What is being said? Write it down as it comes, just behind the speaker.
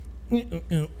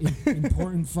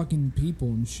important fucking people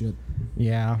and shit.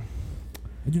 Yeah.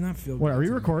 I do not feel. What, are we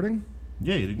recording?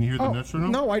 Yeah, you didn't hear the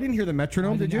metronome? No, I didn't hear the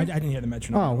metronome. Did you? I didn't hear the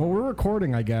metronome. Oh, well, we're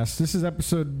recording, I guess. This is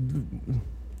episode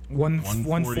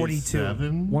 142.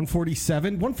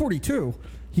 147? 142?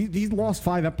 He lost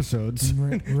 5 episodes.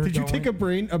 Did you take a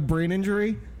brain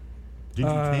injury? Did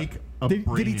you take a brain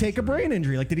injury? Did he take a brain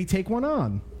injury? Like, did he take one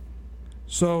on?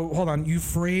 So, hold on. You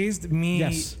phrased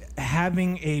me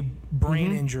having a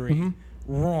brain injury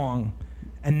wrong,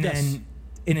 and then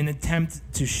in an attempt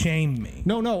to shame me.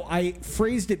 No. I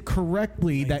phrased it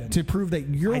correctly to prove that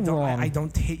you're wrong. You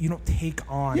don't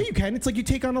take on. Yeah, you can. It's like you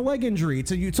take on a leg injury. It's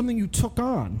something you took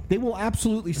on. They will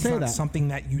absolutely say that. Something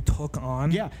that you took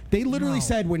on? Yeah. They literally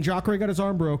said when Jacare got his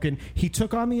arm broken, he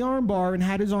took on the arm bar and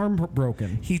had his arm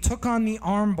broken. He took on the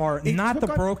arm bar, not the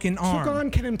broken arm. Took on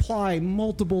can imply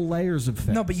multiple layers of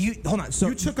things. No, but hold on. So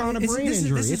you took on a brain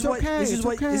injury. It's okay.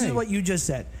 This is what you just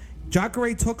said.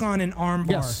 Jacare took on an arm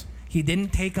bar. Yes. He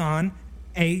didn't take on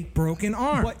a broken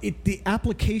arm. But the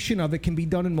application of it can be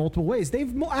done in multiple ways. They've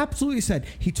absolutely said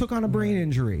he took on a brain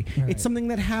injury. Right. It's something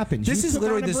that happens. This is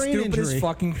literally the stupidest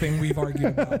fucking thing we've argued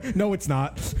about. No, it's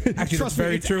not. Actually, that's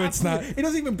very true. It's not. It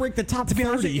doesn't even break the top 30. To be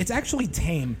honest, it's actually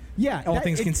tame. Yeah. All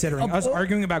things considering. Us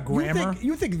arguing about grammar.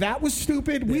 You think that was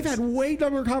stupid? Yes. We've had way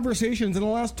dumber conversations in the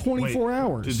last 24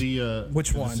 hours. Did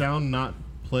the sound not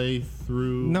play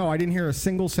through? No, I didn't hear a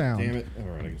single sound. Damn it. All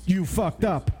right, I guess you fucked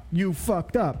up. You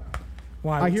fucked up.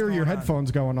 Why? I hear your headphones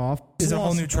going off. Is it a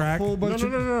whole new track?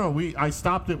 No. I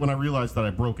stopped it when I realized that I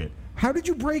broke it. How did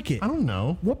you break it? I don't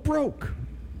know. What broke?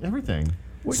 Everything.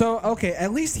 So, okay,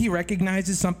 at least he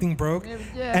recognizes something broke,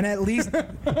 and at least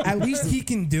he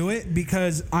can do it,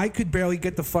 because I could barely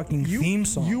get the fucking theme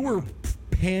song. You were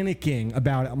panicking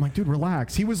about it. I'm like, dude,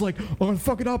 relax. He was like, I'm gonna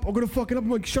fuck it up. I'm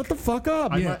like, shut the fuck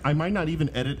up. I might not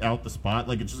even edit out the spot.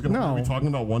 Like, it's just gonna be talking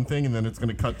about one thing, and then it's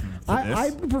gonna cut to this.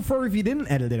 I prefer if you didn't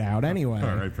edit it out anyway.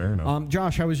 All right, fair enough.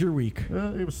 Josh, how was your week?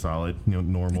 It was solid.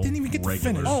 Normal. I didn't even get to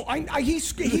finish. Oh,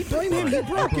 he blamed him. He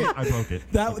broke it. I broke it.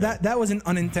 That was an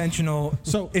unintentional.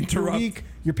 So interrupt. Your week,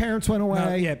 your parents went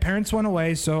away. Parents went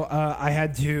away. So I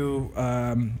had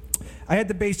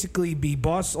to basically be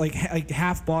boss, like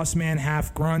half boss man,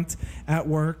 half grunt at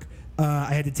work.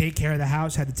 I had to take care of the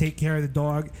house, had to take care of the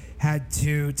dog, had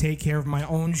to take care of my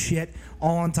own shit.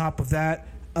 All on top of that,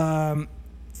 I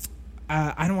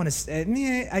don't want to say.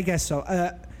 Yeah, I guess so.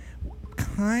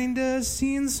 Kind of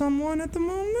seeing someone at the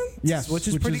moment. Yes, which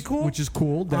is pretty cool. Which is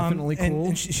cool, definitely cool.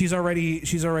 And she's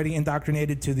already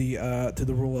indoctrinated to the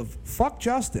rule of fuck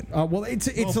Justin.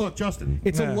 Fuck Justin.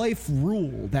 It's a life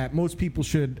rule that most people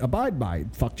should abide by.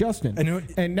 Fuck Justin.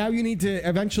 And now you need to.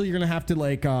 Eventually, you're gonna have to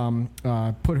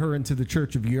put her into the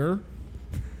Church of Ur.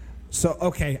 So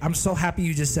okay, I'm so happy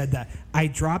you just said that. I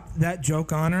dropped that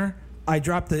joke on her. I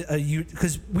dropped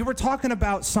because we were talking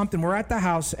about something. We're at the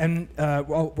house, and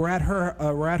we're at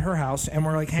her house, and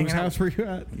we're like hanging out. Whose house were you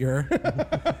at?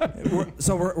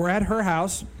 We're at her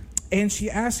house, and she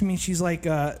asked me. She's like,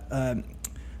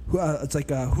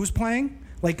 who's playing?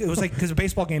 Like, it was like, because a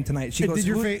baseball game tonight. She goes,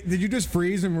 did you just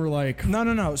freeze and we're like...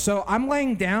 No. So I'm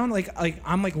laying down, like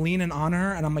I'm like leaning on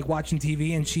her, and I'm like watching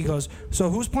TV, and she goes, so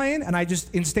who's playing? And I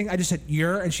just said,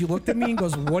 you're, and she looked at me and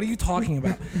goes, what are you talking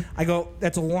about? I go,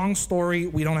 that's a long story.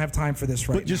 We don't have time for this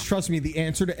right now. But just trust me, the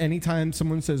answer to any time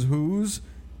someone says who's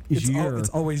is your. It's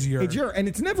always your. It's your, and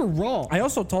it's never wrong. I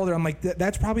also told her, I'm like,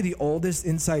 that's probably the oldest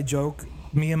inside joke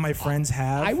me and my friends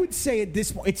have. I would say at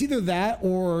this point, it's either that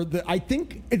or I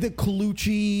think the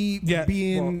Colucci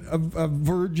being a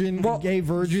virgin, gay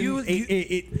virgin,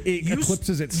 it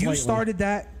eclipses it slightly. You started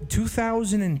that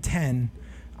 2010.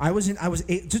 I was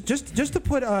 8. Just to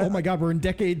put. Oh my God, we're in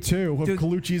decade 2 of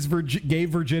Colucci's gay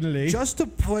virginity. Just to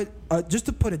put a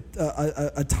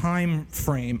time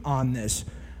frame on this.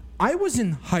 I was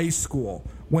in high school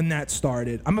when that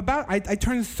started. I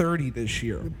turned 30 this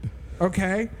year.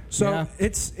 Okay, so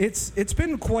it's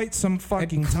been quite some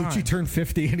fucking time. Colucci turned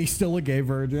 50 and he's still a gay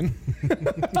virgin.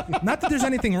 Not that there's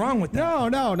anything wrong with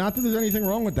that. No, not that there's anything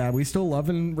wrong with that. We still love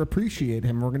and appreciate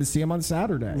him. We're going to see him on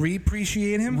Saturday.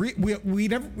 Reappreciate him? We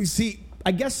never see.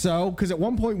 I guess so, because at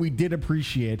one point we did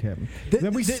appreciate him.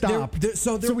 Then we stopped.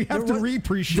 So we have to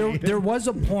re-appreciate him. There was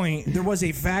a point, there was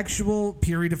a factual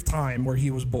period of time where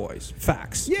he was boys.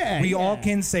 Facts. Yeah. We all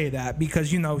can say that because,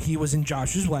 he was in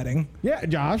Josh's wedding. Yeah,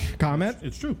 Josh, comment.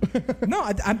 It's true. No,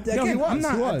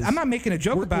 I'm not making a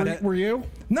joke about it. Were you?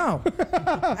 No.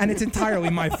 And it's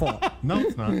entirely my fault. No,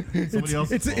 it's not. Somebody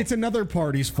else's fault. It's another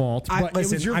party's fault, but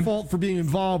it was your fault for being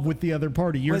involved with the other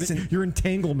party. Your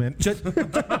entanglement.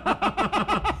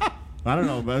 I don't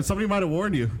know, but somebody might have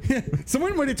warned you.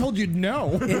 Someone might have told you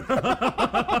no. It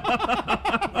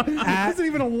wasn't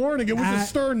even a warning. It was a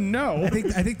stern no. I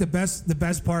think the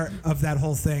best part of that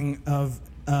whole thing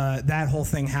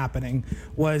happening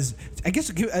was, I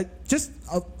guess,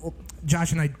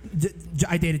 Josh and I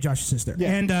dated Josh's sister.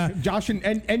 Yeah. And Josh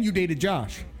and you dated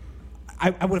Josh.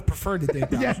 I would have preferred to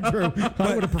date Josh. Yeah, true.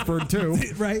 I would have preferred too.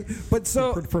 Right? But so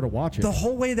I prefer to watch it. The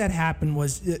whole way that happened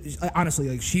was honestly,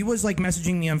 like, she was like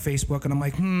messaging me on Facebook, and I'm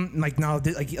like, like, no,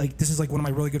 this is like one of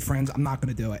my really good friends. I'm not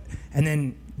going to do it. And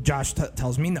then Josh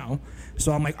tells me no.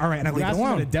 So I'm like, all right, and I leave it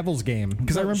alone. At a Devil's game,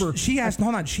 because I remember she asked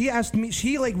me.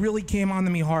 She like really came on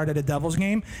to me hard at a Devil's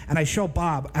game, and I show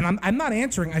Bob, and I'm not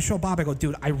answering. I show Bob. I go,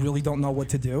 dude, I really don't know what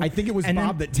to do. I think it was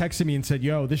Bob that texted me and said,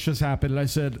 "Yo, this just happened," and I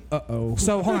said, "Uh-oh."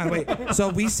 So hold on, wait. So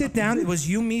we sit down. It was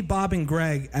you, me, Bob, and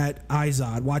Greg at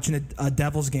Izod watching a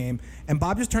Devil's game, and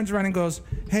Bob just turns around and goes,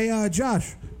 "Hey,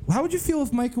 Josh, how would you feel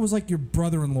if Micah was like your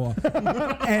brother-in-law?"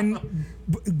 And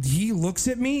he looks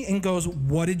at me and goes,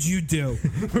 "What did you do?"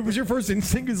 What was your first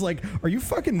instinct? Is like, "Are you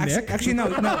fucking Nick?" Actually, no.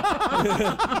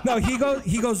 No, he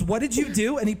goes, "What did you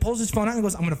do?" And he pulls his phone out and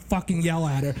goes, "I'm gonna fucking yell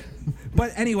at her."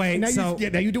 But anyway, now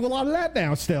you do a lot of that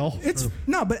now. Still,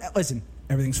 but listen.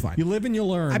 Everything's fine. You live and you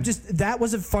learn. That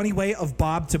was a funny way of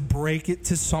Bob to break it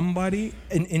to somebody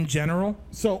in general.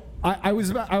 So I'm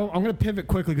going to pivot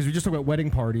quickly because we just talked about wedding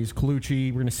parties.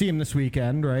 Colucci, we're going to see him this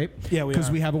weekend, right? Yeah,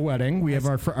 because we have a wedding. We have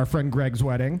our friend Greg's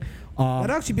wedding.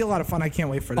 That'll actually be a lot of fun. I can't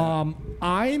wait for that.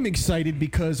 I'm excited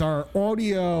because our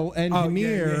audio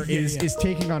engineer is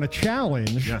taking on a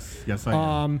challenge. Yes, I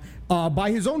am.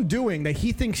 By his own doing, that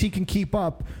he thinks he can keep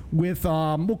up with,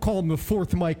 we'll call him the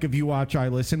fourth Mike of You Watch, I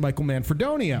Listen, Michael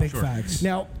Manfredonia. Big facts.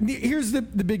 Now, here's the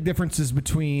big differences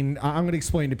between, I'm going to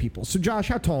explain to people. So, Josh,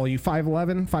 how tall are you?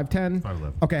 5'11", 5'10"?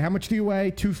 5'11". Okay, how much do you weigh?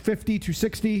 250,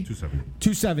 260? 270.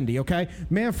 270, okay.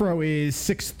 Manfro is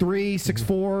 6'3",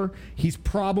 6'4". He's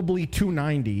probably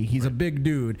 290. He's a big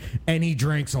dude, and he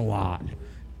drinks a lot.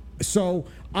 So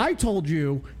I told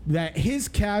you that his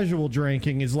casual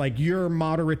drinking is like your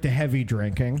moderate to heavy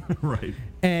drinking. Right.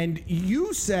 And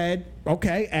you said,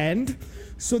 okay, and?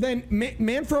 So then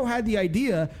Manfro had the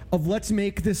idea of let's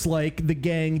make this like the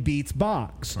gang beats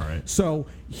box. All right. So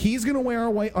he's going to wear a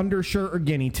white undershirt or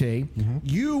guinea tee. Mm-hmm.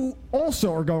 You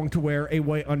also are going to wear a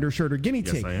white undershirt or guinea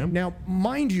tee. Yes, I am. Now,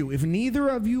 mind you, if neither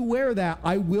of you wear that,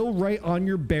 I will write on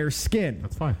your bare skin.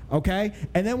 That's fine. Okay?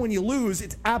 And then when you lose,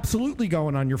 it's absolutely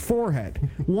going on your forehead,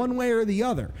 one way or the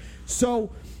other. So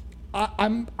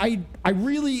I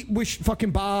really wish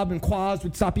fucking Bob and Quaz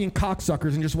would stop being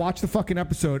cocksuckers and just watch the fucking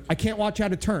episode. I can't watch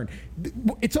Out of Turn.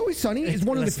 It's Always Sunny is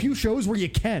one of the few shows where you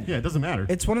can. Yeah, it doesn't matter.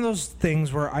 It's one of those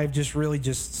things where I've just really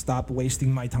stopped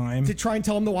wasting my time. To try and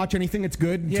tell them to watch anything that's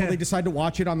good until they decide to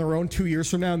watch it on their own 2 years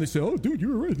from now and they say, "Oh, dude, you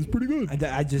were right. It's pretty good."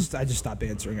 I just stopped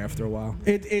answering after a while.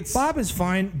 It's Bob is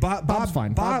fine. Bob's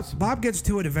fine. Bob gets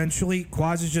to it eventually.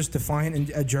 Quaz is just defiant and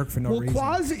a jerk for no reason.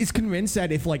 Well, Quaz is convinced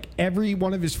that if like every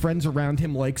one of his friends around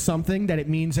him likes something, that it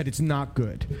means that it's not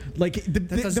good. Like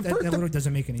that literally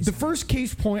doesn't make any sense. The first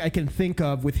case point I can think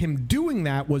of with him doing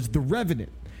that was The Revenant.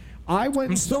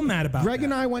 I'm still mad about Greg that.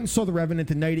 and I went and saw The Revenant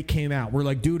the night it came out. We're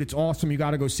like, dude, it's awesome. You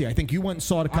got to go see it. I think you went and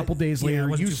saw it a couple days later.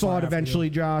 You saw it eventually,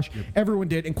 Josh. Yep. Everyone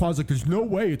did. And Quaz like, there's no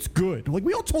way it's good. Like,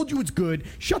 we all told you it's good.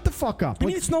 Shut the fuck up. I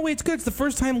mean, it's no way it's good. It's the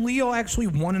first time Leo actually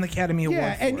won an Academy Award.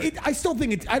 Yeah, and I still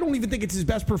think I don't even think it's his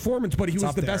best performance, but he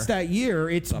was the best that year.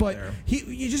 You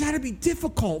just had to be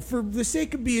difficult for the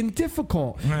sake of being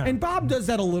difficult. Yeah. And Bob does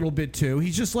that a little bit too.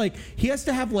 He's just like, he has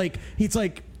to have like,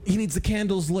 he needs the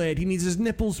candles lit. He needs his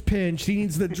nipples pinched. He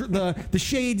needs the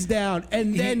shades down.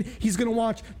 And then he's going to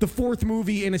watch the fourth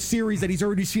movie in a series that he's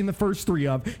already seen the first three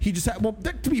of. He just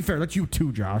to be fair, that's you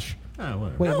too, Josh.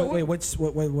 Oh, wait, what?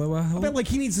 I bet like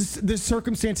he needs the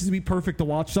circumstances to be perfect to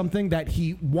watch something that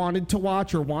he wanted to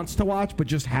watch or wants to watch but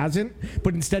just hasn't.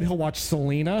 But instead he'll watch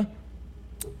Selena.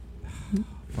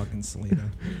 Fucking Selena.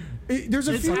 There's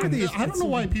a few of these. I don't know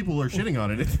why people are shitting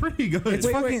on it. It's pretty good.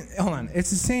 Hold on. It's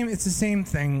the same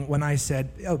thing when I said,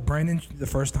 Brandon, the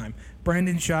first time.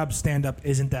 Brandon Schaub's stand-up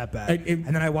isn't that bad. And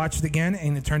then I watched it again,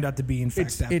 and it turned out to be, in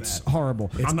fact, that bad. It's horrible.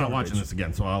 I'm not watching this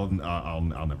again, so I'll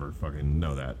never fucking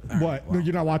know that. What? Well.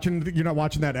 You're not watching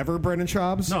that ever, Brandon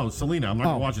Schaub's? No, Selena. I'm not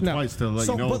going to watch it twice to let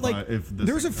you know if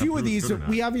there's a few of these.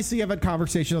 We obviously have had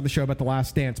conversations on the show about The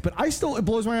Last Dance, but it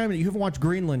blows my mind that you haven't watched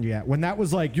Greenland yet. When that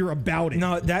was like you're about it.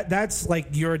 No, that's like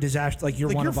you're a disaster. Like you're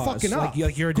one of us. Fucking up.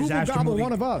 Like you're a disaster movie.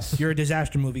 One of us. You're a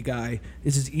disaster movie guy.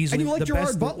 This is easily and you like the Gerard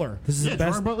best. Butler. This is the best.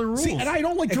 Gerard Butler rules. See, and I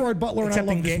don't like Gerard Butler, and I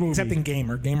love this movie. Except in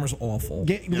Gamer. Gamer's awful.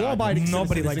 Law-abiding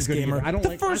nobody likes Gamer. I don't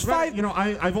like first 5. You know,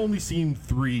 I've only seen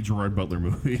 3 Gerard Butler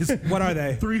movies. What are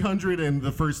they? 300 and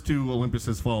the first 2 Olympus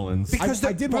Has Fallen. Because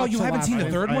I did watch you the haven't last seen the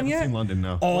one. third I one yet? haven't seen London,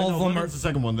 no. All of them are the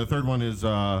second one. The third one is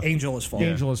Angel Has Fallen.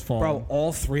 Angel Has Fallen. Bro,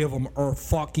 all 3 of them are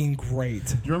fucking great.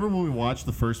 Do you remember when we watched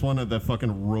the first one at that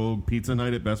fucking rogue pizza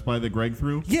night at Best Buy that Greg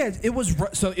threw? Yeah, it was.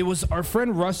 So it was our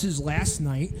friend Russ's last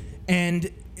night,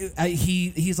 and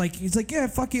he's like, yeah,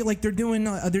 fuck it. Like they're doing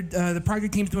the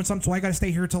project team's doing something, so I got to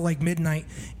stay here till like midnight.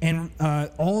 And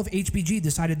all of HBG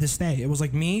decided to stay. It was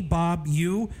like me, Bob,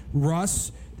 you,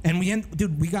 Russ. And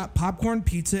we got popcorn,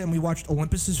 pizza, and we watched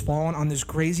Olympus Has Fallen on this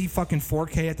crazy fucking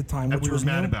 4K at the time. And which we were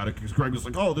mad new. about it because Greg was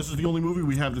like, "Oh, this is the only movie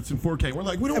we have that's in 4K." We're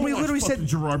like, "We don't want to watch literally fucking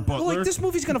Gerard Butler." We're like, this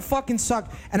movie's gonna fucking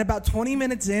suck. And about 20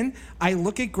 minutes in, I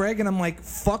look at Greg and I'm like,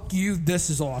 "Fuck you, this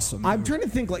is awesome." I'm trying to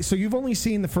think. Like, so you've only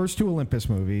seen the first 2 Olympus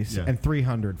movies and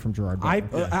 300 from Gerard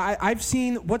Butler. I've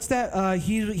seen what's that?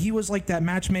 He was like that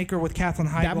matchmaker with Katherine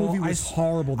Heigl. That movie was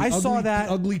horrible. I saw that.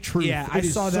 The Ugly Truth. Yeah, I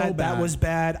saw that. That was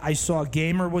bad. I saw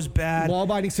Gamer was bad.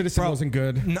 Law-abiding Citizen wasn't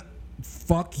good.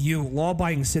 Fuck you.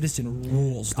 Law-abiding Citizen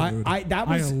rules, dude.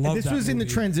 This was in the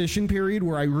transition period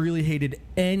where I really hated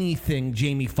anything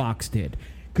Jamie Foxx did.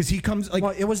 Because he comes like...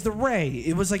 Well, it was the Ray.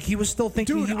 It was like he was still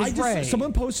thinking he was Ray.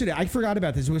 Someone posted it. I forgot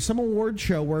about this. It was some award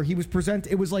show where he was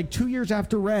it was like 2 years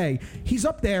after Ray. He's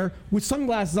up there with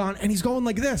sunglasses on, and he's going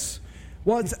like this.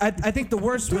 Well, I think the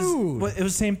worst was... It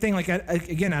was the same thing. Like,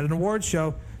 again, at an award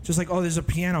show... Just like, oh, there's a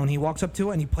piano, and he walks up to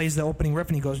it, and he plays the opening riff,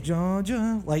 and he goes,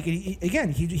 Georgia. Like,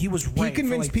 he was Ray. He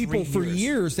convinced people for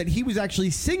years that he was actually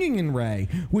singing in Ray,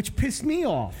 which pissed me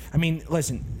off. I mean,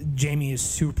 listen, Jamie is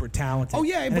super talented. Oh,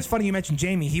 yeah. And it's funny you mentioned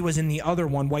Jamie. He was in the other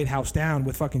one, White House Down,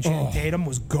 with fucking Channing Tatum,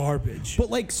 was garbage. But,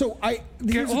 like, so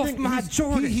Get off my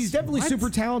Jordans. He's definitely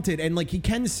super talented, and, like, he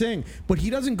can sing, but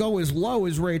he doesn't go as low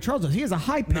as Ray Charles does. He has a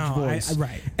high-pitched voice.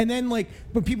 Right. And then, like,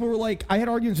 but people were like, I had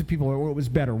arguments with people, what was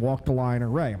better, Walk the Line or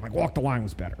Ray? I'm like, Walk the Line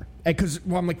was better. Because,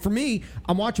 I'm like, for me,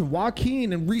 I'm watching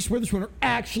Joaquin and Reese Witherspoon are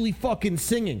actually fucking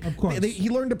singing. Of course. He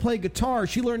learned to play guitar.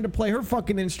 She learned to play her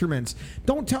fucking instruments.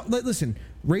 Listen,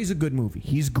 Ray's a good movie.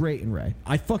 He's great in Ray.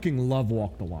 I fucking love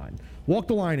Walk the Line. Walk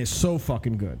the Line is so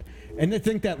fucking good. And to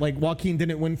think that, like, Joaquin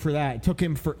didn't win for that. It took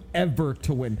him forever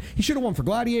to win. He should have won for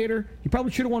Gladiator. He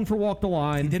probably should have won for Walk the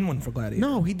Line. He didn't win for Gladiator.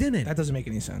 No, he didn't. That doesn't make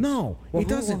any sense. No, he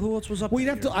doesn't. Who else was up well,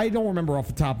 there? you'd have to. I don't remember off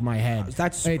the top of my head.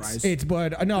 That's surprising. It's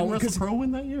but no. Did Russell Crowe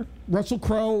win that year? Russell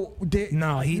Crowe did.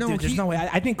 No, there's no way.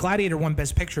 I think Gladiator won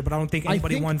Best Picture, but I don't think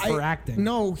anybody won for acting.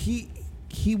 No, he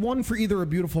won for either A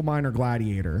Beautiful Mind or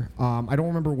Gladiator. I don't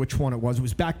remember which one it was. It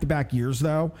was back-to-back years,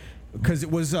 though. Because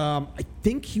it was, I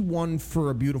think he won for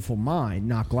A Beautiful Mind,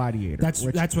 not Gladiator. That's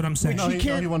what I'm saying. No,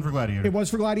 he won for Gladiator. It was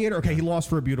for Gladiator? Okay, he lost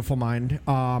for A Beautiful Mind.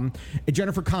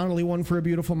 Jennifer Connelly won for A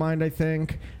Beautiful Mind, I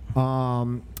think.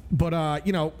 But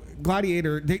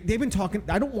Gladiator, they've been talking.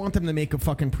 I don't want them to make a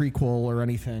fucking prequel or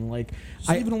anything. Like,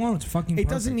 leave it alone. It's fucking. It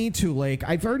doesn't need to. Like,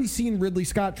 I've already seen Ridley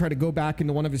Scott try to go back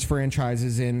into one of his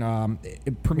franchises in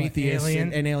Prometheus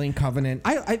and Alien Covenant.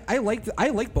 I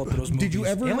like both of those movies. Did you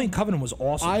ever? Alien Covenant was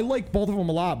awesome. I like both of them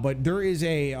a lot, but there is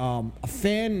a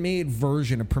fan-made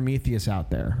version of Prometheus out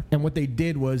there, and what they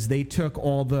did was they took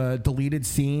all the deleted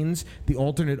scenes, the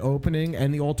alternate opening,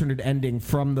 and the alternate ending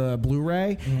from the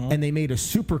Blu-ray, and they made a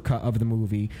supercut of the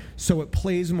movie. So it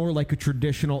plays more like a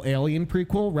traditional Alien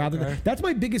prequel rather than... That's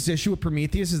my biggest issue with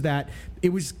Prometheus is that it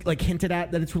was like hinted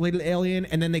at that it's related to Alien,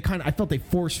 and then I felt they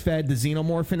force-fed the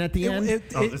xenomorph in at the end.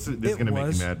 This is going to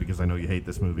make you mad because I know you hate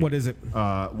this movie. What is it?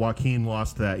 Joaquin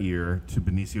lost that year to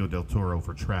Benicio del Toro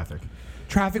for Traffic.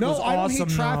 Traffic was awesome. I don't hate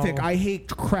Traffic. I hate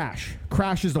Crash.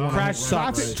 Crash is the one. Crash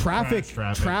sucks.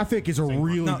 Traffic is a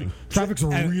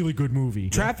really good movie.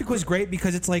 Traffic was great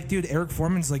because it's like, dude, Eric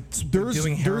Foreman's like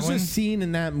doing heroin. There's a scene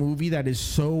in that movie that is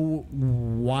so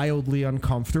wildly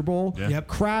uncomfortable. Yeah. Yep.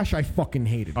 Crash, I fucking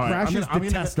hated. Crash is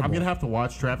detestable. I'm gonna have to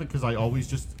watch Traffic because I always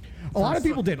just. A lot of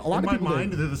people did. In my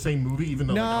mind, they're the same movie, even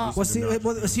though. No,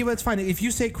 see, what's fine. If you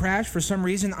say Crash, for some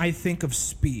reason, I think of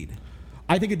Speed.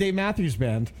 I think of Dave Matthews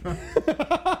Band.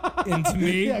 Into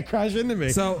me? Yeah, Crash into me.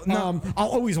 So, no. I'll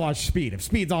always watch Speed. If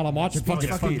Speed's on, I'm watching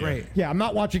fucking great. Yeah, I'm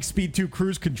not watching Speed 2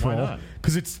 Cruise Control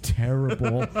because it's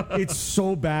terrible. It's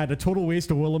so bad. A total waste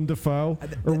of William Dafoe.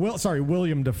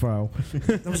 William Dafoe.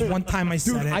 That was one time I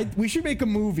said it. We should make a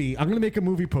movie. I'm going to make a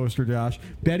movie poster, Josh.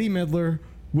 Betty Midler,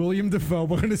 William Dafoe.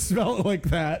 We're going to spell it like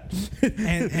that.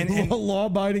 And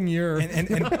law-abiding year. And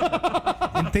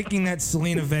in thinking that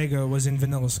Selena Vega was in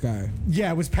Vanilla Sky.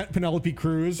 Yeah, it was Penelope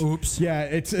Cruz. Oops. Yeah,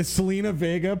 it's Selena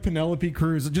Vega, Penelope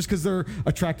Cruz, just because they're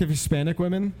attractive Hispanic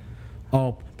women.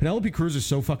 Oh, Penelope Cruz is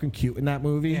so fucking cute in that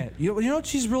movie. Yeah, you know what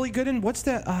she's really good in? What's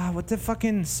the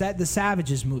fucking the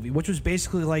Savages movie, which was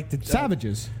basically like the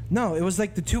Savages. No, it was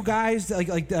like the two guys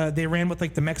they ran with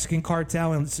like the Mexican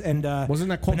cartel and wasn't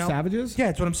that called Savages? Yeah,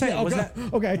 that's what I'm saying. Yeah,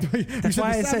 okay. Okay, that's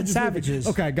why I said Savages.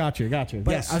 Movie. Okay, gotcha.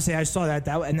 But yes, I saw that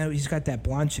and then he's got that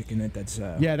blonde chick in it. That's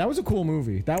yeah, that was a cool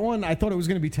movie. That one I thought it was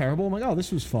going to be terrible. I'm like, oh,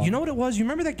 this was fun. You know what it was? You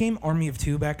remember that game Army of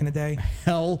Two back in the day?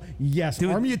 Hell yes, dude,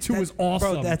 Army of Two was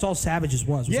awesome. Bro, that's all Savages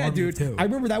was. Yeah, Army dude. I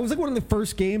remember that was like one of the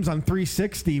first games on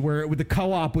 360 where the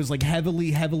co-op was like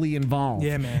heavily involved.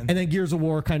 Yeah, man. And then Gears of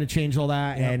War kind of changed all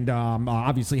that, and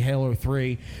obviously Halo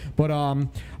 3. But I'm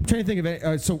trying to think of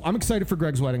it. So I'm excited for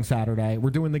Greg's wedding Saturday. We're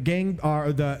doing the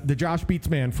the Josh Beats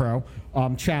Manfro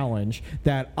challenge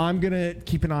that I'm gonna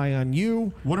keep an eye on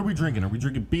you. What are we drinking? Are we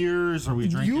drinking beers? Are we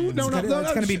drinking?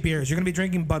 It's gonna be beers. You're gonna be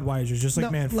drinking Budweisers, just like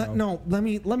Manfro. Let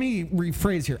me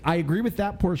rephrase here. I agree with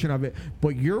that portion of it,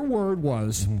 but your word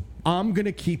was I'm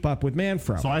gonna keep up with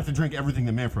Manfro. So I have to drink everything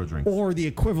that Manfro drinks, or the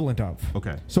equivalent of.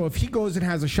 Okay. So if he goes and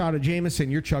has a shot of Jameson,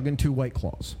 you're chugging 2 White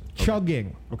Claws. Okay.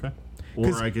 Chugging. Okay.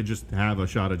 Or I could just have a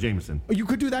shot of Jameson. You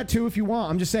could do that too if you want.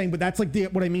 I'm just saying, but that's like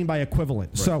what I mean by equivalent.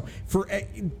 Right. So for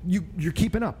you're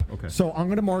keeping up. Okay. So I'm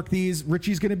gonna mark these.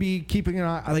 Richie's gonna be keeping an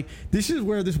eye. Like this is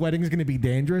where this wedding is gonna be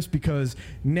dangerous because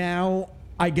now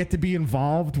I get to be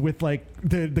involved with like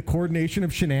the coordination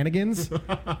of shenanigans,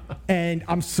 and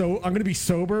I'm gonna be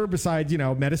sober besides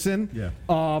medicine. Yeah.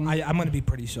 I'm gonna be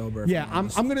pretty sober. Yeah. I'm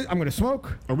gonna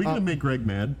smoke. Are we gonna make Greg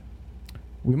mad?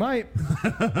 We might.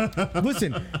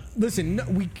 Listen. No,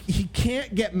 he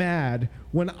can't get mad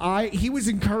when he was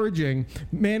encouraging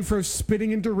Manfro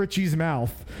spitting into Richie's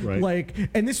mouth, right? Like,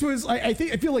 and this was I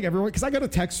feel like everyone, because I got a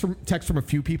text from a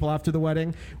few people after the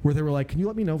wedding where they were like, "Can you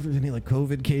let me know if there's any like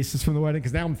COVID cases from the wedding?"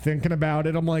 Because now I'm thinking about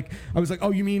it. I was like, "Oh,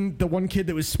 you mean the one kid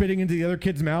that was spitting into the other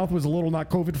kid's mouth was a little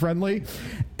not COVID friendly?"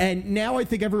 And now I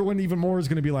think everyone even more is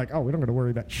going to be like, "Oh, we don't got to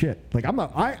worry about shit." Like I'm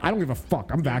not. I don't give a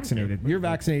fuck. I'm vaccinated. You're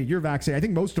vaccinated. You're vaccinated. I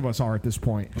think most of us are at this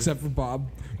point, except for Bob.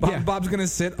 Bob's gonna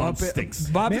sit Bob stinks.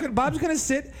 Bob's gonna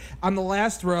sit on the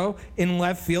last row in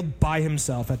left field by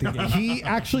himself at the game. He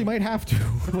actually might have to.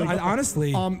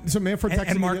 Honestly. So Manfred texted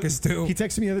and me Marcus too. He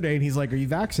texted me the other day and he's like, "Are you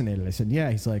vaccinated?" I said, "Yeah."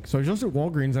 He's like, "So I was just at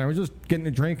Walgreens and I was just getting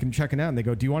a drink and checking out." And they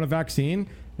go, "Do you want a vaccine?"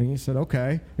 And he said, "Okay."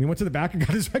 And he went to the back and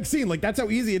got his vaccine. Like that's how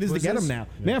easy it is to get him now.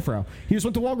 Yeah. Manfro. He just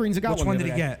went to Walgreens and got one. Which one did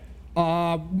he get?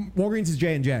 Walgreens is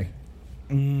J&J.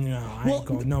 No, I ain't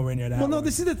going nowhere near that. Well, no, one.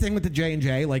 this is the thing with the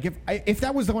J&J. Like, if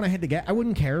that was the one I had to get, I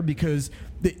wouldn't care because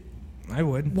I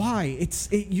would. Why?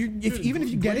 Even if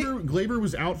you get it, Glaber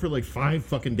was out for like 5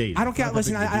 fucking days. I don't care.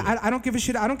 Listen, I don't give a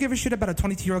shit. I don't give a shit about a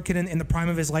 22-year-old kid in the prime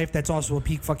of his life that's also a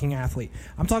peak fucking athlete.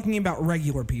 I'm talking about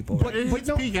regular people. But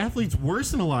peak athletes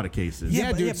worse in a lot of cases.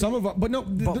 Yeah, dude. Some of them, but no.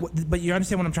 But you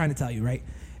understand what I'm trying to tell you, right?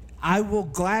 I will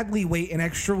gladly wait an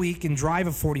extra week and drive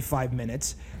a 45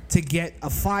 minutes to get a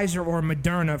Pfizer or a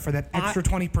Moderna for that extra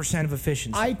 20% of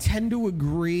efficiency. I tend to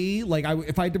agree. Like,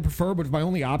 if I had to prefer, but if my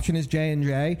only option is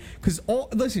J&J, because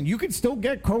listen, you can still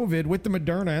get COVID with the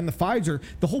Moderna and the Pfizer.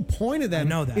 The whole point of them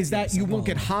is that you won't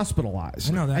get hospitalized.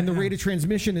 I know that, and the rate of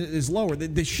transmission is lower.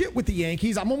 The shit with the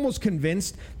Yankees, I'm almost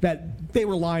convinced that they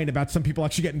were lying about some people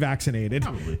actually getting vaccinated.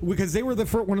 Probably. Because they were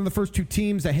one of the first 2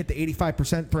 teams that hit the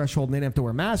 85% threshold and they didn't have to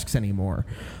wear masks anymore.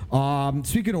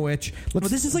 Speaking of which,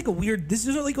 this is like a weird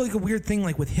thing,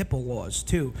 like with HIPAA laws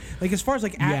too. Like as far as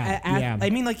like, I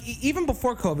mean, like even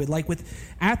before COVID, like with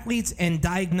athletes and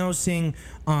diagnosing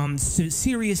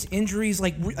serious injuries,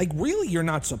 like really, you're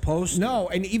not supposed to. No,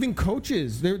 and even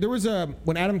coaches. There was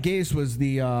when Adam Gase was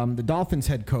the Dolphins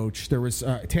head coach. There was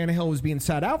Tannehill was being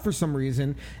sat out for some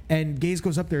reason, and Gase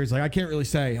goes up there. He's like, "I can't really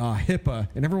say HIPAA,"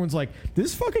 and everyone's like,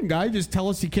 "This fucking guy just tell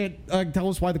us he can't tell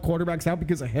us why the quarterback's out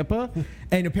because of HIPAA,"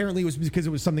 and apparently it was because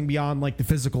it was something beyond like the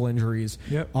physical injuries.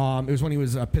 Yep. It was when he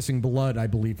was pissing blood, I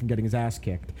believe, from getting his ass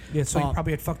kicked. Yeah, so he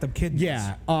probably had fucked up kidneys.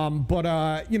 Yeah,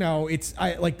 but it's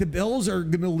like the Bills are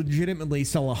going to legitimately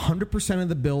sell 100% of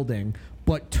the building,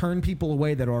 but turn people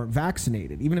away that aren't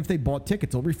vaccinated. Even if they bought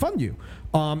tickets, they'll refund you.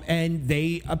 And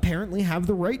they apparently have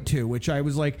the right to, which I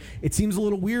was like, it seems a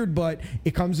little weird, but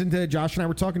it comes into, Josh and I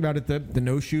were talking about it, the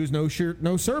no shoes, no shirt,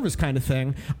 no service kind of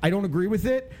thing. I don't agree with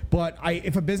it, but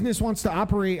if a business wants to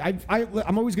operate,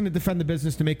 I'm always going to defend the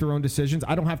business to make their own decisions.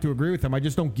 I don't have to agree with them. I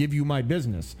just don't give you my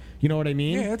business. You know what I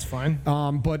mean? Yeah, that's fine.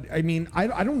 But I mean,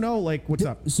 I don't know, like, what's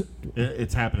up?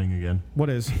 It's happening again. What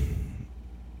is?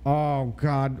 Oh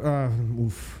God!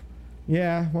 Oof.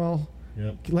 Yeah. Well.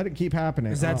 Yep. Let it keep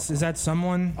happening. Is that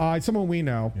someone? Someone we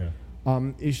know. Yeah.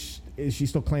 Is she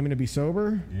still claiming to be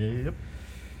sober? Yep.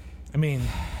 I mean,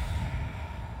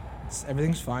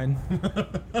 everything's fine.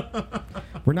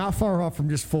 We're not far off from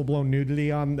just full-blown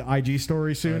nudity on the IG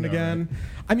story soon again. Right?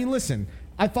 I mean, listen,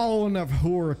 I follow enough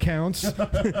whore accounts.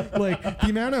 Like, the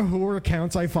amount of whore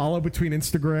accounts I follow between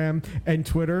Instagram and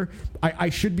Twitter, I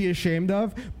should be ashamed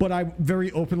of, but I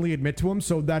very openly admit to them,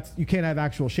 so that's, you can't have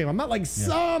actual shame. I'm not like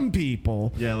some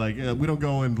people. Yeah, like, we don't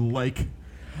go and like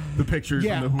the pictures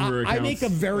from the whore accounts. I make a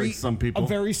very like some people. A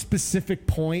very specific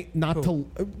point not to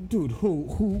dude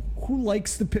who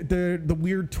likes the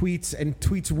weird tweets and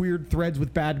tweets weird threads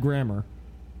with bad grammar.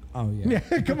 Oh yeah.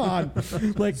 Yeah, come on.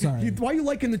 Like, why are you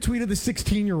liking the tweet of the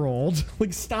 16-year-old?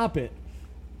 Like, stop it.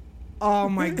 Oh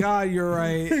my God, you're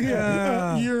right.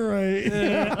 Yeah, you're right.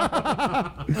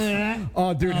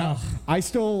 Oh, dude,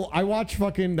 I watch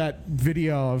fucking that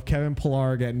video of Kevin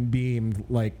Pillar getting beamed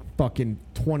like fucking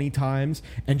 20 times,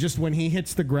 and just when he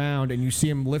hits the ground and you see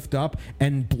him lift up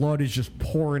and blood is just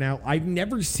pouring out. I've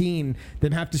never seen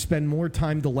them have to spend more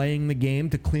time delaying the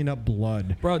game to clean up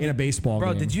blood in a baseball game.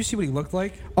 Bro, did you see what he looked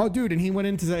like? Oh, dude, and he went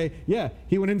in to say,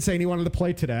 he wanted to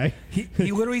play today. He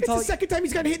literally told... It's the second time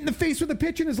he's got hit in the face with a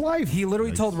pitch in his life. He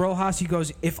literally told Rojas, he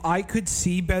goes, if I could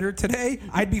see better today,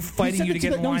 I'd be fighting you to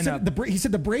get in the lineup. He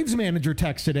said the Braves manager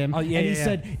texted him, and he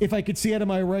said, if I could see out of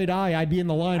my right eye, I'd be in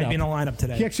the lineup. I'd be in the lineup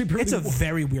today. He actually it's a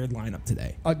very weird lineup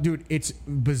today. Dude, it's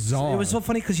bizarre. It was so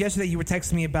funny because yesterday you were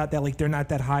texting me about that, like, they're not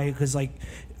that high because, like,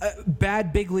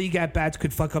 bad big league at-bats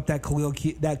could fuck up that Khalil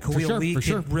Lee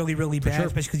kid really, really bad,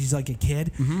 especially because he's like a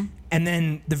kid. Mm-hmm. And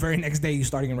then the very next day, you're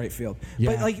starting in right field.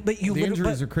 Yeah. But you the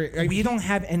injuries are crazy. We don't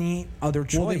have any other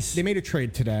choice. Well, they made a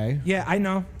trade today. Yeah, I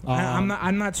know.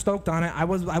 I'm not stoked on it. I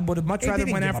would have much rather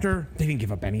went after. They didn't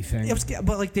give up anything. It was,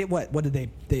 but like what did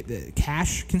they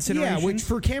cash considerations? Yeah, which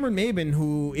for Cameron Maybin,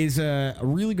 who is a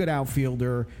really good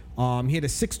outfielder. He had a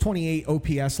 628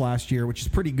 OPS last year, which is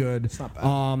pretty good. It's not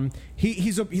bad.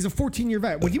 He's a 14-year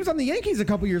vet. When he was on the Yankees a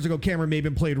couple years ago, Cameron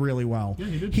Maybin played really well. Yeah,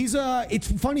 he did.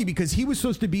 It's funny because he was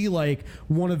supposed to be like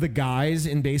one of the guys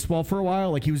in baseball for a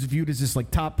while. Like, he was viewed as this like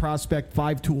top prospect,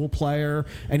 5-tool player,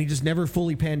 and he just never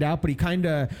fully panned out. But he kind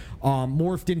of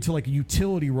morphed into like a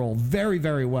utility role very,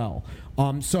 very well.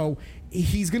 So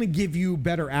he's going to give you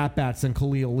better at-bats than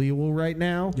Khalil Lee will right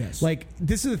now. Yes. Like,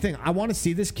 this is the thing. I want to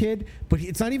see this kid, but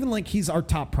it's not even like he's our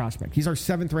top prospect. He's our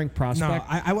 7th-ranked prospect.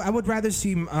 No, I would rather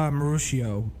see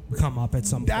Mauricio come up at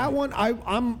some point. That one, I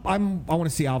want to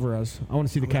see Alvarez. I want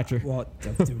to see the catcher. Well,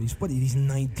 dude, he's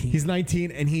 19. He's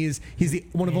 19, and he's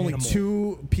one of only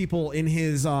 2 people in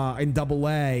his in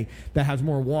Double-A that has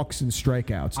more walks and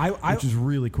strikeouts, which is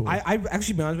really cool. I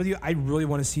actually, be honest with you, I really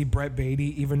want to see Brett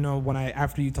Beatty, even though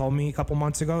after you told me a couple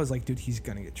months ago, I was like, dude, he's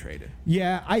gonna get traded.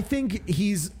 Yeah, I think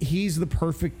he's the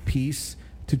perfect piece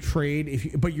to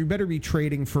trade. But you better be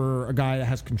trading for a guy that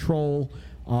has control.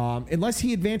 Unless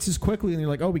he advances quickly and you're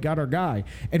like, oh, we got our guy.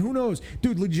 And who knows?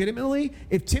 Dude, legitimately,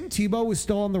 if Tim Tebow was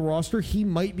still on the roster, he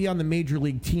might be on the major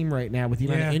league team right now with the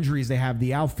amount of injuries they have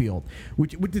the outfield,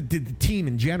 with the team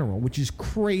in general, which is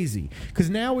crazy. Because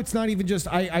now it's not even just,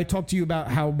 I talked to you about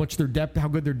how good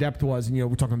their depth was, and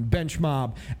we're talking bench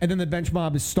mob, and then the bench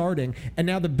mob is starting, and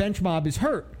now the bench mob is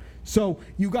hurt. So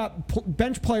you got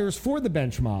bench players for the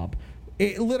bench mob.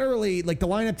 It literally, like the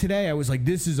lineup today, I was like,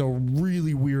 this is a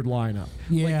really weird lineup.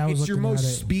 Yeah, like, it's your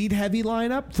most speed-heavy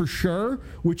lineup for sure,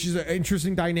 which is an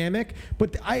interesting dynamic.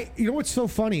 But you know what's so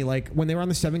funny? Like, when they were on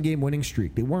the 7-game winning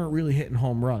streak, they weren't really hitting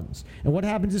home runs. And what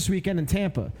happens this weekend in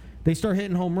Tampa? They start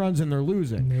hitting home runs and they're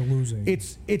losing.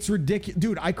 It's ridiculous.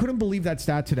 Dude, I couldn't believe that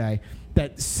stat today,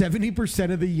 that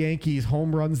 70% of the Yankees'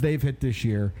 home runs they've hit this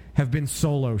year have been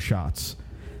solo shots.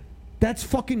 That's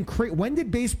fucking crazy. When did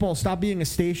baseball stop being a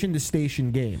station-to-station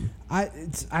game? I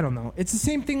don't know. It's the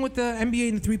same thing with the NBA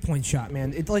and the three-point shot,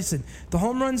 man. Listen, the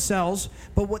home run sells,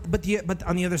 but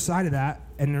on the other side of that,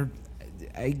 and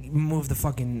I move the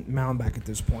fucking mound back at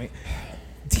this point,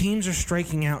 teams are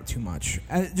striking out too much.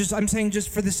 I'm saying just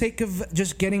for the sake of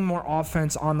just getting more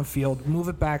offense on the field, move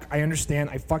it back. I understand.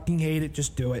 I fucking hate it.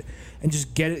 Just do it. And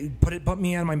just get it. Put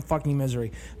me out of my fucking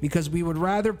misery. Because we would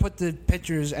rather put the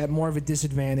pitchers at more of a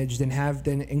disadvantage than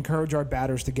encourage our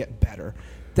batters to get better.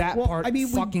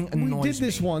 Fucking annoys me. We did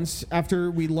this once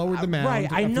after we lowered the mound.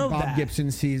 Right, I know Bob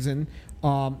Gibson's season.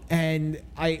 But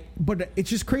it's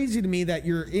just crazy to me that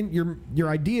your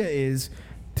idea is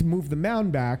to move the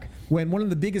mound back when one of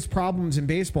the biggest problems in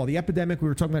baseball, the epidemic we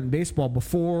were talking about in baseball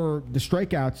before the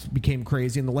strikeouts became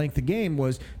crazy and the length of game,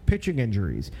 was pitching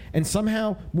injuries. And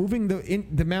somehow moving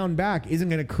the mound back isn't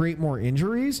going to create more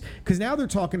injuries, because now they're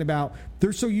talking about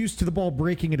they're so used to the ball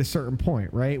breaking at a certain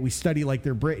point, right? We study like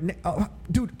they're breaking.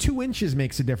 Dude, 2 inches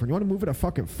makes a difference. You want to move it a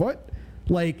fucking foot?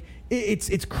 Like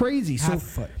it's crazy. Half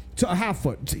foot. To a half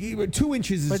foot, 2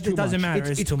 inches is but too much. It doesn't matter.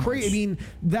 It's crazy. I mean,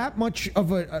 that much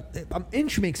of an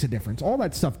inch makes a difference. All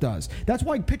that stuff does. That's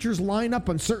why pitchers line up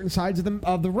on certain sides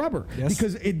of the rubber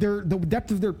because the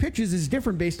depth of their pitches is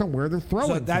different based on where they're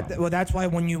throwing. Well, that's why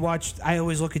when you watch, I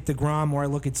always look at DeGrom or I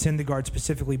look at Syndergaard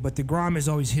specifically. But DeGrom is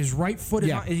always his right foot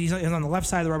is on, he's on the left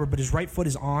side of the rubber, but his right foot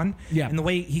is on. Yeah. And the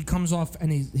way he comes off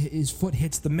and his foot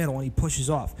hits the middle and he pushes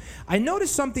off. I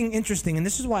noticed something interesting, and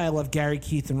this is why I love Gary,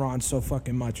 Keith, and Ron so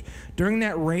fucking much. During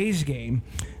that Rays game,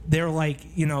 they're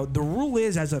like, the rule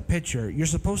is as a pitcher, you're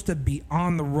supposed to be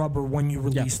on the rubber when you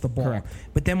release the ball. Correct.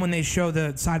 But then when they show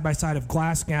the side by side of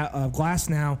Glass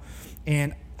now,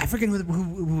 and I forget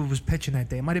who was pitching that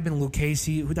day. It might have been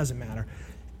Lucchesi. Who doesn't matter.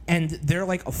 And they're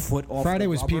like a foot off. Friday the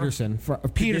was rubber. Peterson.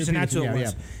 Peterson, that's who it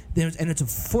was. And it's a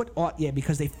foot off. Yeah,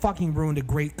 because they fucking ruined a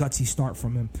great gutsy start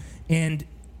from him. And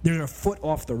they're a foot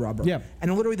off the rubber. Yeah.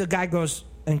 And literally the guy goes,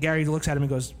 and Gary looks at him and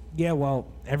goes, yeah, well,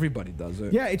 everybody does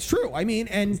it. Yeah, it's true. I mean,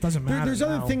 and it doesn't matter there's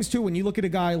other things, too. When you look at a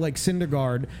guy like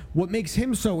Syndergaard, what makes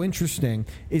him so interesting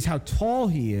is how tall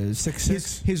he is.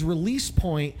 6'6". His release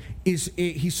point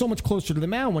he's so much closer to the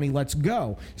mound when he lets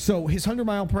go. So his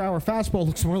 100-mile-per-hour fastball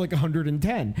looks more like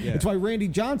 110. Yeah. That's why Randy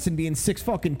Johnson being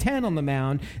 6'10" on the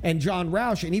mound, and John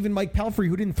Roush, and even Mike Pelfrey,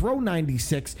 who didn't throw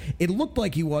 96, it looked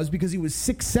like he was because he was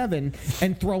 6'7"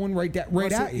 and throwing right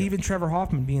at you. Even Trevor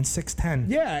Hoffman being 6'10".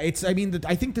 Yeah, I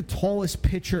think the tallest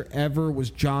pitcher ever was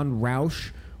John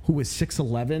Roush, who was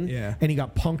 6'11", and he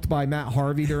got punked by Matt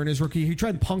Harvey during his rookie. He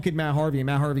tried punking Matt Harvey, and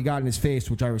Matt Harvey got in his face,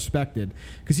 which I respected,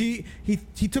 because he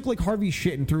took like Harvey's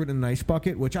shit and threw it in an ice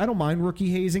bucket, which I don't mind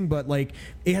rookie hazing, but like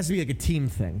it has to be like a team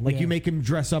thing. Like you make him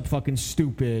dress up fucking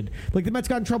stupid. Like the Mets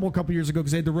got in trouble a couple years ago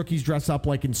because they had the rookies dress up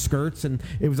like in skirts, and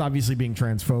it was obviously being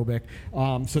transphobic.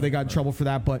 So they got in trouble for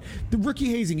that. But the rookie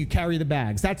hazing, you carry the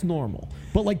bags, that's normal.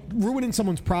 But like ruining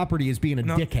someone's property is being a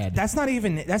dickhead. That's not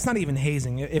even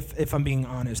hazing. If I'm being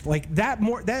honest. Like that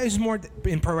is more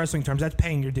in pro wrestling terms. That's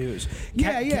paying your dues.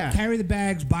 Carry the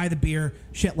bags, buy the beer,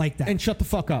 shit like that, and shut the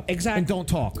fuck up. Exactly. And don't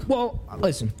talk. Well,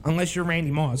 listen, unless you're Randy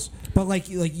Moss, but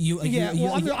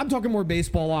I'm talking more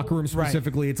baseball locker room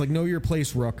specifically. Right. It's like know your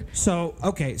place, Rook. So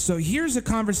here's a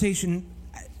conversation.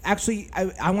 Actually,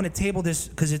 I want to table this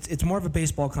because it's more of a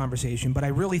baseball conversation, but I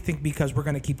really think because we're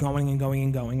going to keep going and going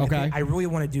and going. Okay. I really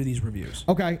want to do these reviews.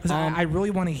 Okay. Because I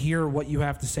really want to hear what you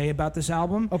have to say about this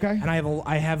album. Okay. And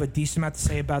I have a decent amount to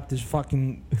say about this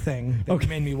fucking thing that you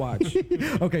made me watch.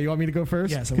 Okay, you want me to go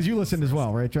first? Yes. Because you listened as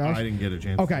well, right, Josh? I didn't get a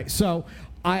chance. Okay, so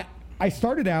I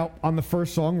started out on the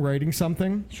first song writing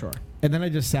something. Sure. And then I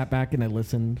just sat back and I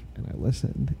listened and I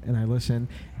listened and I listened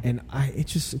and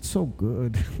it's so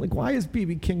good. Like, why is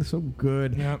B.B. King so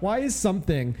good? Yep. Why is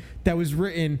something that was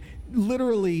written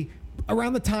literally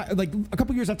around the time, like a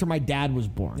couple years after my dad was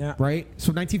born, right?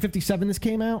 So 1957 this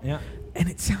came out, and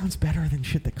it sounds better than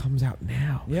shit that comes out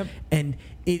now. Yep. And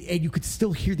you could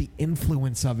still hear the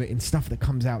influence of it in stuff that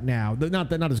comes out now.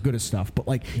 Not as good as stuff, but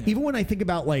like even when I think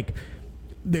about like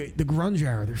the grunge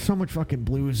era, there's so much fucking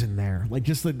blues in there. Like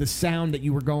just the sound that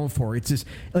you were going for. It's just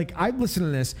like I listen to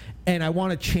this and I want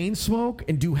to chain smoke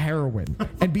and do heroin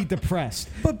and be depressed.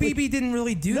 But BB didn't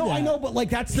really do that. No, I know, but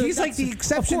like he's like the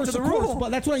exception to the rule.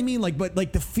 But that's what I mean. Like, but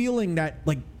like the feeling that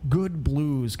like good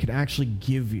blues can actually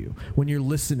give you when you're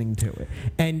listening to it,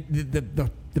 and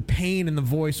the pain in the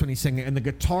voice when he's singing, and the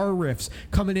guitar riffs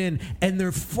coming in, and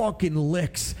they're fucking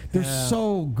licks. They're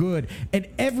so good, and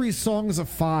every song is a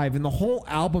 5, and the whole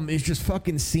album is just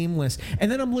fucking seamless.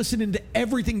 And then I'm listening to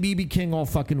everything B.B. King all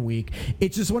fucking week.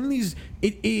 It's just one of these.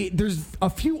 There's a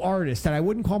few artists that I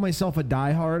wouldn't call myself a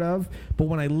diehard of, but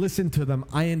when I listen to them,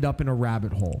 I end up in a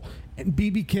rabbit hole. And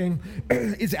B.B. King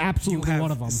is absolutely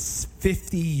one of them.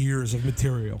 50 years of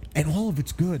material. And all of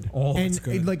it's good. All of it's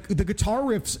good. Like the guitar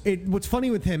riffs, what's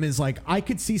funny with him is like I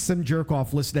could see some jerk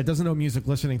off that doesn't know music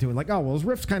listening to it. Like, oh, well, his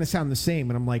riffs kind of sound the same.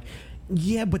 And I'm like,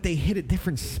 yeah, but they hit at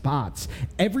different spots.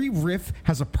 Every riff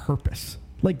has a purpose.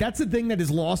 Like, that's the thing that is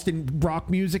lost in rock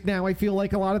music now, I feel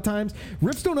like, a lot of times.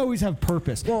 Riffs don't always have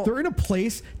purpose. Well, they're in a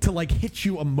place to, like, hit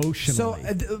you emotionally. So,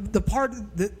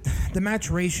 the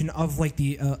maturation of, like,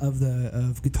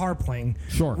 of guitar playing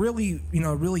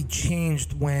really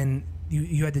changed when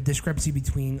you had the discrepancy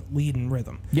between lead and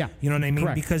rhythm. Yeah. You know what I mean?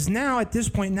 Correct. Because now, at this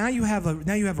point, you have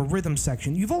a rhythm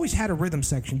section. You've always had a rhythm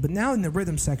section, but now in the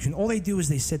rhythm section, all they do is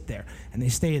they sit there, and they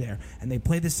stay there, and they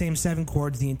play the same 7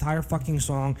 chords the entire fucking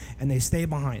song, and they stay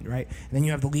behind, right? And then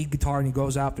you have the lead guitar, and he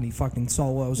goes up, and he fucking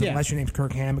solos, unless your name's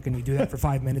Kirk Hammett, and you do that for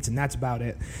 5 minutes, and that's about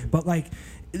it. But, like,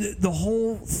 the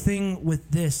whole thing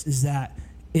with this is that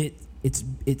it's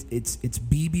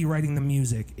BB writing the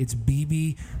music. It's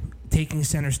BB taking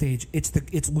center stage.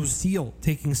 It's Lucille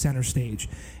taking center stage.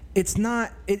 It's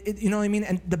not, you know what I mean?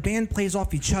 And the band plays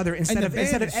off each other instead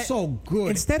of so good.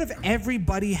 Instead of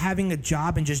everybody having a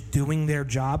job and just doing their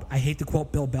job. I hate to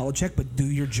quote Bill Belichick, but do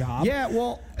your job. Yeah,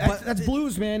 well, that's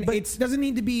blues, man. It doesn't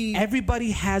need to be.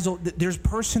 Everybody there's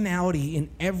personality in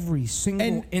every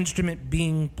single instrument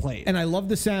being played. And I love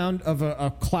the sound of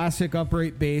a classic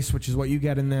upright bass, which is what you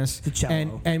get in this. The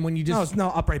cello. And when you just no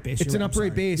upright bass. It's an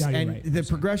upright bass, yeah, and right. the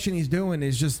progression he's doing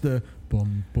is just the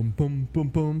boom boom boom boom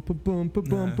boom boom boom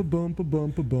boom boom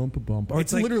boom boom boom boom.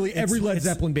 It's literally every Led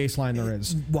Zeppelin bass line there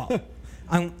is. Well.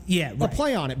 Yeah, right. A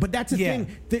play on it, but that's the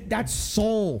thing. That's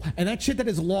soul, and that shit that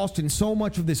is lost in so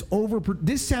much of this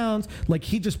This sounds like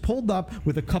he just pulled up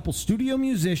with a couple studio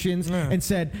musicians and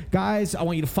said, "Guys, I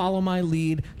want you to follow my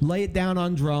lead, lay it down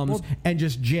on drums, and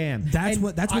just jam." That's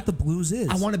what the blues is.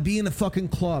 I want to be in a fucking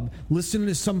club, listening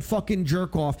to some fucking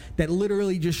jerk off that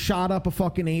literally just shot up a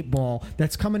fucking 8-ball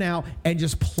that's coming out and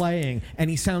just playing, and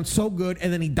he sounds so good,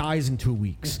 and then he dies in 2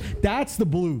 weeks. That's the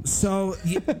blues. So,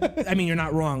 I mean, you're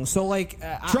not wrong. So, like.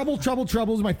 Trouble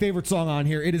is my favorite song on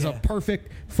here. It is a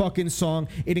perfect fucking song.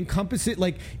 It encompasses,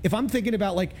 like, if I'm thinking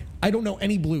about, like, I don't know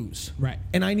any blues. Right.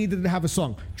 And I needed to have a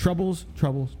song. Troubles.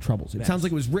 It sounds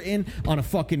like it was written on a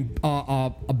fucking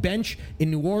a bench in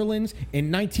New Orleans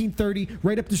in 1930,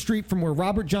 right up the street from where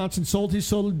Robert Johnson sold his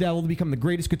soul to the devil to become the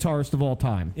greatest guitarist of all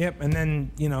time. Yep, and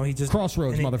then, he just...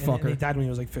 Crossroads, motherfucker. And he died when he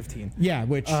was, like, 15. Yeah,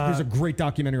 which there's a great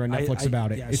documentary on Netflix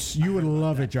about it. Yes. You would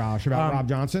love it, Josh, about Rob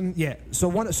Johnson. Yeah, so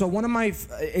one of my...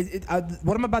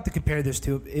 what I'm about to compare this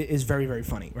to is very, very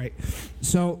funny, right?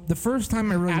 So the first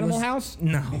time I really Animal House?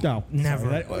 No, never.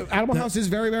 Animal House is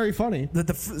very, very funny.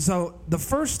 So the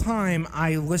first time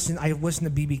I listened to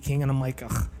B.B. King, and I'm like,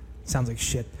 ugh, sounds like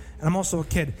shit. And I'm also a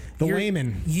kid.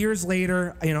 Wayman. Years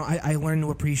later, I learned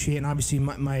to appreciate, and obviously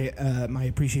my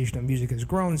appreciation of music has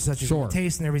grown, such as my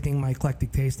taste and everything, my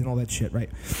eclectic taste and all that shit, right?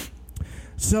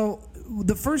 So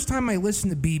the first time I listen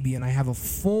to BB and I have a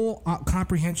full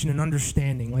comprehension and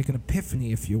understanding, like an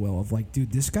epiphany, if you will, of like,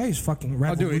 dude, this guy is fucking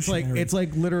revolutionary. Oh, dude, it's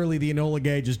like literally the Enola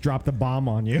Gay just dropped a bomb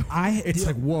on you. It's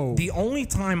like, whoa. The only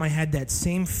time I had that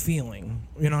same feeling,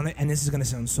 and this is going to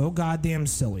sound so goddamn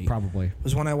silly, probably,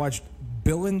 was when I watched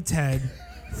Bill and Ted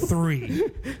 3,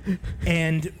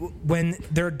 and when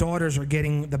their daughters are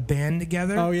getting the band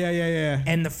together. Oh yeah.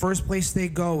 And the first place they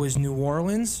go is New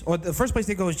Orleans, or the first place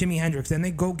they go is Jimi Hendrix. Then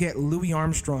they go get Louis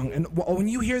Armstrong, and when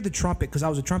you hear the trumpet, because I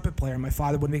was a trumpet player, my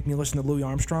father would make me listen to Louis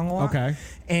Armstrong a lot. Okay.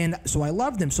 And so I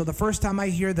loved him. So the first time I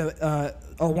hear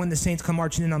when the Saints come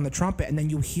marching in on the trumpet, and then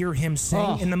you hear him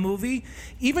sing in the movie,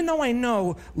 even though I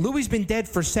know Louis been dead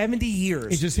for 70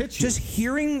 years, it just hits you. Just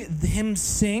hearing him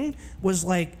sing was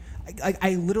like,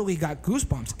 I literally got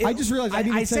goosebumps. I just realized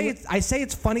I say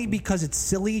it's funny because it's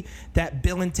silly that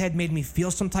Bill and Ted made me feel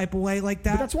some type of way like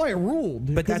that. But that's why it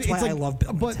ruled. But that's why I love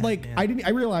Bill and Ted. But like, man. I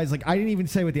realized, like, I didn't even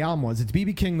say what the album was. It's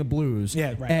B.B. King, The Blues.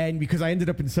 Yeah, right. And because I ended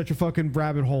up in such a fucking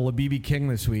rabbit hole of B.B. King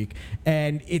this week,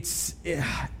 and it's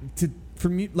for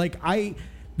me, like,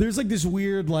 there's like this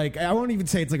weird, like, I won't even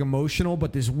say it's like emotional,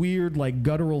 but this weird, like,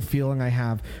 guttural feeling I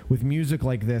have with music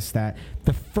like this, that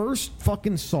the first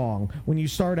fucking song, when you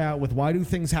start out with "Why Do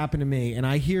Things Happen to Me," and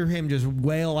I hear him just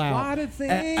wail out, "Why do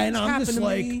things and I'm happen just to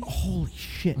like, me?" holy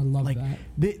shit. I love like,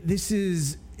 that. This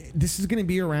is going to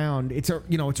be around. It's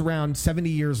around 70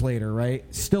 years later, right?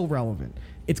 Still relevant.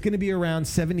 It's going to be around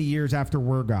 70 years after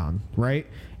we're gone, right?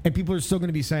 And people are still going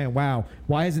to be saying, wow,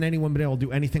 why hasn't anyone been able to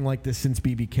do anything like this since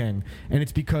B.B. King? And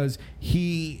it's because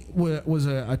he was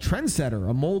a trendsetter,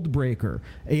 a mold breaker.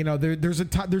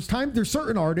 There's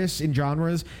certain artists in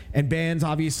genres and bands,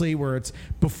 obviously, where it's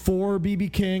before B.B.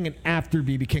 King and after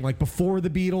B.B. King, like before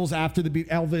the Beatles, after the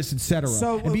Elvis, etc.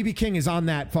 So, and B.B. King is on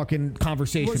that fucking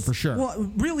conversation for sure.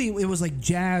 Well, really, it was like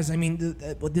jazz. I mean, this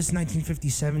is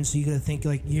 1957, so you got to think,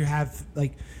 like, you have,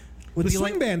 like... The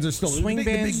swing bands are still swing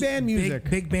bands, big band music,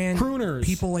 big band crooners.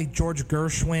 People like George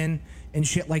Gershwin and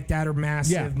shit like that are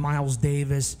massive. Yeah. Miles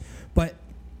Davis, but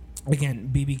again,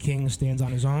 B.B. King stands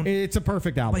on his own. It's a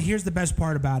perfect album. But here's the best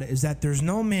part about it: is that there's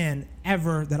no man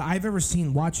ever that I've ever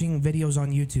seen watching videos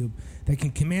on YouTube that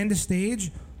can command a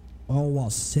stage. While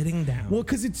sitting down. Well,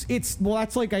 because it's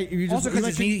that's like also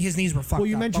because his knees were fucked. Well,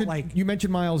 you up, you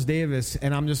mentioned Miles Davis,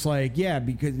 and I'm just like, yeah,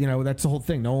 because that's the whole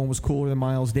thing. No one was cooler than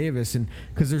Miles Davis, and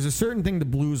because there's a certain thing to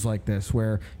blues like this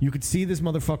where you could see this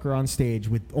motherfucker on stage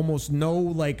with almost no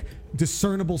like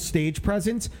discernible stage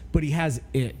presence, but he has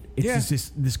it. It's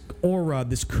just this aura,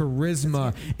 this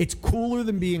charisma. It's cooler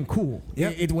than being cool.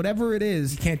 Yep. Whatever it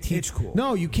is. You can't teach cool.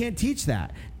 No, you can't teach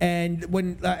that. And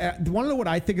when want to know what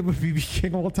I think about B.B.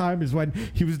 King all the time is when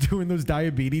he was doing those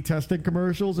diabetes testing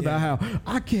commercials about how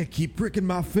I can't keep pricking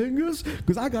my fingers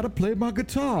because I got to play my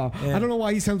guitar. I don't know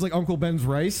why he sounds like Uncle Ben's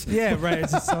rice. Yeah, right.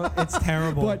 It's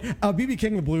terrible. But B.B.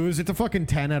 King the Blues, it's a fucking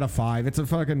 10 out of 5. It's a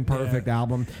fucking perfect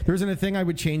album. There isn't a thing I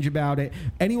would change about it.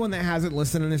 Anyone that hasn't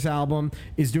listened to this album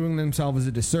is doing themselves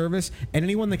a disservice, and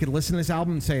anyone that could listen to this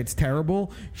album and say it's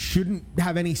terrible shouldn't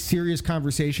have any serious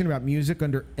conversation about music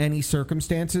under any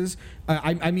circumstances.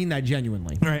 I mean that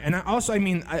genuinely. Right, and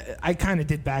I kind of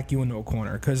did back you into a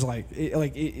corner because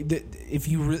if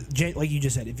you like you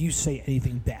just said, if you say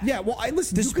anything bad,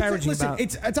 listen. Disparaging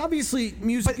it's obviously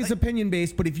music is opinion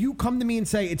based, but if you come to me and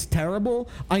say it's terrible,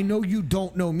 I know you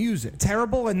don't know music.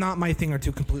 Terrible and not my thing are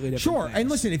two completely different things. And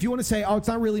listen, if you want to say, oh, it's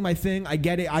not really my thing, I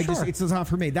get it. It's not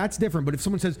for me. That's different. But if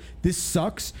someone says this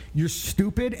sucks, you're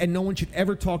stupid, and no one should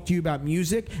ever talk to you about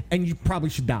music, and you probably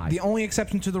should die. The only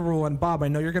exception to the rule, and Bob, I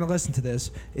know you're going to listen to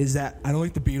this, is that I don't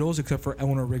like the Beatles except for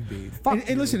Eleanor Rigby.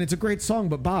 And listen, it's a great song,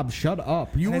 but Bob, shut up.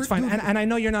 It's fine. And I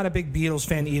know you're not a big Beatles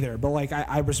fan either, but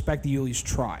I respect that you at least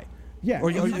try. Yeah,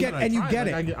 you get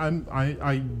it.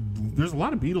 There's a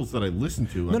lot of Beatles that I listen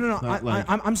to. No.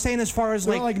 I'm saying as far as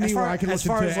like me, where I can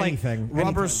listen to anything,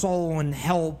 Rubber Soul and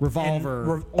Help,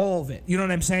 Revolver, all of it. You know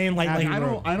what I'm saying?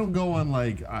 I don't go on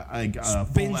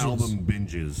full album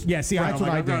binges. Yeah, see, that's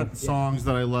what I do. I've got songs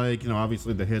that I like.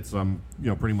 Obviously the hits I'm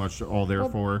pretty much all there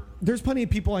for. There's plenty of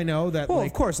people I know that. Well,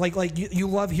 of course, like you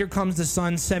love "Here Comes the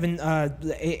Sun"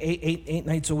 eight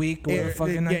nights a week or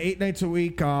 8 nights a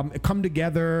week. Come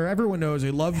Together. Everyone knows I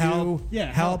Love You. Yeah,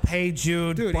 Help. Hey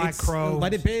Jude. Dude, Black Crow.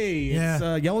 Let It Be.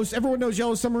 Yeah. It's Everyone knows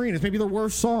Yellow Submarine. It's maybe their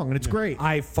worst song, and it's great.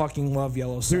 I fucking love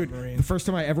Yellow Submarine. Dude, the first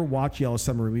time I ever watched Yellow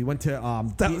Submarine, we went to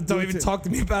don't even talk to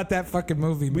me about that fucking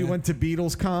movie. Man. We went to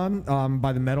Beatles Con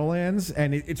by the Meadowlands,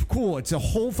 and it's cool. It's a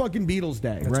whole fucking Beatles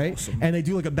day, right? Awesome. And they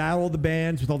do like a battle of the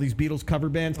bands with all these Beatles cover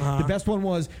bands. The best one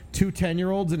was 2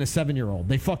 10-year-olds and a 7-year-old.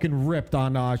 They fucking ripped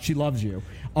on She Loves You.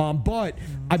 But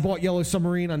I bought Yellow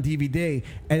Submarine on DVD,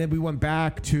 and then we went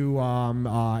back to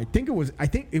I think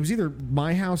it was either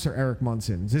my house or Eric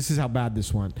Munson's. This is how bad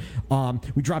this went.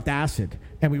 We dropped acid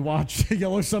and we watched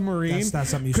Yellow Submarine. That's not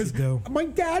something you should do. My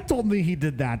dad told me he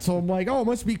did that, so I'm like, oh, it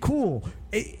must be cool.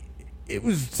 It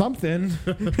was something.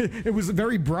 It was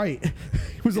very bright.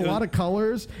 It was a lot of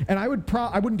colors, and I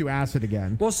wouldn't do acid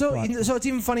again. Well, so it's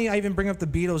even funny. I even bring up the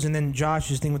Beatles, and then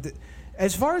Josh's thing with it.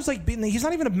 As far as he's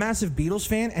not even a massive Beatles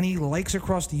fan, and he likes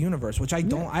Across the Universe, which I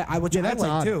don't. I like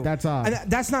odd. too. That's odd. And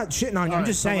that's not shitting on you. I'm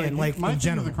just saying, my in thing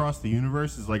general. with Across the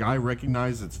Universe is I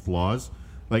recognize its flaws.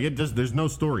 There's no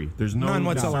story. There's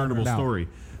no discernible story.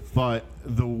 But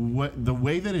the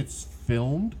way that it's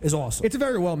filmed is awesome. It's a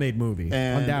very well-made movie,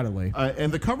 undoubtedly.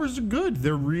 And the covers are good.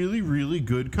 They're really, really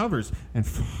good covers. And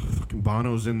fucking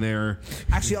Bono's in there.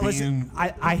 Actually, listen,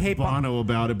 I hate Bono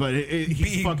about it, but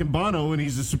he's fucking Bono, and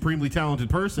he's a supremely talented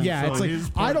person. Yeah, so it's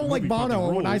I don't like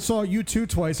Bono. When I saw U2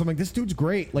 twice, I'm like, this dude's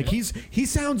great. He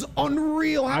sounds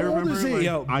unreal. How old is he?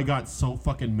 I got so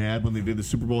fucking mad when they did the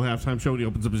Super Bowl halftime show, and he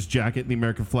opens up his jacket, and the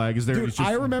American flag is there. Dude, and he's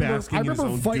just basking in his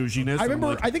own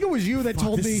douchiness. I think it was you that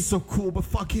told me. This is so cool, but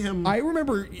fuck him. I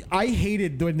remember I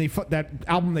hated when that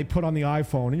album they put on the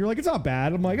iPhone, and you're like, it's not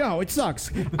bad. I'm like, oh, it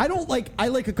sucks. I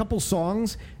like a couple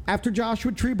songs after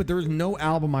Joshua Tree, but there is no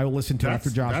album I will listen to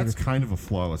after Joshua Tree. That's kind of a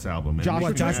flawless album, man.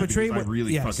 Joshua Tree? I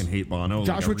really fucking hate Bono.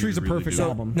 Joshua Tree's a perfect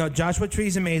album. No, Joshua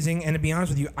Tree's amazing, and to be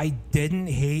honest with you, I didn't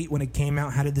hate when it came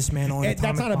out How to Dismantle an Atomic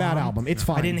That's not a bad album. It's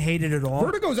fine. I didn't hate it at all.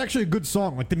 Vertigo's actually a good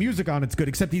song. Like, the music on it's good,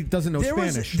 except he doesn't know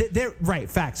Spanish. Right,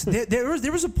 facts. there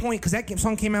was a point, because that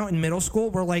song came out in middle school,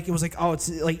 where it was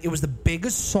it was the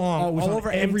biggest song all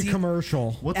over every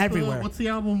commercial. Everywhere. What's the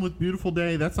album with Beautiful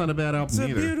Day? That's not a bad album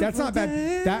either. That's not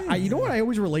bad. You know what I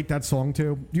always relate that song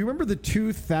to? Do you remember the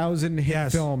 2000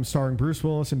 hit film starring Bruce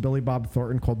Willis and Billy Bob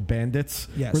Thornton called Bandits?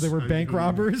 Yes. Where they were bank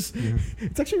robbers? Yeah.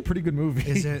 It's actually a pretty good movie.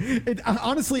 Is it?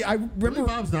 Honestly, I remember... Billy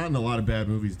Bob's not in a lot of bad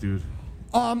movies, dude.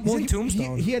 He's in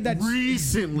Tombstone. He had that...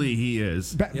 Recently, he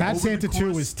is. Bad Santa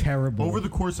 2 was terrible. Over the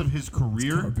course of his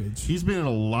career, he's been in a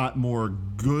lot more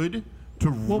good...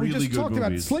 we just talked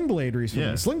about Sling Blade recently.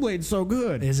 Yeah. Sling Blade's so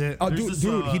good. Is it?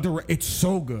 It's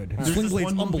so good. Sling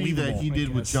Blade's unbelievable. That he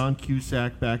did with John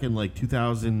Cusack back in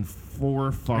 2004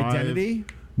 or 5. Identity?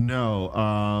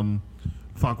 No.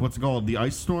 What's it called? The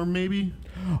Ice Storm, maybe?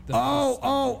 The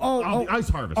Ice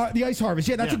Harvest. The Ice Harvest.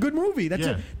 Yeah, that's a good movie.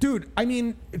 Dude, I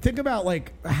mean, think about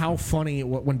like how funny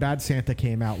when Bad Santa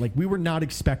came out. Like we were not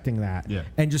expecting that,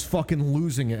 and just fucking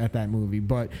losing it at that movie.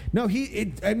 But no,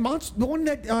 the one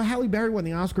that Halle Berry won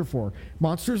the Oscar for,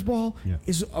 Monsters Ball,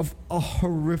 is a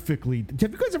horrifically.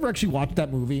 Have you guys ever actually watched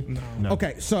that movie? No.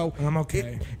 Okay, so I'm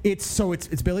okay.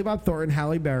 It's Billy Bob Thornton,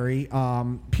 Halle Berry,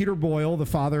 Peter Boyle, the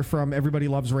father from Everybody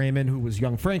Loves Raymond, who was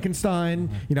young Frankenstein.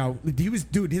 You know,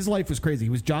 his life was crazy. He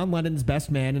was John Lennon's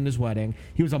best man in his wedding.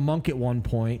 He was a monk at one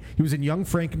point. He was in Young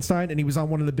Frankenstein, and he was on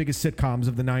one of the biggest sitcoms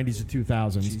of the 90s and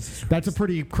 2000s. That's a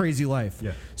pretty crazy life.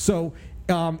 Yeah. So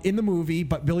in the movie,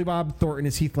 but Billy Bob Thornton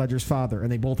is Heath Ledger's father,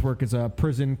 and they both work as a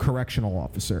prison correctional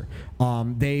officer.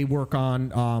 They work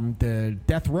on the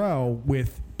death row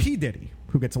with P. Diddy,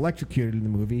 who gets electrocuted in the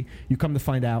movie. You come to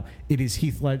find out it is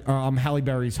Halle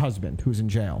Berry's husband who's in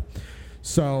jail.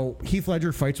 So Heath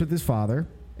Ledger fights with his father,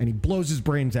 and he blows his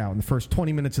brains out in the first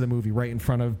 20 minutes of the movie right in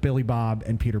front of Billy Bob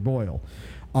and Peter Boyle.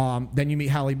 Then you meet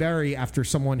Halle Berry after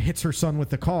someone hits her son with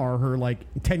the car, her like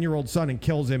 10-year-old son, and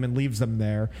kills him and leaves them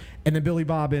there. And then Billy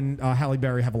Bob and Halle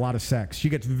Berry have a lot of sex. She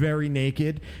gets very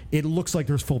naked. It looks like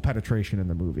there's full penetration in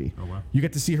the movie. Oh, wow. You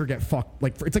get to see her get fucked.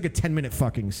 It's like a 10-minute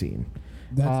fucking scene.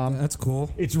 That's cool.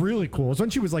 It's really cool. It's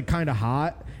when she was like kind of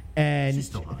hot. And she's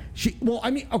still hot.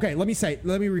 Let me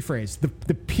rephrase.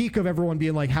 The peak of everyone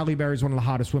being like Halle Berry's one of the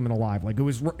hottest women alive. Like it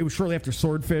was shortly after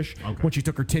Swordfish when she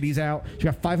took her titties out. She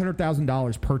got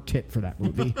 $500,000 per tit for that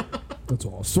movie. That's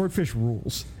awesome. Swordfish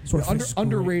rules.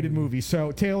 Underrated movie.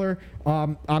 So Taylor,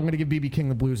 I'm going to give BB King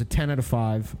the Blues a 10 out of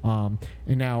 5. And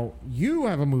now you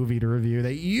have a movie to review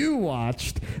that you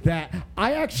watched that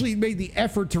I actually made the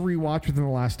effort to rewatch within the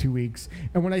last 2 weeks.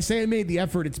 And when I say I made the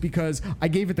effort, it's because I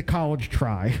gave it the college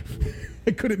try.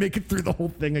 I couldn't make it through the whole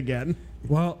thing again.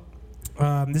 Well,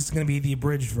 this is going to be the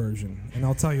abridged version, and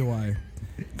I'll tell you why.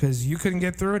 Because you couldn't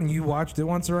get through it, and you watched it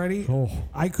once already. Oh.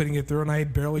 I couldn't get through it, and I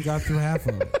barely got through half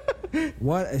of it.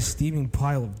 What a steaming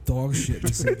pile of dog shit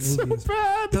this movie is.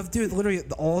 Bad. Dude, literally,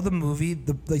 all the movie,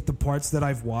 the parts that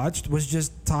I've watched was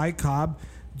just Ty Cobb.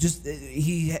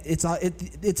 It's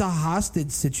a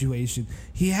hostage situation.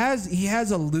 He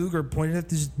has a Luger pointed at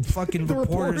this fucking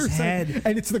reporter's head,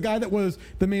 and it's the guy that was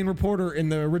the main reporter in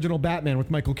the original Batman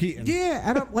with Michael Keaton. Yeah,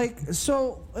 and I'm like,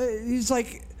 he's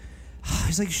like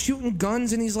shooting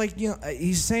guns, and he's like,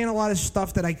 he's saying a lot of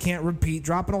stuff that I can't repeat,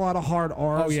 dropping a lot of hard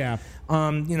R's. Oh yeah.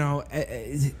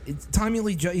 Tommy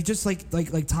Lee Jones, he just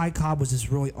like Ty Cobb was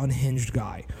this really unhinged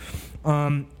guy.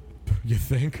 You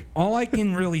think? All I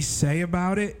can really say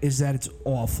about it is that it's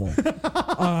awful. There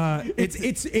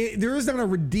is not a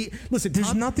listen.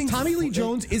 There's nothing. Tommy Lee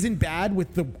Jones isn't bad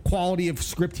with the quality of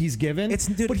script he's given.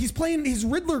 But he's playing his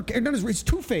Riddler. It's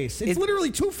Two-Face. It's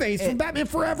literally Two-Face from Batman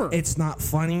Forever. It's not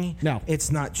funny. No, it's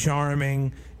not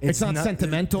charming. It's not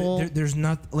sentimental. There's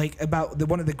not about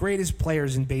one of the greatest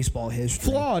players in baseball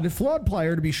history. Flawed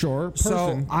player to be sure.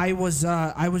 So I was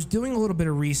doing a little bit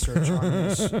of research on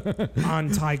this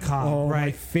on Ty Cobb, right?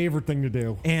 My favorite thing to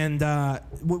do, and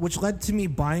which led to me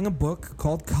buying a book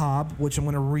called Cobb, which I'm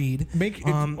going to read.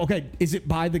 Okay, is it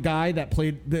by the guy that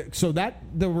played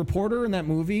the reporter in that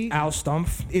movie, Al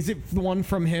Stumpf? Is it the one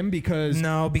from him? Because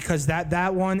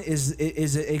that one is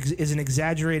an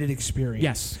exaggerated experience.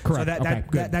 Yes, correct.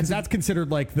 So that's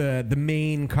considered like the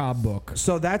main Cobb book.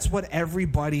 So that's what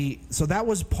everybody. So that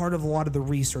was part of a lot of the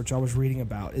research I was reading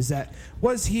about. Is that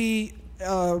was he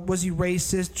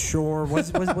racist? Sure.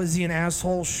 Was he an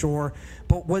asshole? Sure.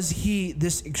 But was he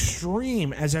this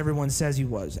extreme as everyone says he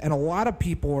was? And a lot of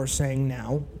people are saying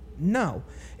now, no.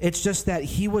 It's just that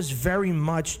he was very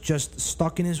much just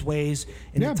stuck in his ways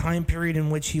in the time period in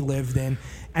which he lived in.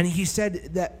 And he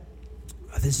said that,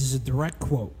 this is a direct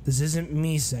quote. This isn't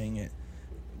me saying it.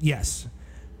 Yes.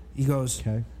 He goes,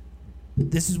 okay.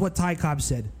 This is what Ty Cobb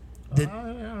said. I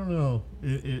don't know.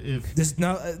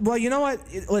 Well, you know what?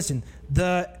 Listen,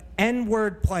 the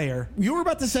N-word player. You were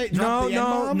about to say no.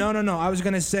 I was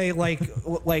gonna say like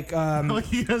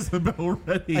he has the bell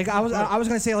ready. Like I was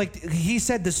gonna say like he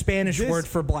said the Spanish word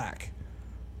for black.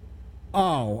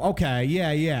 Oh, okay,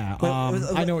 yeah.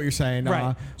 I know what you're saying.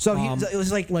 Right. So it was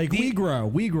like we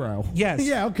grow. Yes.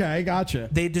 Yeah. Okay, gotcha.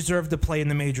 They deserve to play in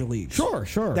the major leagues.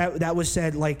 Sure. That was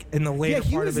said like in the later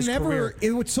part of his career.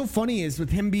 What's so funny is with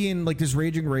him being like this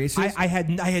raging racist. I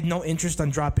had no interest on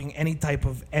dropping any type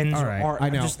of N's or R. I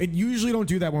know. It usually don't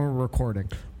do that when we're recording.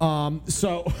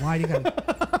 So why do you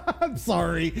got? I'm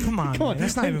sorry. Come on. Man.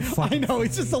 That's not even funny. I know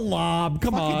it's just a lob.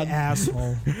 Come on,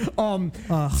 asshole.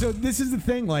 So this is the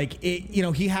thing. Like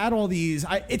he had all these.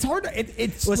 It's hard.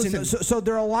 Listen. So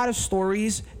there are a lot of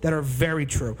stories that are very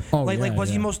true. Was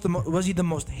he the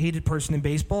most hated person in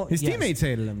baseball? His teammates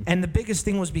hated him, and the biggest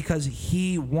thing was because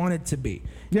he wanted to be.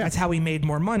 Yeah. That's how he made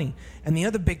more money. And the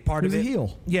other big part of it, he was a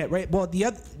heel. Yeah, right. Well,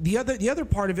 the other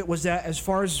part of it was that as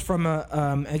far as from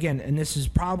again, and this is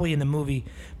probably in the movie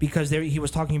because he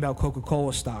was talking about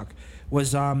Coca-Cola stock.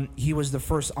 He was the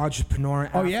first entrepreneur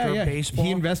after baseball.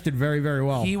 He invested very, very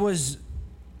well. He was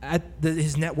at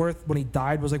his net worth when he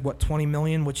died was like what, 20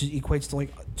 million, which equates to like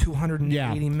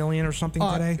 280 million or something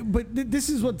today. But this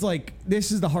is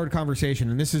the hard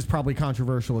conversation, and this is probably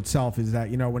controversial itself. Is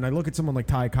that when I look at someone like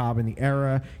Ty Cobb in the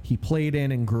era he played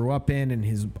in and grew up in, and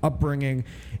his upbringing,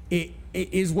 it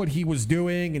is what he was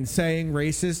doing and saying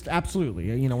racist?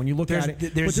 Absolutely. When you look at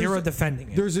it, there's zero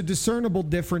defending it. There's a discernible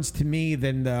difference to me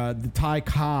than the Ty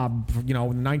Cobb, in the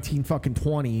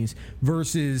 1920s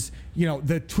versus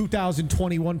the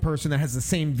 2021 person that has the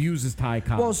same views as Ty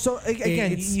Cobb. Well, so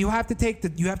again, you have to take the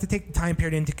time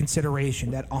period into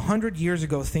consideration. That 100 years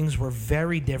ago things were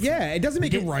very different. Yeah, it doesn't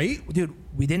make it right, dude.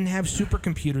 We didn't have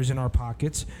supercomputers in our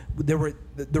pockets. There were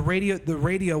the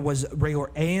radio was regular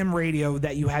AM radio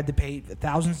that you had to pay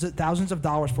thousands of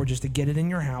dollars for just to get it in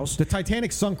your house. The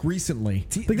Titanic sunk recently.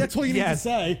 That's all you need to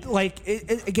say.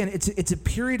 Again, it's a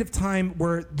period of time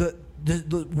where the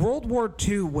World War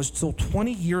II was still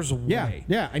 20 years away.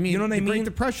 Yeah. I mean, the Great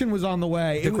Depression was on the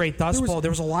way. The Great Dust Bowl.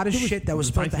 There was a lot of shit that was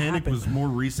supposed to happen. Titanic was more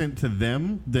recent to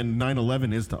them than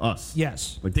 9/11 is to us.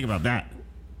 Yes. Think about that.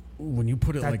 When you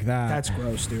put it like that, that's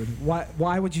gross, dude.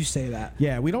 Why would you say that?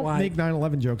 Yeah, we don't make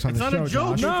 9/11 jokes on the show. It's not a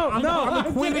joke. Josh. No, I'm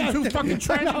equating two fucking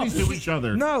tragedies to each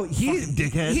other. No,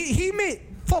 dickhead. He made.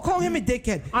 Call him a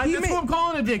dickhead. That's what I'm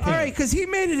calling a dickhead. All right, because he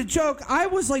made it a joke. I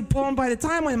was like blown by the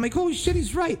timeline. I'm like, holy shit,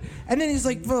 he's right. And then he's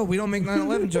like, well, we don't make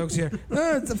 9/11 jokes here.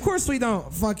 Of course we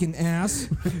don't, fucking ass.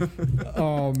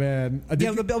 Oh, man.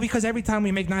 Because every time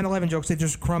we make 9/11 jokes, they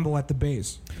just crumble at the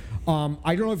base.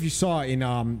 I don't know if you saw in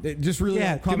just really.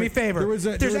 Yeah, do me a favor.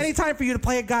 If there's any time for you to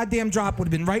play a goddamn drop, would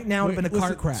have been right now. Would have been a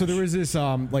car crash. So there was this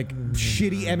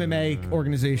shitty MMA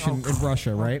organization in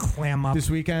Russia, right? Clam up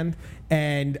this weekend,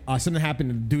 and something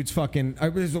happened. And dude's fucking.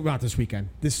 Not this weekend.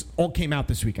 This all came out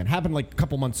this weekend. Happened like a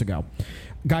couple months ago.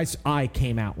 Guy's eye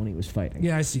came out when he was fighting.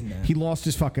 Yeah, I seen that. He lost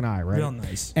his fucking eye, right? Real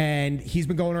nice. And he's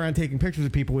been going around taking pictures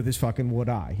of people with his fucking wood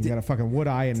eye. He's got a fucking wood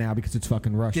eye, and now because it's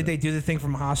fucking Russia. Did they do the thing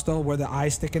from Hostel where the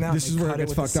eye's sticking out? This is where it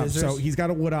gets fucked up. So he's got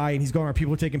a wood eye, and he's going around.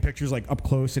 People are taking pictures like up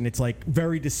close, and it's like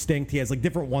very distinct. He has like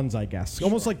different ones, I guess. Sure.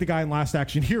 Almost like the guy in Last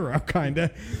Action Hero, kind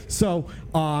of. So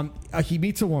he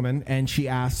meets a woman, and she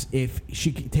asks if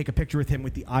she can take a picture with him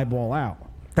with the eyeball out.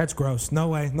 That's gross. No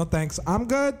way. No thanks. I'm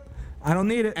good. I don't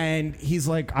need it. And he's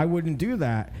like, I wouldn't do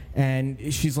that. And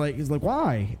he's like,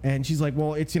 why? And she's like,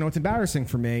 well, it's it's embarrassing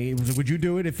for me. He was like, would you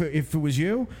do it if it was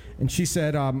you? And she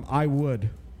said, I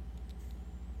would.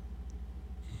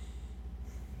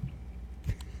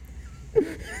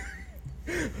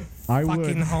 I would.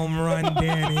 Fucking home run,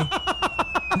 Danny.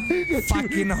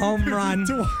 Fucking home run.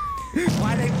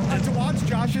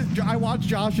 I watched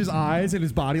Josh's eyes and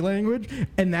his body language,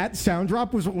 and that sound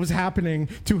drop was what was happening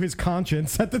to his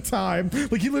conscience at the time.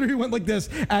 Like, he literally went like this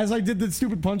as I did the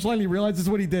stupid punchline. He realized this is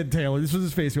what he did, Taylor. This was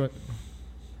his face. He went.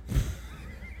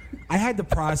 I had to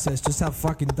process just how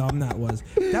fucking dumb that was.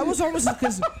 That was almost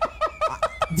because,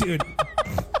 dude,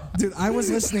 I was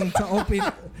listening to Opie.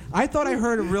 I thought I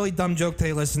heard a really dumb joke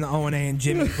today listening to O&A, and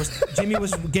Jimmy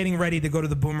was getting ready to go to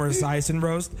the Boomer Esiason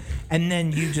roast, and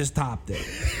then you just topped it.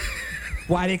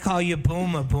 Why they call you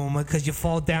Boomer? Because you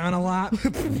fall down a lot?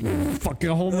 Fucking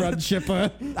home run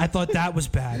shipper. I thought that was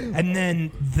bad. And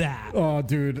then that. Oh,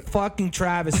 dude. Fucking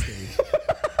travesty.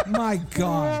 My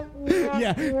God.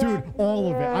 Yeah, dude,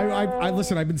 all of it. I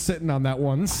listen, I've been sitting on that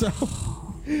one, so...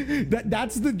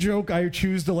 That's the joke I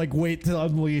choose to wait to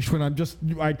unleash when I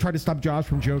try to stop Josh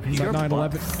from joking about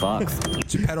 9/11. Fuck.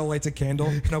 Geppetto lights a candle.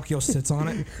 Pinocchio sits on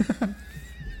it.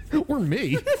 Or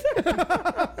me.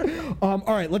 All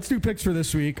right, let's do picks for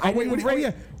this week.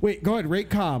 Wait, go ahead.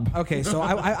 Rate Cobb. Okay, so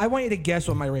I want you to guess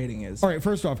what my rating is. All right,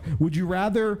 first off, would you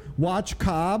rather watch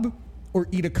Cobb or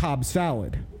eat a Cobb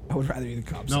salad? I would rather eat a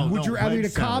Cobb salad. Would you rather eat a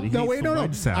Cobb? No, wait, no.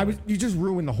 You just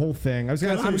ruined the whole thing.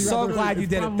 I'm so glad you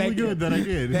did it. Thank you. Good that I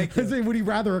did. Thank you. I said, would he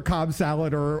rather a Cobb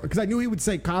salad because I knew he would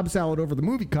say Cobb salad over the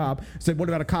movie Cobb. I said, what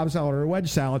about a Cobb salad or a wedge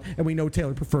salad? And we know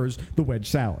Taylor prefers the wedge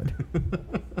salad.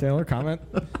 Taylor, comment?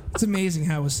 It's amazing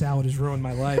how a salad has ruined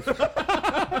my life.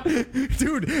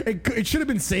 Dude, it should have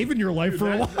been saving your life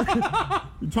for a while.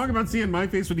 You're talking about seeing my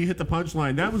face when you hit the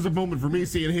punchline. That was a moment for me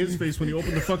seeing his face when he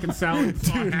opened the fucking salad.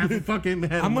 Dude, half the fucking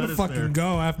head. I'm gonna fucking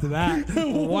go after that.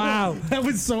 Wow, that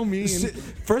was so mean.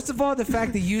 First of all, the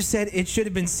fact that you said it should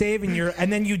have been saving your,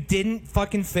 and then you didn't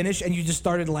fucking finish, and you just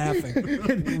started laughing.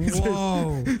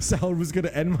 Whoa, salad was gonna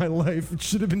end my life. It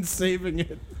should have been saving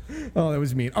it. Oh, that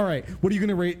was mean. All right, what are you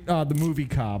gonna rate the movie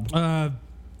Cobb?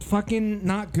 Fucking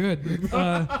not good.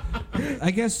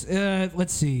 I guess.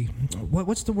 Let's see.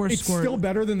 What's the worst score? It's still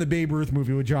better than the Babe Ruth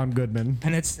movie with John Goodman,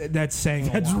 and that's saying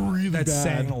a lot. Really that's bad.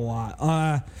 Saying a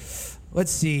lot.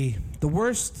 Let's see. The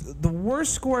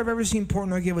worst score I've ever seen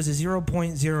Portnoy give was a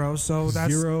 0.0. So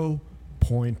that's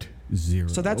 0.0.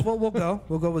 So that's what we'll go.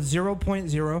 We'll go with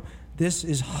 0.0. This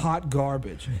is hot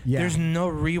garbage. Yeah. There's no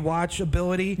rewatch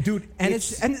ability, dude. And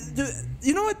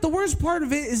you know what? The worst part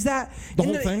of it is that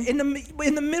in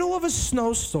the middle of a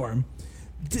snowstorm,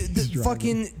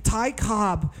 fucking Ty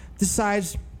Cobb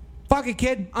decides, fuck it,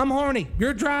 kid, I'm horny.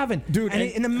 You're driving, dude. And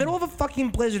in the middle of a fucking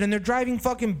blizzard, and they're driving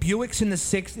fucking Buicks in the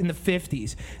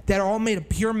 50s that are all made of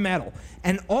pure metal,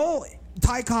 and all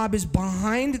Ty Cobb is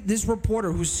behind this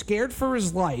reporter who's scared for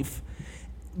his life,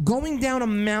 going down a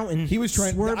mountain. He was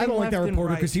trying. I don't like that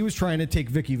reporter because he was trying to take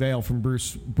Vicky Vale from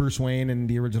Bruce Wayne in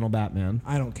the original Batman.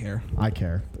 I don't care. I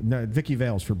care. No, Vicky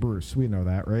Vale's for Bruce. We know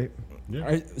that, right?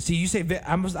 Yeah. See, you say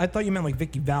I thought you meant like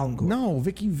Vicky Valancourt. No,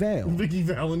 Vicky Vale. Vicky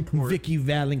Valancourt. Vicky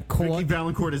Valancourt. Vicky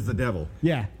Valancourt is the devil.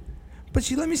 Yeah. But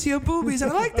she let me see her boobies. I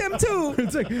like them too.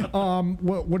 It's like,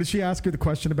 what did she ask her the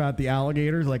question about the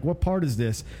alligators? Like, what part is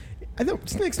this? I know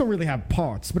snakes don't really have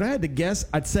parts, but I had to guess.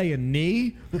 I'd say a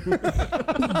knee.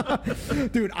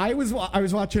 Dude, I was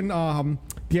watching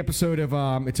the episode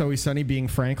of It's Always Sunny Being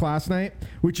Frank last night,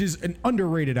 which is an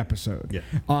underrated episode. Yeah.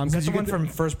 Is that the one from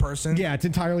first person? Yeah, it's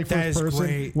entirely first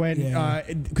person. Great.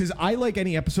 Because I like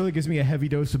any episode that gives me a heavy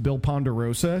dose of Bill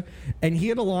Ponderosa, and he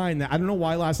had a line that I don't know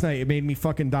why last night it made me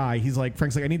fucking die. He's like,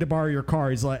 Frank's like, I need to borrow your car.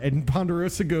 He's like, and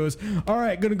Ponderosa goes, all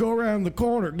right, gonna go around the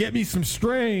corner, get me some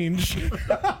strange.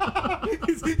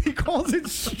 He calls it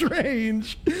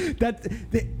strange.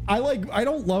 I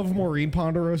don't love Maureen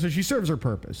Ponderosa. She serves her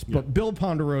purpose, but Bill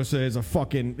Ponderosa is a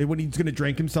fucking, when he's gonna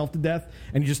drink himself to death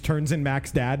and he just turns in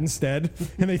Mac's dad instead,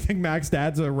 and they think Mac's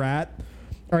dad's a rat.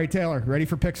 All right, Taylor, ready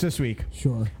for picks this week?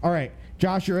 Sure. All right,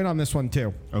 Josh, you're in on this one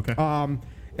too. Okay.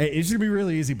 It's going to be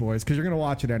really easy, boys, because you're going to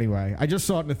watch it anyway. I just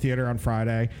saw it in the theater on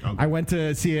Friday. Okay. I went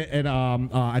to see it at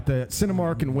the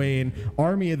Cinemark in Wayne,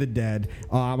 Army of the Dead.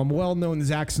 I'm a well-known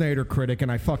Zack Snyder critic,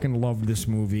 and I fucking loved this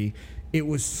movie. It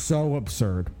was so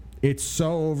absurd. It's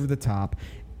so over the top.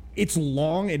 It's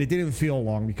long, and it didn't feel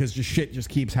long because the shit just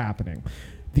keeps happening.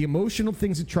 The emotional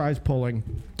things it tries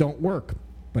pulling don't work.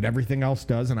 But everything else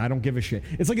does, and I don't give a shit.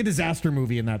 It's like a disaster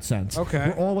movie in that sense.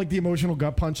 Okay. We're all like the emotional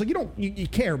gut punch. Like you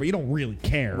care, but you don't really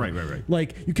care. Right.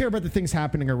 Like you care about the things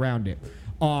happening around it.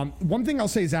 One thing I'll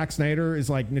say Zack Snyder is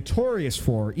like notorious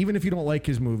for, even if you don't like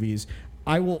his movies,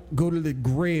 I will go to the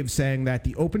grave saying that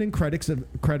the opening credits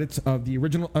of the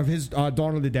original of his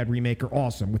Dawn of the Dead remake are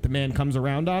awesome. With the man comes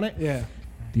around on it. Yeah.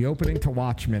 The opening to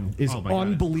Watchmen is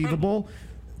unbelievable.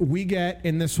 We get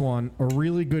in this one a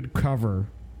really good cover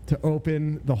to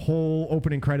open the whole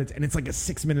opening credits, and it's like a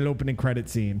 6-minute opening credit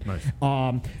scene.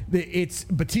 Nice. It's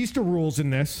Batista rules in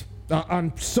this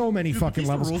on so many fucking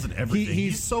Batista levels. Rules in everything.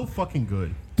 He's so fucking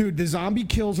good. Dude, the zombie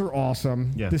kills are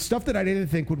awesome. Yeah. The stuff that I didn't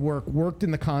think would worked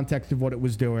in the context of what it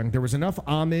was doing. There was enough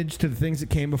homage to the things that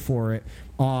came before it.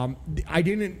 I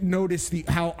didn't notice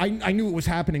how I knew it was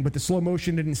happening, but the slow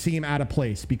motion didn't seem out of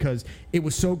place because it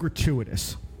was so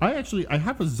gratuitous. I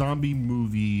have a zombie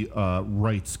movie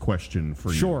rights question for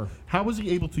you. Sure. How was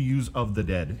he able to use Of the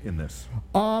Dead in this?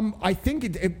 I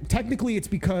think technically it's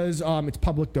because it's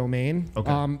public domain.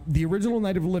 Okay. The original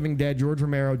Night of the Living Dead, George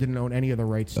Romero didn't own any of the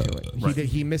rights to it. Right.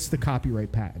 He missed the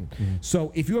copyright patent. Mm-hmm.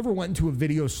 So if you ever went into a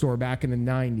video store back in the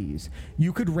 90s,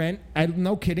 you could rent, I'm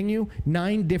no kidding you,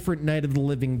 9 different Night of the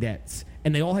Living Deads.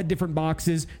 And they all had different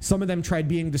boxes. Some of them tried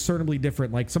being discernibly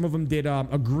different. Like some of them did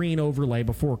a green overlay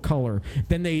before color.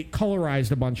 Then they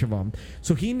colorized a bunch of them.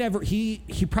 So he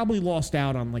probably lost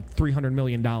out on like $300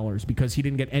 million because he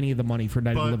didn't get any of the money for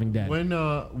Night of the Living Dead.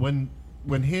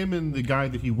 When him and the guy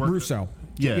that he worked Russo.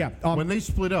 with, when they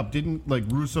split up, didn't like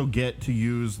Russo get to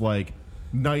use like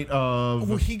Night of?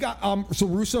 Well, he got so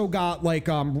Russo got like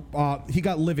he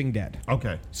got Living Dead.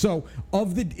 Okay. So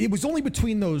it was only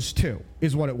between those two.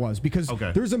 is what it was, because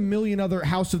there's a million other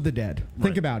House of the Dead.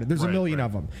 Think about it. There's a million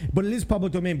of them, but it is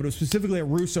public domain. But it was specifically that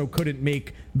Russo couldn't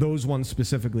make those ones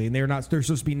specifically, and they're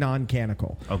supposed to be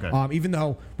non-canonical. Even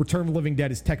though Return of the Living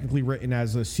Dead is technically written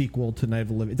as a sequel to Night of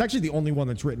the Living. It's actually the only one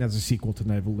that's written as a sequel to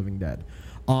Night of the Living Dead.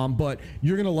 But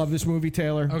you're gonna love this movie,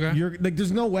 Taylor. You're like,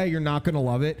 there's no way you're not gonna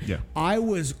love it. I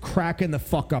was cracking the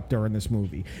fuck up during this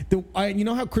movie. You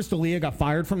know how Crystalia got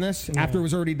fired from this after it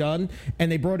was already done,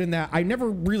 and they brought in that I never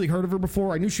really heard of her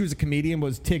before. I knew she was a comedian,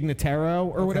 was Tig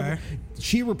Notaro or whatever.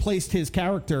 She replaced his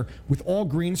character with all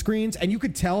green screens, and you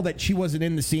could tell that she wasn't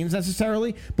in the scenes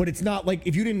necessarily. But it's not like,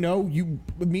 if you didn't know,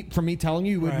 from me telling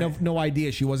you, you would have no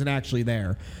idea she wasn't actually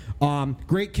there.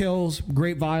 Great kills,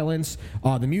 great violence.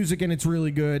 The music in it's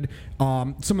really good.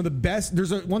 Some of the best.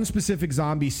 There's one specific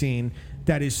zombie scene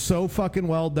that is so fucking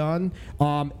well done.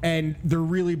 And they're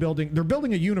really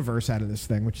building a universe out of this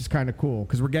thing, which is kind of cool,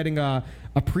 because we're getting a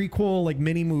prequel, like,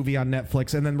 mini movie on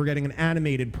Netflix, and then we're getting an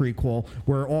animated prequel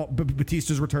where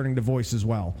Batista's returning to voice as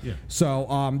well.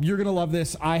 So you're gonna love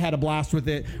this. I had a blast with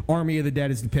it. Army of the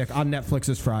Dead is the pick on Netflix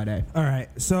this Friday. All right,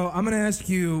 so I'm gonna ask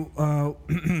you.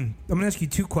 I'm gonna ask you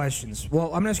two questions. Well,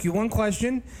 I'm gonna ask you one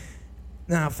question.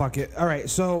 Nah, fuck it. All right,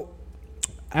 so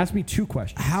ask me two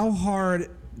questions. How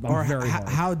hard? Or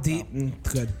how deep?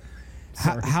 Good.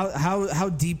 How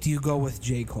deep do you go with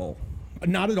J. Cole?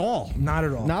 Not at all. Not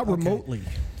at all. Not remotely.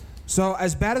 So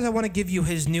as bad as I want to give you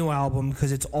his new album,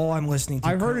 because it's all I'm listening to.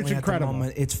 I heard it's incredible.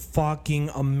 Moment, it's fucking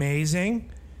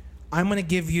amazing. I'm going to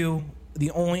give you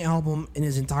the only album in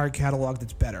his entire catalog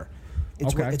that's better.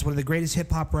 It's one of the greatest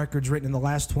hip hop records written in the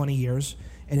last 20 years.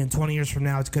 And in 20 years from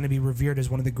now, it's going to be revered as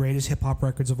one of the greatest hip hop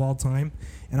records of all time.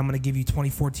 And I'm going to give you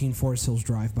 2014 Forest Hills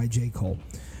Drive by J. Cole.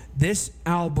 This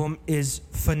album is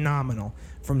phenomenal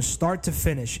from start to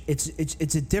finish.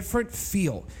 It's a different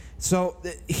feel. So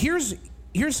here's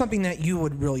something that you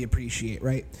would really appreciate,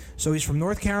 right? So he's from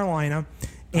North Carolina.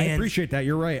 I appreciate that.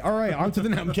 You're right. All right, on to the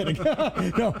next. I'm kidding.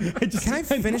 No, can I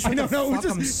finish what the fuck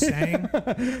I'm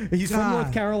saying? He's from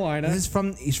North Carolina.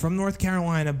 He's from North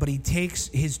Carolina, but he takes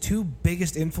his two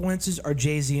biggest influences are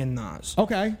Jay-Z and Nas.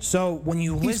 Okay. So when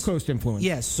you listen, East Coast influence.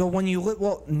 Yes. So when you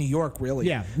New York, really.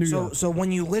 Yeah, New York. So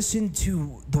when you listen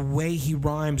to the way he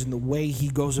rhymes and the way he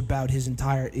goes about his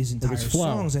entire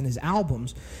songs and his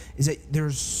albums, is that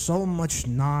there's so much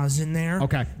Nas in there.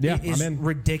 Okay. Yeah, I'm in.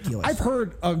 Ridiculous. I've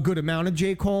heard a good amount of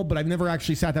J. Cole, but I've never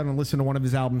actually sat down and listened to one of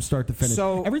his albums start to finish.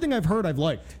 So everything I've heard, I've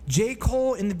liked. J.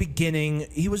 Cole, in the beginning,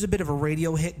 he was a bit of a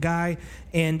radio hit guy,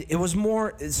 and it was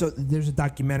more. So there's a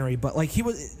documentary, but like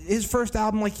his first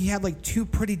album, like he had like two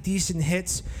pretty decent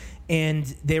hits, and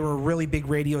they were really big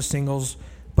radio singles.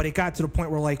 But it got to the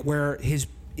point where his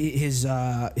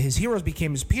heroes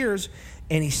became his peers,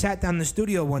 and he sat down in the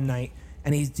studio one night,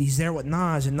 and he's there with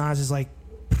Nas, and Nas is like,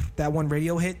 that one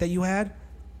radio hit that you had,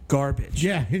 garbage.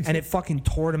 Yeah. And it fucking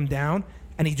tore him down,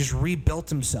 and he just rebuilt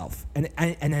himself. And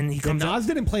then he comes Nas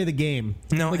didn't play the game.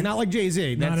 No. Not like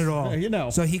Jay-Z. Not at all. You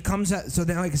know. So he comes out. So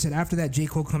then, like I said, after that, J.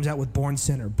 Cole comes out with Born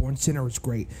Sinner. Born Sinner was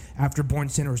great. After Born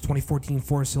Sinner was 2014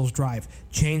 Forest Hills Drive.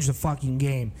 Changed the fucking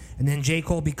game. And then J.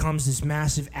 Cole becomes this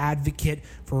massive advocate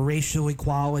for racial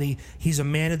equality. He's a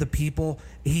man of the people.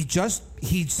 He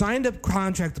signed a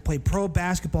contract to play pro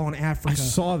basketball in Africa. I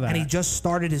saw that. And he just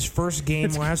started his first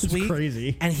game last week.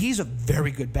 Crazy. And he's a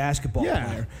very good basketball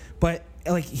player. But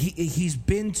like he's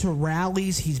been to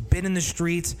rallies, he's been in the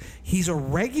streets. He's a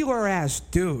regular ass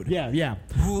dude. Yeah.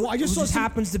 Who just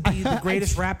happens to be the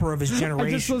greatest rapper of his generation.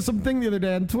 I just saw something the other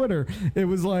day on Twitter. It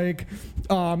was like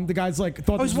the guy's like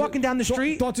thought I was walking down the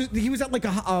street. He was at like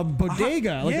a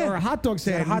bodega or a hot dog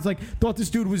stand. He's like thought this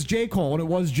dude was J. Cole, and it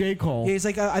was J. Cole. Yeah, he's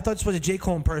like I thought this was a J.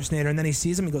 Cole impersonator, and then he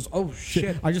sees him. He goes, "Oh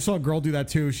shit!" I just saw a girl do that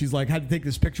too. She's like had to take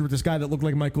this picture with this guy that looked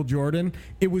like Michael Jordan.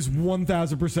 It was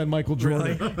 1,000% Michael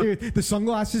Jordan. Really? The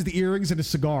sunglasses, the earrings, and a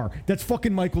cigar. That's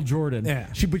fucking Michael Jordan. Yeah.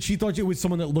 But she thought it was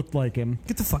someone that looked like him.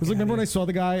 Get the fuck. I was like, remember when I saw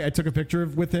the guy? I took a picture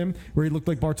with him where he looked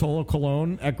like Bartolo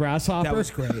Colon at Grasshopper. That was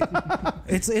great.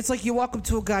 It's like you walk up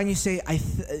to a guy and you say,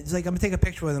 "It's like I'm gonna take a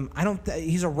picture with him."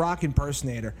 He's a Rock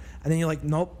impersonator, and then you're like,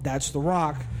 "Nope, that's the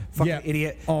Rock." Fucking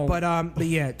idiot. Oh. But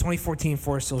yeah, 2014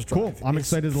 Forest Hills Drive. Cool. I'm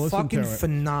excited to listen to it. Fucking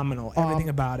phenomenal. Everything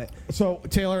about it. So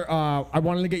Taylor, I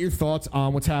wanted to get your thoughts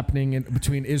on what's happening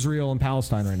between Israel and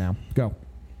Palestine right now. Go.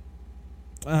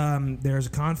 There's a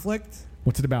conflict.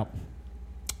 What's it about?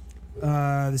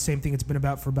 The same thing it's been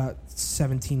about for about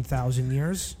 17,000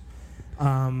 years.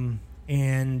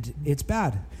 And it's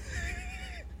bad.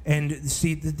 And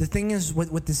see, the thing is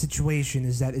with the situation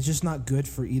is that it's just not good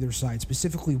for either side,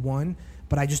 specifically one,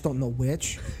 but I just don't know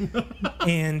which.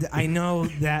 And I know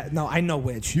that, no, I know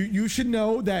which. You should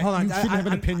know that. Hold on, you shouldn't have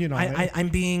an opinion on it. I'm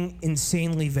being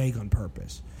insanely vague on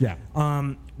purpose. Yeah.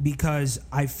 Because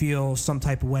I feel some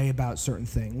type of way about certain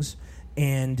things.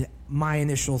 And my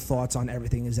initial thoughts on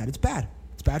everything is that it's bad.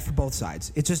 It's bad for both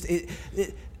sides. It's just,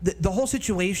 the whole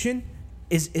situation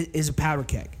is a powder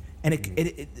keg.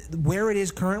 And where it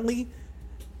is currently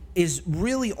is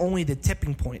really only the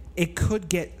tipping point. It could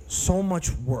get so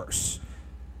much worse.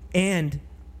 And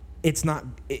it's not,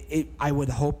 I would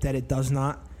hope that it does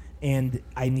not. And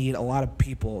I need a lot of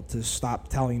people to stop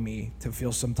telling me to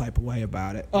feel some type of way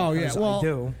about it. Oh, yeah. Well, I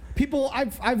do. People,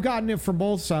 I've gotten it from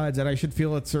both sides that I should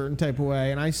feel a certain type of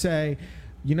way. And I say,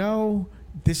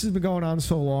 this has been going on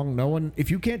so long. No one,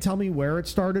 if you can't tell me where it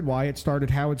started, why it started,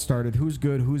 how it started, who's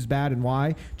good, who's bad, and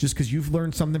why, just because you've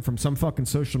learned something from some fucking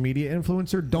social media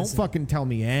influencer, don't fucking tell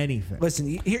me anything.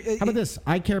 Listen, how about this?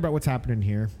 I care about what's happening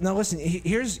here. No, listen.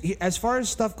 As far as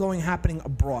stuff happening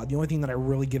abroad, the only thing that I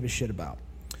really give a shit about,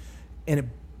 and it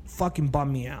fucking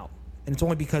bummed me out, and it's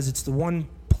only because it's the one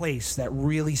place that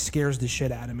really scares the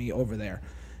shit out of me over there,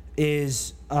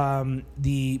 is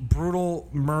the brutal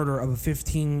murder of an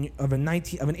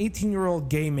 18-year-old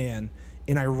gay man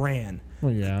in Iran.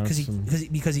 Well, yeah,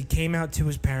 because he came out to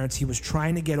his parents. He was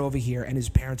trying to get over here, and his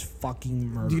parents fucking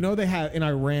murdered. Do you know they have in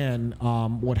Iran?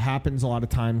 What happens a lot of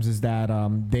times is that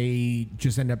they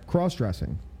just end up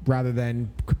cross-dressing rather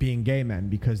than being gay men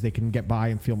because they can get by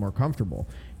and feel more comfortable.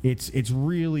 It's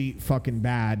really fucking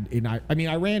bad.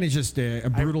 Iran is just a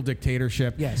brutal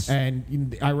dictatorship. Yes. And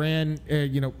in Iran,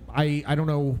 I don't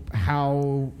know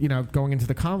how, going into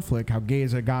the conflict, how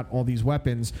Gaza got all these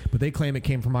weapons, but they claim it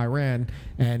came from Iran,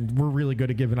 and we're really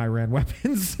good at giving Iran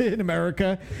weapons in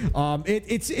America.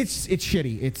 It's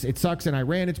shitty. It sucks. In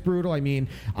Iran, it's brutal. I mean,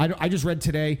 I just read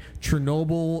today,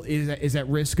 Chernobyl is at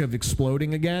risk of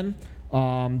exploding again.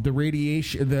 The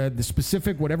radiation, the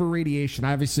specific whatever radiation,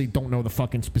 I obviously don't know the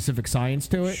fucking specific science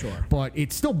to it, sure, but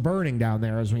it's still burning down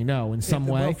there, as we know, in some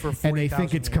way, and they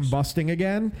think it's combusting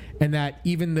again, and that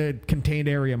even the contained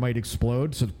area might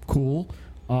explode. So cool.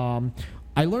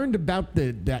 I learned about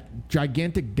that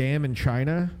gigantic dam in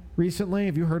China recently.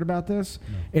 Have you heard about this?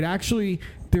 No. It actually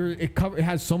it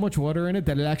has so much water in it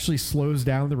that it actually slows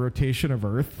down the rotation of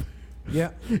Earth.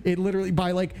 Yeah, it literally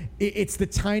it's the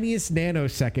tiniest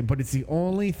nanosecond, but it's the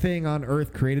only thing on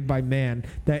Earth created by man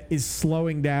that is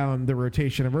slowing down the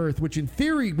rotation of Earth, which in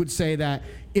theory would say that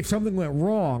if something went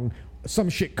wrong, some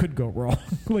shit could go wrong,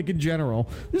 like in general.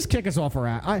 Just kick us off our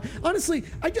ass.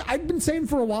 I've been saying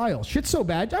for a while, shit's so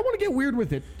bad, I want to get weird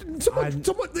with it. It's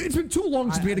been too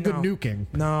long since we had a good nuking.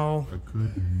 No.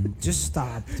 Just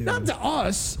stop, dude. Not to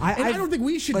us. I don't think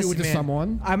we should do it to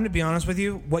someone. I'm going to be honest with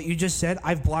you. What you just said,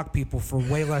 I've blocked people for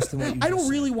way less than what you just said. I don't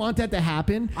really want that to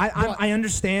happen. I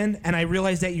understand, and I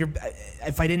realize that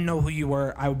if I didn't know who you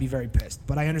were, I would be very pissed.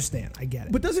 But I understand. I get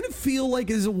it. But doesn't it feel like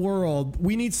as a world,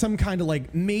 we need some kind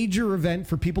of major event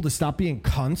for people to stop being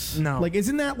cunts? No.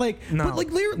 Isn't that no. But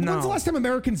when's the last time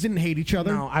Americans didn't hate each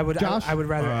other? No, I would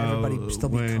rather everybody still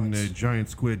be cunts. When a giant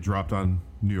squid dropped on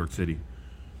New York City.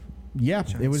 Yeah,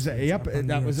 it was. Yep,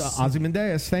 that was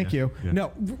Ozymandias. Thank you. Yeah.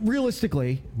 No,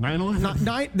 realistically,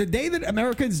 9/11. The day that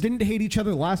Americans didn't hate each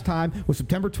other the last time was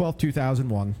September 12th,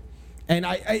 2001. And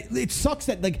it sucks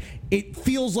that it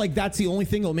feels like that's the only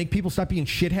thing that'll make people stop being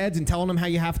shitheads and telling them how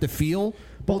you have to feel.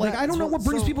 But I don't know what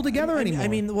brings people together anymore. I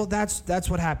mean, well, that's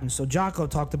what happens. So Jocko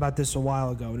talked about this a while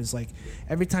ago, and it's like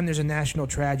every time there's a national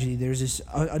tragedy, there's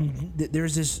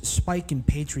this spike in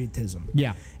patriotism.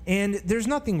 Yeah. And there's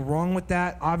nothing wrong with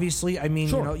that, obviously. I mean,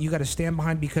 sure. You got to stand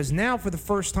behind, because now for the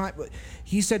first time,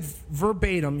 he said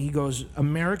verbatim, he goes,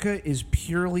 America is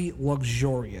purely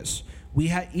luxurious.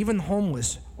 Even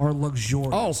homeless are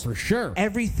luxurious. Oh, for sure.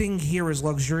 Everything here is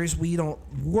luxurious. We don't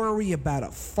worry about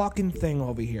a fucking thing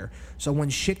over here. So when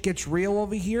shit gets real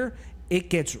over here, it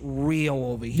gets real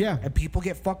over here. Yeah. And people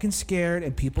get fucking scared,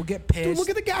 and people get pissed. Dude, look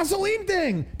at the gasoline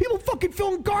thing. People fucking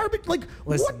filling garbage. Listen,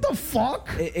 what the fuck?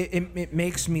 It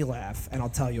makes me laugh, and I'll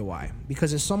tell you why.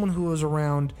 Because as someone who is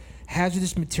around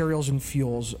hazardous materials and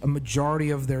fuels a majority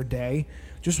of their day,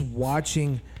 just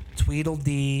watching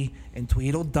Tweedledee and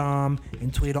Tweedledum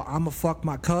and I'ma fuck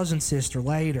my cousin's sister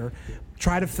later,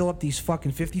 try to fill up these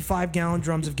fucking 55-gallon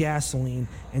drums of gasoline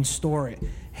and store it.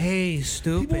 Hey,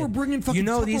 stupid. People were bringing fucking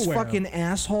these Tupperware. fucking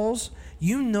assholes,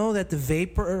 you know that the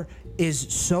vapor is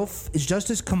just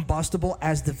as combustible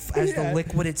as the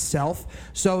liquid itself.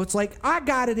 So it's like, I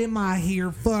got it in my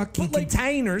here fucking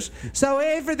containers, so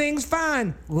everything's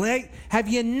fine. Like, have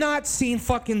you not seen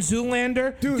fucking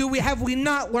Zoolander? Dude, have we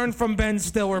not learned from Ben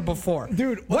Stiller before?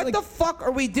 Dude, what the fuck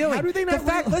are we doing? How do they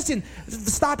not listen,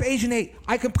 stop Asian hate.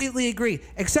 I completely agree,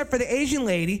 except for the Asian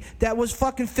lady that was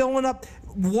fucking filling up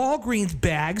Walgreens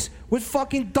bags with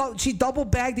fucking she double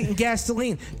bagged it in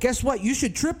gasoline. Guess what? You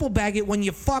should triple bag it when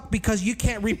you fuck, because you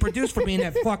can't reproduce for being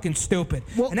that fucking stupid.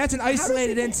 Well, and that's an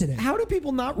isolated incident. How do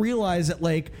people not realize that,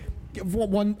 like,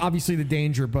 one, obviously the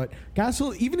danger, but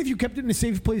gasoline, even if you kept it in a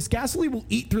safe place, gasoline will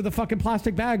eat through the fucking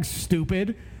plastic bags,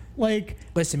 stupid. Like,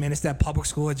 listen, man, it's that public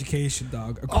school education,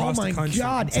 dog, across the country. Oh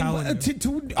my God! And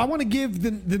I want to give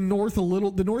the Northeast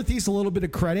a little bit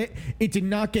of credit. It did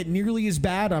not get nearly as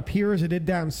bad up here as it did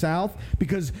down south,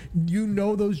 because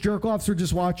those jerk offs are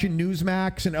just watching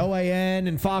Newsmax and OAN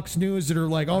and Fox News that are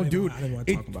like, oh, dude,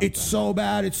 it's so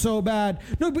bad, it's so bad.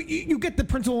 No, but you get the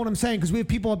principle of what I'm saying, because we have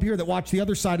people up here that watch the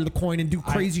other side of the coin and do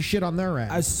crazy shit on their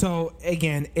end. So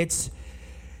again, it's.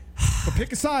 But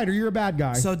pick a side, or you're a bad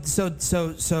guy. So Dave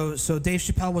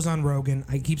Chappelle was on Rogan.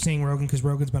 I keep saying Rogan because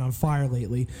Rogan's been on fire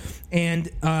lately,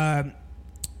 and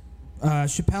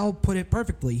Chappelle put it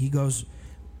perfectly. He goes,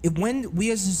 "When we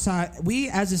as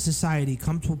a society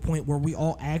come to a point where we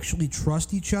all actually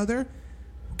trust each other,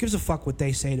 who gives a fuck what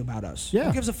they say about us? Yeah.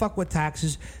 Who gives a fuck what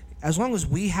taxes? As long as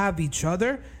we have each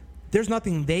other, there's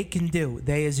nothing they can do.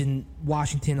 They, as in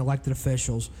Washington elected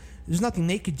officials." There's nothing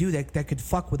they could do that could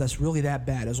fuck with us really that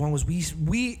bad, as long as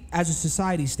we as a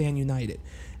society stand united.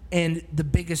 And the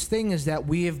biggest thing is that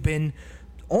we have been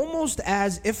almost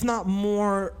as, if not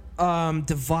more,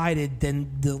 divided than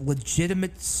the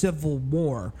legitimate civil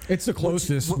war. It's the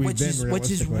closest we've been, which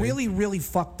is really, really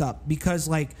fucked up, because,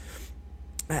 like,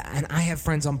 and I have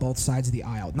friends on both sides of the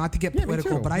aisle. Not to get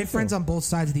political, but I have friends on both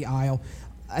sides of the aisle.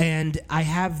 And I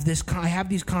have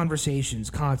these conversations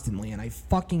constantly, and I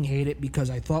fucking hate it, because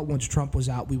I thought once Trump was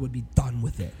out, we would be done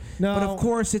with it. No. But of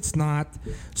course it's not.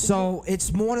 So it's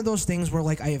one of those things where,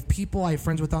 like, I have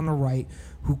friends with on the right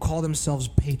who call themselves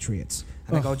patriots.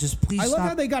 And I go, just please stop. I love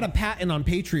how they got a patent on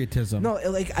patriotism. No,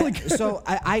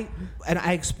 I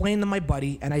explained to my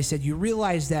buddy, and I said, you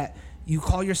realize that you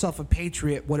call yourself a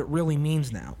patriot, what it really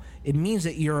means now. It means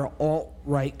that you're an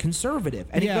alt-right conservative.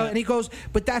 And he goes,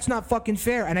 but that's not fucking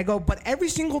fair. And I go, but every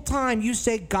single time you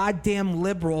say goddamn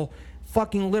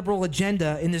fucking liberal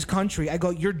agenda in this country, I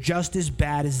go, you're just as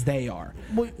bad as they are.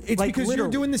 Well, it's like, because you're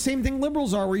doing the same thing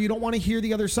liberals are, where you don't want to hear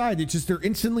the other side. It's just they're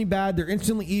instantly bad, they're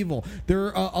instantly evil.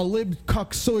 They're a lib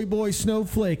cuck soy boy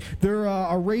snowflake. They're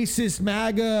a racist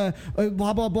MAGA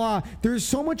blah blah blah. There's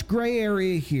so much gray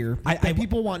area here that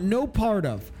people want no part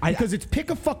of, because it's pick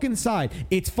a fucking side.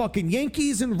 It's fucking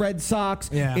Yankees and Red Sox.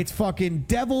 Yeah. It's fucking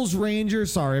Devils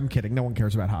Rangers. Sorry, I'm kidding. No one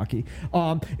cares about hockey.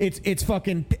 It's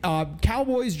fucking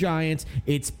Cowboys Giants.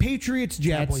 It's Patriots,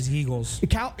 Jets, Cowboys, Eagles,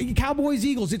 Cowboys,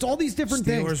 Eagles. It's all these different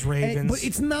Steelers, things. Ravens. But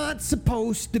it's not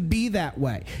supposed to be that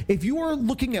way. If you are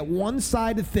looking at one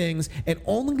side of things and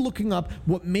only looking up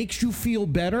what makes you feel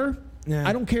better,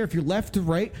 I don't care if you're left or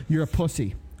right. You're a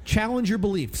pussy. Challenge your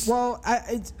beliefs. Well,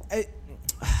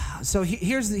 so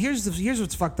here's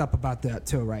what's fucked up about that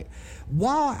too, right?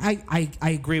 While I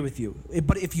agree with you,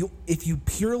 but if you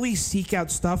purely seek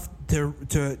out stuff to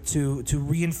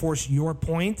reinforce your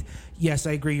point, yes,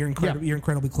 I agree. You're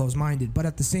incredibly close-minded. But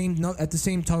at the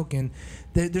same token,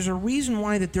 there's a reason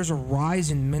why that there's a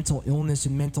rise in mental illness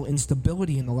and mental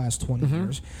instability in the last 20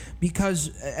 years,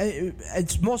 because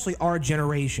it's mostly our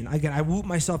generation. Again, I whoop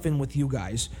myself in with you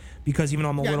guys, because even though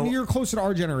I'm a little, you're closer to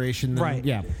our generation, than, right?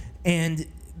 Yeah, and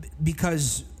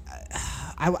because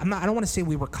I don't want to say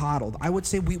we were coddled. I would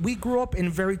say we grew up in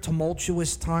very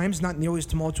tumultuous times, not nearly as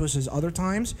tumultuous as other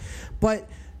times, but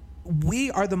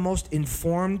we are the most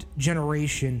informed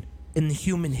generation in the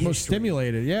human history. Most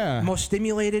stimulated, yeah. Most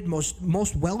stimulated,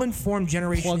 most well-informed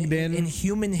generation plugged in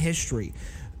human history.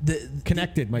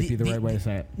 Connected might be the right way to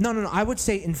say it. No. I would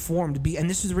say informed. And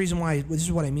this is the reason why. This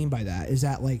is what I mean by that. Is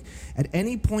that, like, at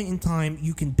any point in time,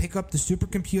 you can pick up the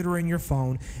supercomputer in your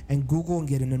phone and Google and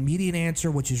get an immediate answer,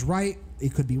 which is right.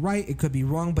 It could be right. It could be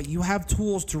wrong. But you have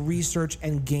tools to research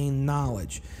and gain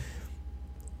knowledge,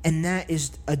 and that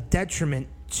is a detriment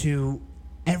to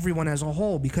everyone as a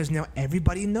whole, because now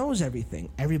everybody knows everything.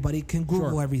 Everybody can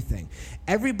Google everything.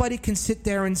 Everybody can sit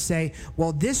there and say,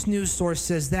 well, this news source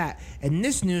says that, and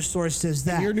this news source says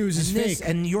that. And your news is fake.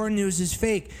 And your news is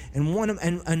fake. And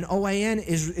OAN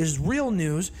is real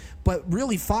news, but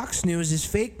really Fox News is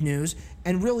fake news.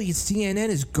 And really, CNN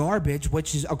is garbage,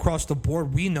 which is across the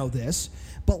board. We know this.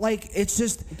 But like, it's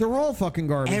just they're all fucking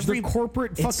garbage. They're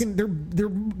corporate fucking.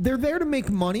 They're there to make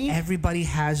money. Everybody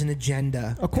has an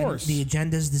agenda. Of course, the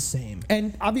agenda is the same.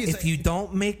 And obviously, if you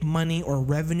don't make money or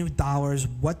revenue dollars,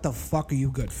 what the fuck are you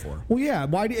good for? Well, yeah.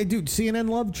 Why, dude? CNN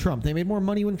loved Trump. They made more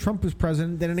money when Trump was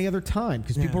president than any other time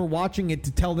because people were watching it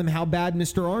to tell them how bad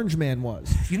Mr. Orange Man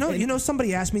was. You know.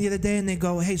 Somebody asked me the other day, and they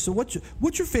go, "Hey, so what's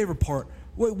your favorite part?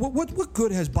 What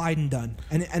good has Biden done?"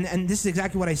 And this is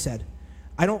exactly what I said.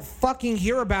 I don't fucking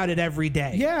hear about it every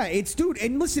day. Yeah, dude.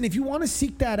 And listen, if you want to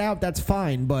seek that out, that's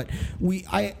fine. But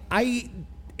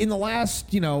in the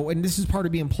last, and this is part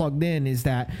of being plugged in, is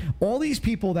that all these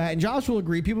people that, and Josh will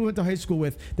agree, people we went to high school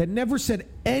with that never said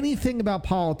anything about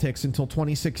politics until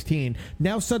 2016,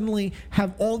 now suddenly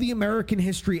have all the American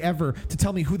history ever to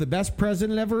tell me who the best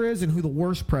president ever is and who the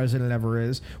worst president ever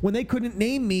is, when they couldn't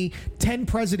name me 10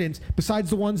 presidents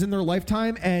besides the ones in their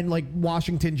lifetime and like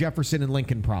Washington, Jefferson, and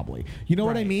Lincoln probably. You know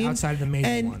what I mean? Outside of the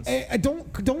major ones. And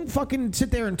don't fucking sit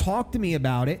there and talk to me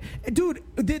about it. Dude,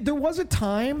 there was a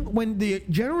time when the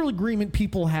general agreement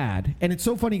people had, and it's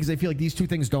so funny because I feel like these two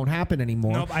things don't happen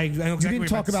anymore. Nope, I know exactly you didn't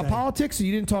talk about politics, and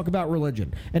you didn't talk about religion.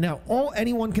 And now all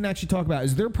anyone can actually talk about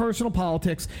is their personal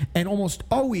politics, and almost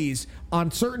always on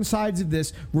certain sides of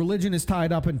this, religion is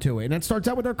tied up into it. And that starts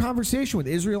out with our conversation with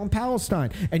Israel and Palestine.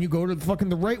 And you go to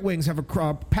the right wings have a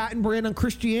patent brand on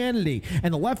Christianity,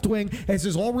 and the left wing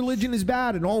says all religion is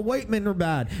bad and all white men are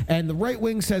bad, and the right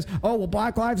wing says, oh well,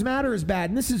 Black Lives Matter is bad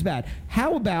and this is bad.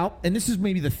 How about, and this is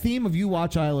maybe the theme of You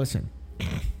Watch, I Listen,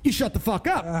 you shut the fuck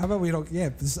up. How about we don't? Yeah,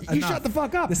 you shut the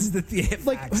fuck up. This is the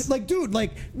dude,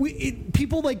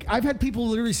 people I've had people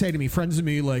literally say to me, friends of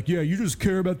me, like, yeah, you just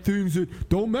care about things that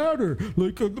don't matter,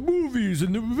 like the movies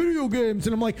and the video games,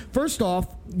 and I'm like, first off,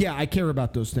 yeah, I care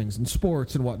about those things and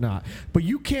sports and whatnot, but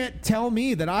you can't tell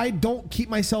me that I don't keep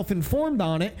myself informed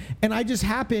on it, and I just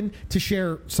happen to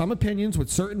share some opinions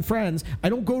with certain friends.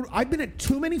 I've been at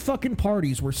too many fucking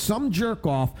parties where some jerk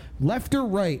off, left or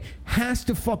right, has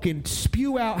to fucking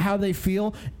spew out how they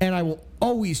feel, and I will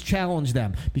always challenge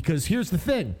them, because here's the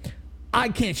thing. I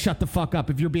can't shut the fuck up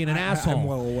if you're being an asshole. I'm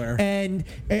well aware. And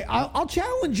I'll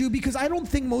challenge you, because I don't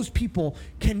think most people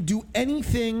can do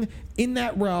anything in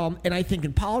that realm. And I think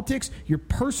in politics, your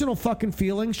personal fucking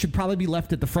feelings should probably be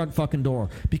left at the front fucking door,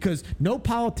 because no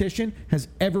politician has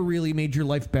ever really made your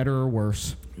life better or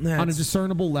worse on a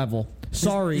discernible level.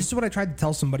 Sorry. This is what I tried to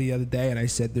tell somebody the other day, and I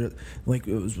said, it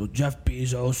was Jeff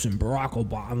Bezos and Barack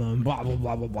Obama and blah, blah,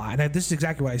 blah, blah, blah. And this is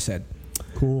exactly what I said.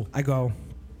 Cool. I go,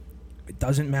 it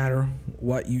doesn't matter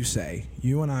what you say.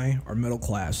 You and I are middle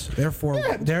class. Therefore,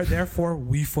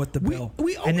 we foot the bill.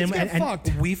 We always get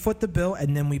fucked. We foot the bill,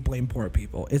 and then we blame poor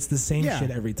people. It's the same shit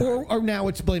every time. Or now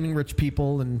it's blaming rich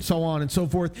people and so on and so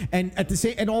forth. And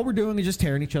and all we're doing is just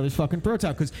tearing each other's fucking throats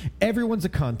out, because everyone's a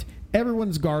cunt.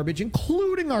 Everyone's garbage,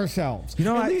 including ourselves.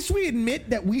 At least we admit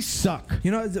that we suck.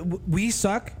 We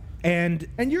suck, and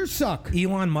you suck.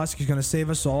 Elon Musk is going to save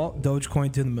us all.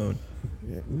 Dogecoin to the moon.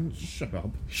 Shut up.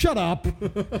 Shut up.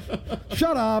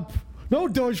 Shut up. No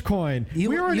Dogecoin.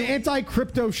 We're an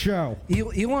anti-crypto show.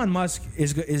 Elon Musk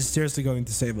is seriously going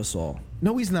to save us all.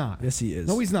 No, he's not. Yes, he is.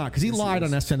 No, he's not, because he lied on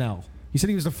SNL. He said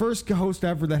he was the first host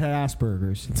ever that had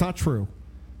Asperger's. It's not true.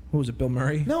 Who was it, Bill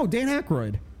Murray? No, Dan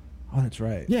Aykroyd. Oh, that's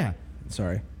right. Yeah.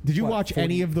 Sorry. Did you watch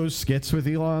any of those skits with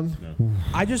Elon? No.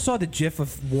 I just saw the GIF of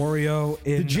Wario.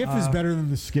 The GIF is better than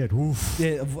the skit. Oof.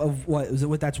 Of what is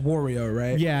it? That's Wario,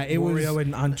 right? Yeah, it was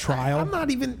Wario on trial. I'm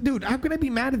not even, dude. How can I be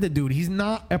mad at the dude? He's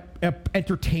not a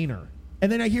entertainer.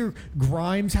 And then I hear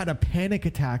Grimes had a panic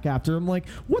attack after. I'm like,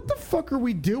 what the fuck are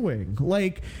we doing?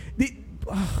 Like,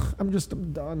 I'm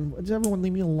done. Does everyone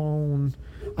leave me alone?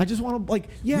 I just want to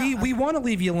We want to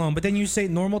leave you alone, but then you say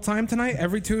normal time tonight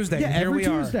every Tuesday. Yeah, and here every we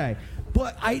Tuesday. Are.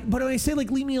 But when I say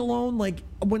leave me alone,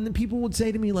 when the people would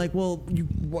say to me well,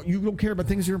 you don't care about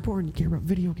things that are important. You care about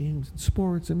video games and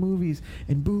sports and movies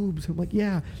and boobs. I'm like,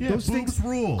 yeah, those boobs things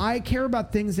rule. I care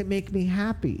about things that make me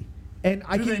happy. And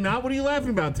Do they not? What are you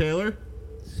laughing about, Taylor?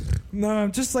 No,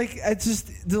 I'm just it's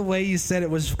just the way you said it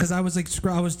was, because I was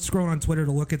I was scrolling on Twitter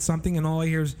to look at something, and all I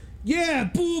hear is, yeah,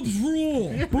 boobs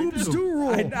rule. Yeah, boobs do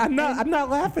rule. I'm not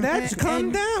laughing at you.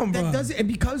 Calm down, bro. And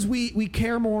because we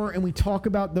care more and we talk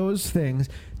about those things,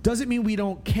 doesn't mean we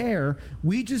don't care.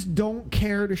 We just don't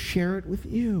care to share it with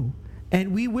you.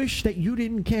 And we wish that you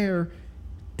didn't care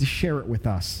to share it with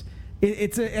us.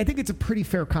 I think it's a pretty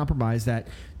fair compromise that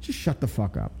just shut the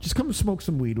fuck up. Just come smoke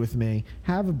some weed with me.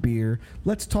 Have a beer.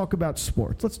 Let's talk about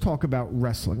sports. Let's talk about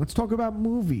wrestling. Let's talk about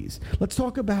movies. Let's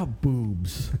talk about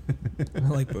boobs. I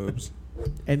like boobs.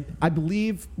 And I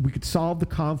believe we could solve the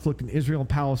conflict in Israel and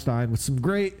Palestine with some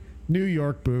great New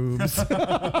York boobs. That's one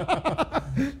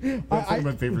of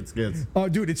my favorite skits. Oh,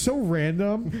 dude, it's so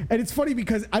random. And it's funny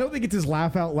because I don't think it's as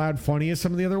laugh out loud funny as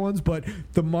some of the other ones, but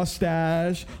the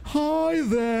mustache. Hi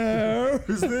there.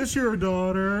 Is this your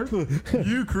daughter?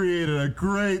 You created a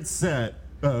great set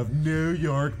of New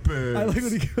York boobs. I like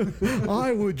when he goes,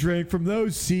 I would drink from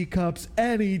those C cups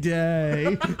any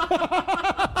day.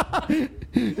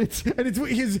 It's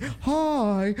his,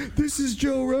 hi, this is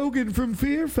Joe Rogan from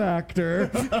Fear Factor.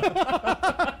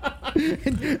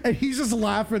 and he's just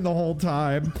laughing the whole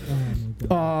time.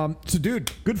 So,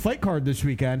 dude, good fight card this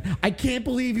weekend. I can't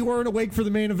believe you weren't awake for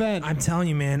the main event. I'm telling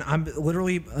you, man. I'm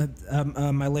literally,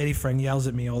 my lady friend yells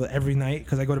at me every night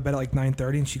because I go to bed at like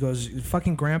 9:30, and she goes,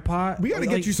 "Fucking grandpa, we got to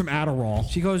get you some Adderall."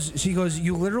 She goes,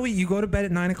 you go to bed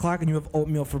at 9 o'clock and you have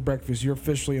oatmeal for breakfast. You're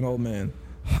officially an old man.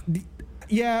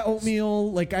 Yeah,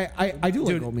 oatmeal. Like I do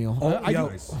like oatmeal.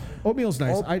 Oatmeal's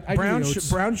nice.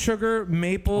 Brown sugar,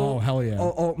 maple. Oh hell yeah!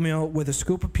 Oatmeal with a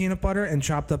scoop of peanut butter and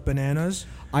chopped up bananas.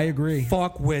 I agree.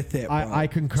 Fuck with it. Bro. I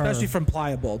concur. Especially from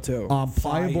Pliable too.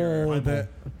 Pliable.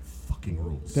 Fucking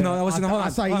rules. No, that wasn't. Hold on.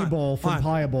 Acai bowl from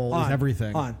Pliable is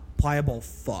everything. Pliable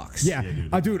fucks.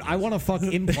 Yeah, dude, I want to fuck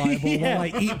in Pliable while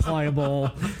I eat Pliable.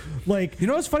 Like, you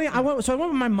know what's funny? I went with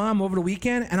my mom over the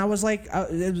weekend, and I was like,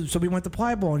 so we went to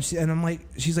Pliable, and I'm like,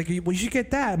 she's like, well, you should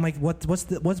get that. I'm like, what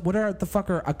are the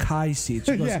fucker acai seeds?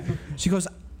 She goes,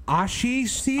 ashi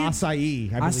seeds,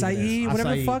 acai,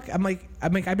 whatever the fuck. I'm like,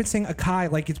 I've been saying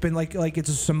acai like it's been like it's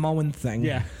a Samoan thing,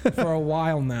 for a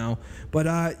while now.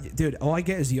 But dude, all I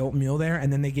get is the oatmeal there,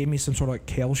 and then they gave me some sort of like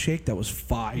kale shake that was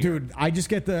fire. Dude, I just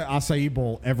get the acai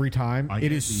bowl every time.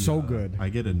 It is so good. I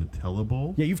get a Nutella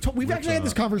bowl. Yeah, we've actually had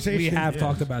this conversation. We have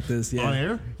talked about this. Yeah, on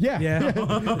air. Yeah.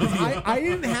 I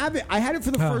didn't have it. I had it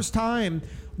for the first time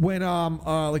when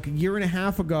like a year and a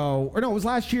half ago, or no, it was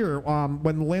last year,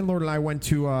 when the landlord and I went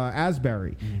to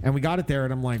Asbury, and we got it there,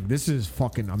 and I'm like, this is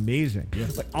fucking amazing.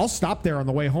 Like, I'll stop there on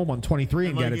the way home on 23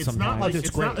 and get it sometimes. It's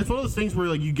great. It's one of those things where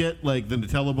like you get like the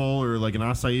Nutella bowl or like an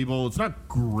acai bowl. It's not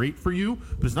great for you,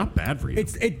 but it's not bad for you.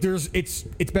 It's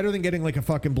better than getting like a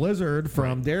fucking Blizzard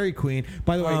from Dairy Queen.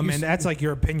 By the way, man, that's like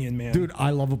your opinion, man. Dude, I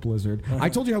love a Blizzard. I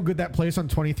told you how good that place on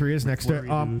 23 is next to you're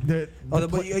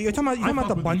talking about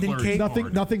the abundant cake.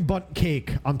 Nothing but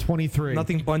cake on 23.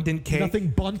 Nothing abundant cake.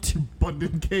 Nothing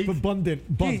abundant cake. Abundant.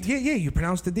 Yeah, you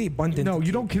pronounce the D. Abundant. No,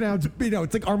 you don't pronounce.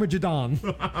 It's like Armageddon.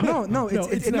 No,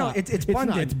 it's not. It's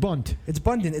abundant. It's bunt. It's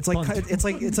abundant. It's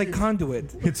like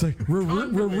conduit. It's like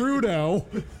Rudo.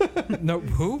 No,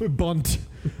 who? Bunt.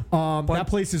 That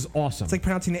place is awesome. It's like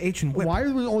pronouncing the H in whip. Why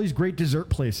are there all these great dessert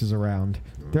places around?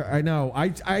 I know.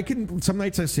 I can. Some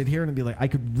nights I sit here and be like, I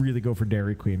could really go for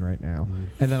Dairy Queen right now,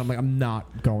 and then I'm like, I'm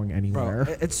not going anywhere.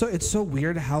 Bro, it's so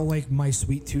weird how like my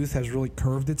sweet tooth has really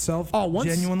curved itself.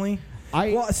 Genuinely.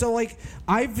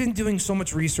 I've been doing so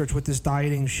much research with this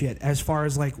dieting shit as far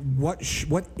as like what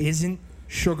isn't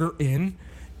sugar in.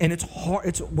 And it's hard.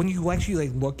 It's when you actually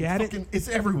like look at it. It's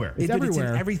everywhere. It's everywhere.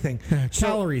 It's in everything.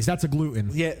 Calories. That's a gluten.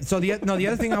 Yeah. So the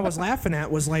other thing I was laughing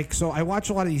at was like, so I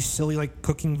watch a lot of these silly like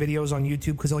cooking videos on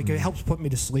YouTube because like it helps put me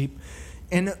to sleep.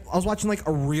 And I was watching like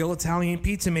a real Italian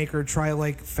pizza maker try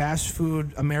like fast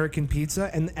food American pizza,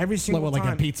 and every single time,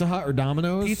 like a Pizza Hut or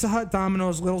Domino's. Pizza Hut,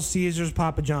 Domino's, Little Caesars,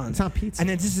 Papa John's. It's not pizza. And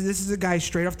then this is a guy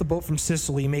straight off the boat from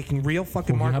Sicily making real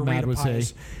fucking margarita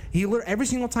pies. Every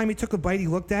single time he took a bite, he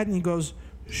looked at it and he goes,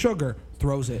 sugar,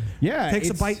 throws it. Yeah, takes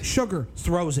a bite, sugar,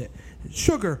 throws it.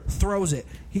 Sugar, throws it.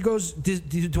 He goes,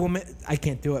 I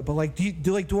can't do it, but like,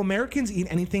 do Americans eat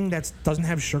anything that doesn't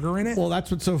have sugar in it? Well, that's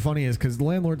what's so funny is because the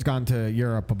landlord's gone to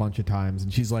Europe a bunch of times,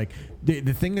 and she's like,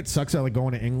 the thing that sucks about like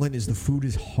going to England is the food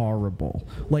is horrible.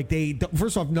 Like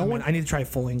first off, I need to try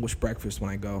full English breakfast when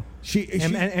I go.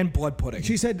 And blood pudding.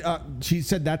 She said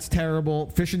that's terrible.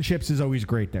 Fish and chips is always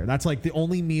great there. That's like the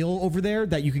only meal over there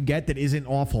that you can get that isn't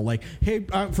awful. Like, hey,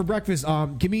 for breakfast,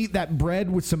 give me that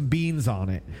bread with some beans on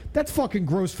it. That's fucking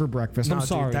gross for breakfast. I'm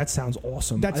sorry. Dude, that sounds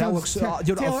awesome.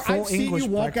 Taylor, I've seen you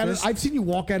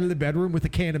walk out of the bedroom with a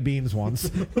can of beans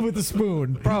once with a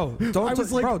spoon. Bro,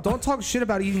 don't talk shit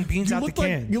about eating beans out the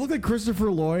can. You look like Christopher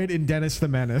Lloyd in Dennis the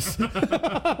Menace.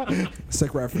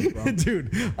 Sick reference, bro.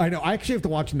 Dude, I know. I actually have to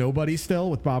watch Nobody still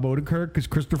with Bob Odenkirk because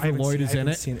Christopher Lloyd is in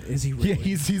it. Is he really? Yeah,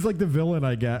 he's like the villain,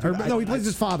 I guess. Dude, he plays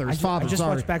his father. I just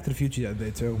watched Back to the Future the other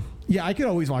day, too. Yeah, I could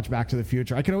always watch Back to the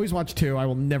Future. I can always watch 2. I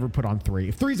will never put on 3.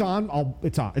 If 3's on,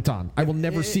 it's on. I will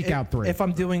never seek out 3. If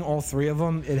I'm doing all 3 of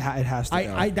them, it has to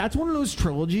go. That's one of those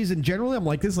trilogies, and generally I'm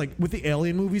like this. Like with the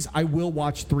Alien movies, I will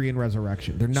watch 3 and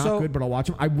Resurrection. They're not good, but I'll watch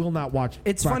them. I will not watch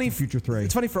Back to the Future 3.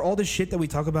 It's funny for all the shit that we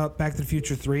talk about Back to the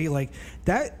Future 3, like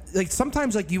that. Like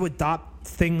sometimes, like you adopt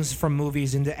things from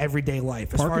movies into everyday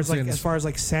life. As far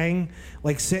as saying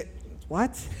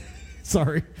what?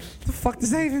 Sorry. What the fuck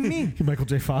does that even mean? Michael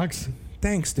J. Fox.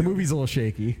 Thanks, dude. The movie's a little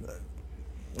shaky.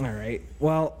 All right.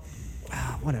 Well,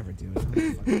 whatever,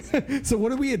 dude. So what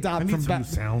do we adopt from some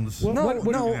sounds? No.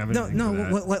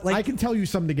 I can tell you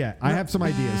something to get. I have some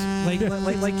ideas. Like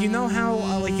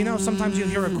sometimes you'll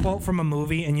hear a quote from a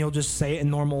movie and you'll just say it in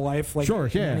normal life, like sure,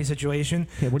 in any situation.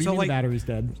 Okay, what do you mean the battery's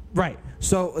dead? Right.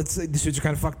 So the suits are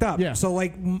kind of fucked up. Yeah. So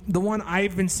like the one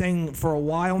I've been saying for a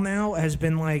while now has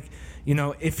been like,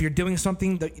 if you're doing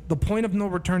something, the point of no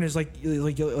return is like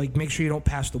make sure you don't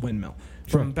pass the windmill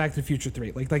from Back to the Future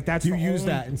 3. Like that's you use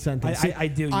that in sentence. I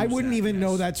do. I wouldn't even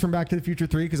know that's from Back to the Future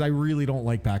 3 because I really don't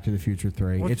like Back to the Future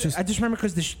 3. Well, it's just I just remember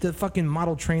because the fucking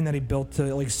model train that he built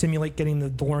to like simulate getting the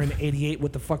door in '88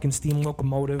 with the fucking steam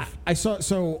locomotive. I saw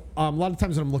a lot of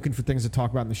times when I'm looking for things to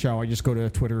talk about in the show, I just go to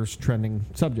Twitter's trending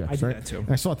subjects. I do that too.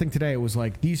 And I saw a thing today. It was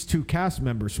like these two cast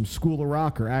members from School of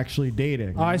Rock are actually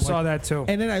dating. I saw that too.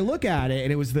 And then I look at it,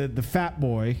 and it was the fat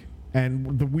boy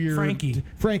and the weird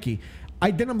Frankie.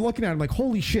 Then I'm looking at him like,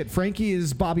 holy shit, Frankie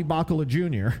is Bobby Bacala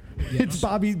Jr. Yes.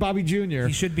 It's Bobby Jr.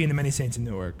 He should be in The Many Saints of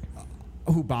Newark.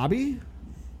 Who, Bobby?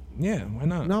 Yeah, why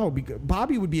not? No, because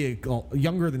Bobby would be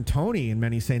younger than Tony in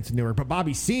Many Saints of Newark, but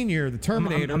Bobby Senior, the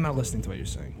Terminator. I'm not listening to what you're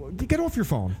saying. Get off your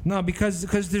phone. No, because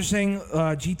they're saying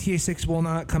GTA 6 will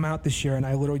not come out this year, and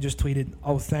I literally just tweeted,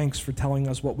 "Oh, thanks for telling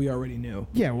us what we already knew."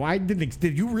 Yeah, why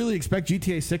did you really expect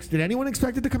GTA 6? Did anyone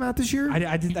expect it to come out this year?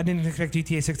 I didn't expect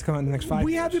GTA 6 to come out in the next 5 years.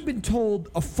 We haven't been told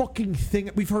a fucking thing.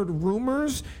 We've heard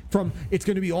rumors from it's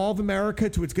going to be all of America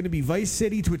to it's going to be Vice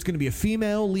City to it's going to be a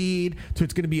female lead to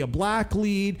it's going to be a black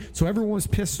lead. So everyone was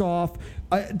pissed off.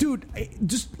 Dude,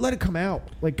 just let it come out.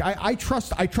 Like I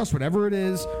trust whatever it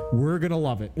is. We're gonna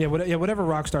love it. Yeah, whatever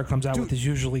Rockstar comes out with is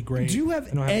usually great. Do you have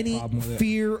any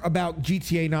fear about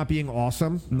GTA not being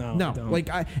awesome? No. I don't. Like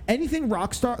anything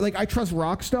Rockstar. Like I trust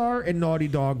Rockstar and Naughty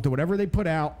Dog to whatever they put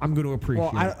out. I'm going to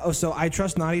appreciate. So I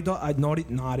trust Naughty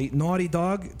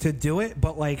Dog to do it,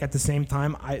 but like at the same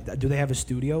time, do they have a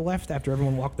studio left after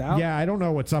everyone walked out? Yeah, I don't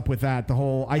know what's up with that.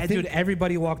 Dude,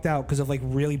 everybody walked out because of like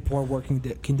really poor working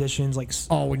conditions. Like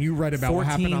when you read about what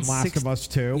happened on Last of Us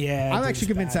 2, yeah, I'm actually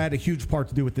convinced that had a huge part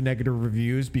to do with the negative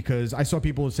reviews because I saw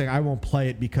people saying I won't play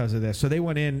it because of this. So they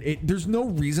went in. There's no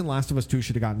reason Last of Us 2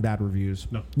 should have gotten bad reviews.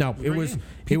 No, it was.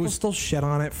 People still shit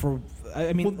on it for.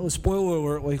 I mean, spoiler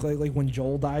alert! Like when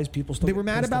Joel dies, people still. They were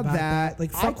mad about that.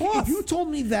 Like fuck off! If you told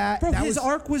me that, bro, his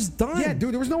arc was done. Yeah,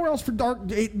 dude, there was nowhere else for Dark.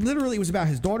 It literally was about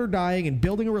his daughter dying and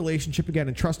building a relationship again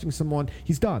and trusting someone.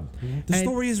 He's done. Mm-hmm. The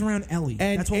story is around Ellie.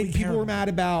 And that's what people were mad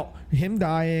about him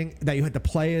dying. That you had to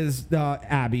play as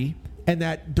Abby. And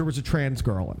that there was a trans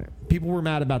girl in it. People were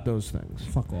mad about those things.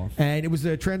 Fuck off. And it was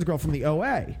a trans girl from the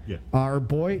OA. Yeah. Or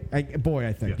boy, I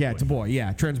think. Yeah, it's a boy.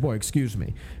 Yeah, trans boy, excuse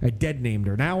me. I dead named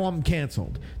her. Now I'm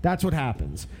canceled. That's what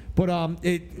happens. But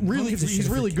he's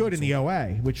really good in the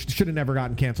OA, which should have never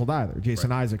gotten canceled either.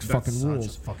 Jason Isaacs fucking rules.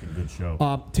 That's a fucking good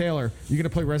show. Taylor, you going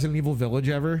to play Resident Evil Village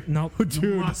ever? Nope.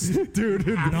 Dude.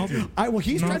 Nope.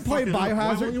 He's trying to play Biohazard.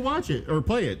 Why don't you watch it or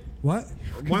play it? What?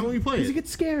 Why won't you play it? Because you get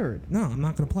scared. No, I'm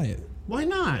not going to play it. Why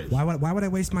not? Why would I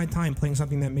waste my time playing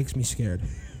something that makes me scared?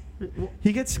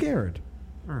 He gets scared.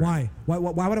 Right. Why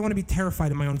would I want to be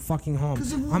terrified in my own fucking home?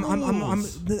 Because it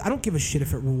rules. I don't give a shit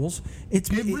if it rules. It's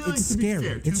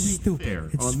scary. It's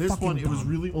stupid. On this one, it was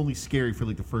really only scary for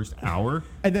like the first hour,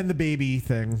 and then the baby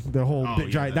thing, the whole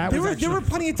giant. There were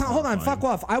plenty of time. Hold on, fuck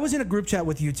off. I was in a group chat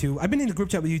with you two. I've been in a group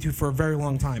chat with you two for a very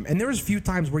long time, and there was a few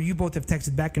times where you both have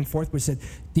texted back and forth, where said,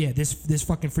 "Yeah, this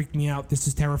fucking freaked me out. This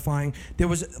is terrifying." There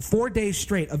was 4 days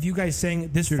straight of you guys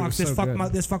saying, "This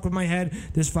fuck with my head.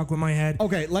 This fuck with my head."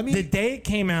 Okay, let me. The day it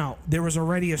came out, there was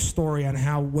already a story on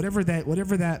how whatever that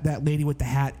lady with the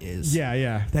hat is.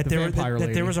 Yeah. That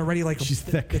there was already like she's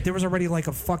thick. That there was already like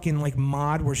a fucking like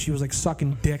mod where she was like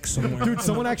sucking dick somewhere. Dude,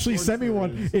 someone actually sent me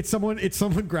one. It's someone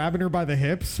grabbing her by the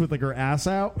hips with like her ass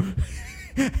out,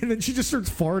 and then she just starts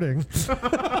farting.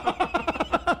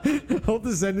 I'll have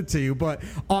to send it to you, but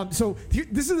so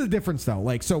this is the difference though.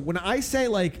 Like, so when I say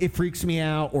like it freaks me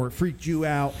out or it freaked you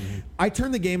out, I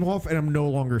turn the game off and I'm no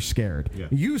longer scared. Yeah.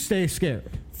 You stay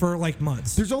scared for like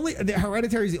months. There's only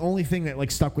Hereditary is the only thing that like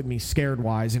stuck with me scared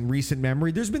wise in recent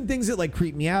memory. There's been things that like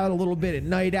creep me out a little bit at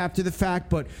night after the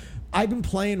fact, but I've been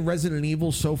playing Resident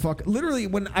Evil so literally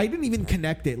when I didn't even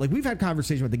connect it. Like we've had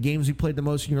conversations about the games you played the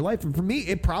most in your life, and for me,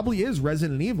 it probably is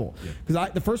Resident Evil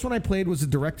because the first one I played was the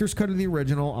director's cut of the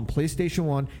original on PlayStation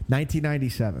 1,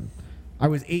 1997. I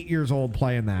was 8 years old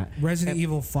playing that.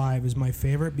 Evil 5 is my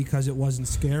favorite because it wasn't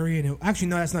scary, and actually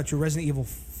no, that's not true. Resident Evil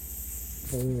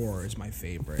 4 is my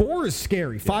favorite. 4 is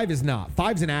scary. 5 is not.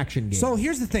 5's an action game. So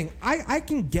here's the thing. I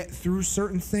can get through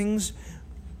certain things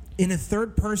in a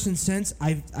third-person sense.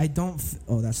 I don't...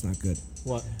 Oh, that's not good.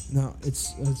 What? No,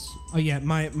 it's... Oh, yeah,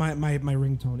 my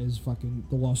ringtone is fucking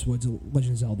The Lost Woods of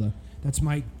Legend of Zelda. That's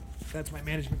my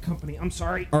management company. I'm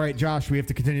sorry. All right, Josh, we have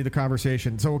to continue the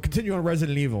conversation. So we'll continue on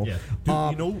Resident Evil. Yeah.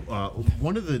 Dude,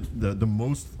 one of the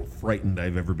most frightened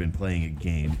I've ever been playing a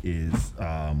game is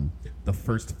the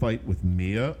first fight with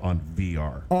Mia on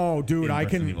VR. Oh, dude, I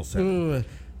can... Evil 7.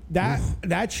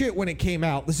 That shit when it came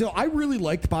out. So I really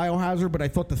liked Biohazard, but I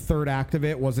thought the third act of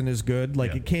it wasn't as good.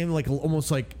 Like it came almost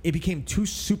like it became too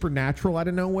supernatural out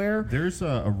of nowhere. There's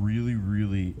a really,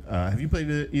 really. Have you played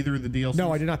either of the DLCs?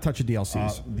 No, I did not touch the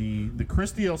DLCs. The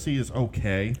Chris DLC is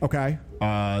okay. Okay.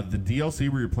 The DLC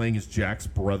where you're playing as Jack's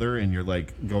brother and you're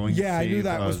like going to save I knew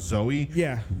that was Zoe.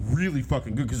 Yeah, really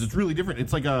fucking good because it's really different.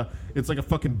 It's like a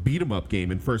fucking beat 'em up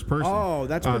game in first person. Oh,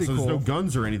 that's pretty cool. So there's no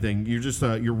guns or anything. You're just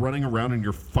you're running around and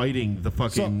you're fighting the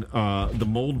fucking the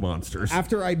mold monsters.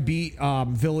 After I beat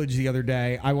Village the other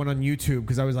day, I went on YouTube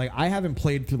because I was like, I haven't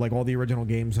played through like all the original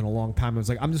games in a long time. I was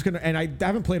like, I'm just gonna, and I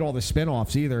haven't played all the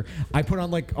spin-offs either. I put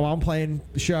on while I'm playing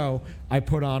the show, I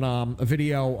put on a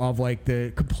video of like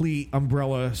the complete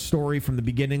Umbrella story from the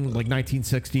beginning, like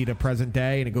 1960 to present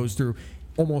day, and it goes through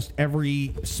almost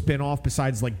every spin-off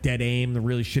besides like Dead Aim, the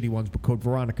really shitty ones, but Code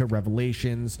Veronica,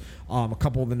 Revelations, a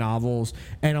couple of the novels.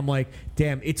 And I'm like,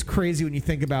 damn, it's crazy when you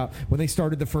think about when they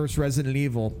started the first Resident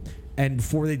Evil and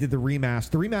before they did the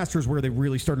remaster is where they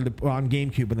really started to, on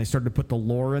GameCube, when they started to put the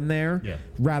lore in there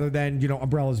rather than,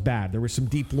 Umbrella's bad. There was some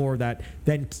deep lore that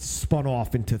then spun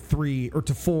off into 3 or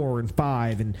to 4 and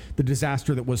 5 and the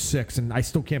disaster that was 6, and I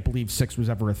still can't believe 6 was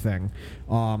ever a thing.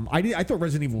 I thought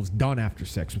Resident Evil was done after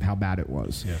 6 with how bad it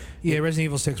was. Yeah, Resident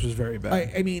Evil 6 was very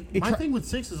bad. I mean, my thing with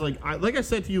 6 is like I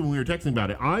said to you when we were texting about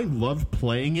it, I loved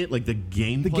playing it, like the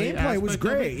gameplay was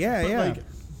great.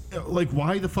 Like,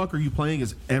 why the fuck are you playing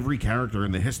as every character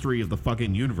in the history of the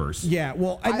fucking universe? Yeah,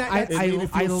 well, it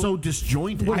feels so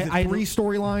disjointed. What is it, 3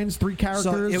 storylines, 3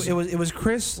 characters? So it was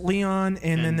Chris, Leon,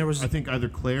 and then there was I think either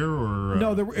Claire or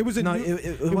it was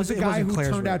a guy who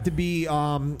turned out to be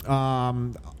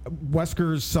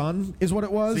Wesker's son, is what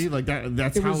it was. See, like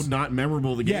that's how not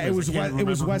memorable the game is. It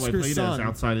was Wesker's son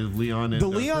outside of Leon. And the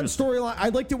Leon storyline, I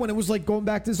liked it when it was like going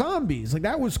back to zombies. Like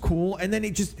that was cool, and then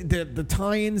it just the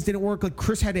tie-ins didn't work. Like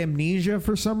Chris had amnesia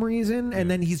for some reason, and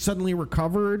then he suddenly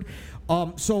recovered.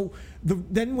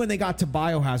 Then when they got to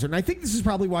Biohazard, and I think this is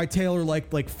probably why Taylor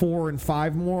liked like 4 and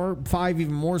 5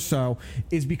 even more so,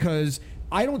 is because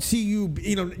I don't see you.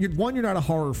 You're not a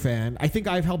horror fan. I think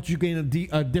I've helped you gain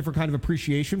a different kind of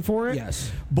appreciation for it.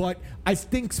 Yes, but I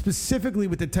think specifically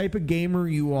with the type of gamer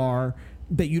you are,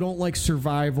 that you don't like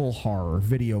survival horror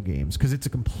video games because it's a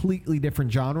completely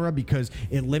different genre because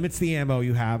it limits the ammo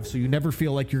you have, so you never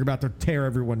feel like you're about to tear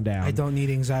everyone down. I don't need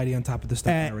anxiety on top of the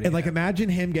stuff. And like, imagine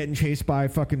him getting chased by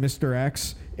fucking Mr.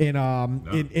 X in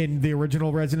the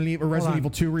original Resident Evil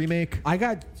 2 remake.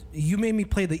 You made me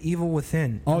play The Evil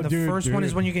Within. Oh, the first one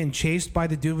is when you're getting chased by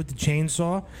the dude with the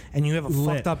chainsaw and you have a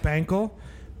fucked up ankle.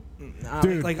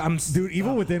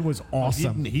 Evil Within was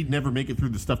awesome. He'd never make it through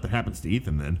the stuff that happens to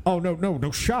Ethan then. Oh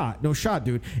no shot,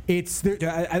 dude. It's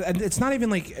not even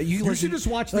like you should just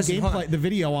watch the gameplay, the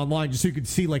video online, just so you could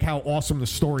see like how awesome the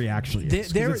story actually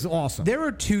is. It's awesome. There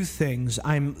are 2 things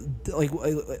I'm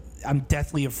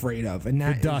deathly afraid of, and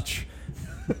that the Dutch.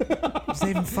 It's not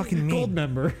even fucking me. Gold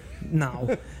member.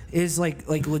 No, is like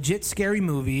legit scary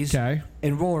movies and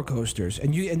roller coasters,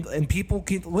 and people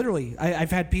can literally.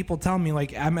 I've had people tell me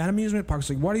like I'm at amusement parks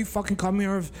like, why do you fucking come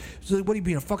here? So, what are you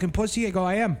being, a fucking pussy? I go,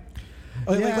 I am.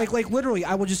 Like literally,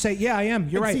 I will just say, yeah, I am.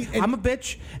 You're right. I'm a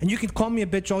bitch, and you can call me a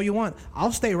bitch all you want.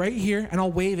 I'll stay right here, and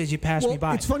I'll wave as you pass me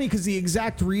by. It's funny because the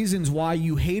exact reasons why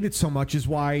you hate it so much is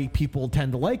why people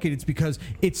tend to like it. It's because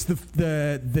it's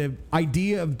the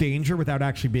idea of danger without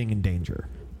actually being in danger.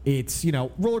 It's,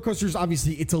 roller coasters,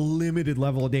 obviously, it's a limited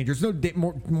level of danger. It's no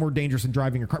more dangerous than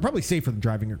driving your car. Probably safer than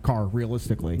driving your car,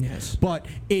 realistically. Yes. But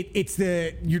it's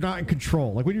you're not in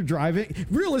control. Like when you're driving,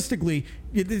 realistically,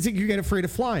 you get afraid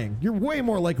of flying. You're way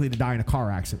more likely to die in a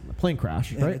car accident, a plane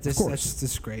crash, right? Of course.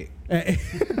 That's great.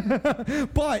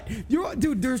 But,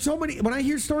 dude, there's so many. When I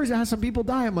hear stories that how some people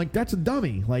die, I'm like, that's a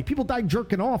dummy. Like, people die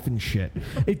jerking off and shit.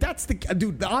 If that's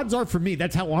the odds are for me,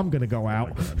 that's how I'm going to go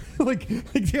out. like,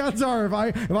 the odds are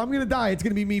if I'm going to die, it's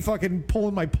going to be me fucking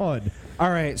pulling my pud. All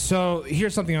right, so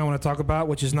here's something I want to talk about,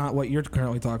 which is not what you're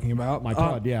currently talking about. My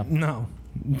pud, yeah. No,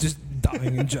 just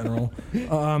dying in general.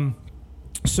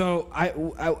 So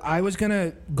I was going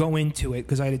to go into it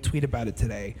because I had a tweet about it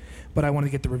today, but I wanted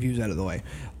to get the reviews out of the way.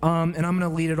 And I'm going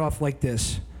to lead it off like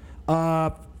this.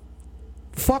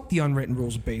 Fuck the unwritten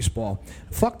rules of baseball.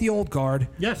 Fuck the old guard.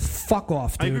 Yes. Fuck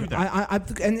off, dude. I agree with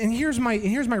that. And here's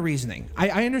my reasoning.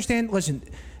 I understand. Listen,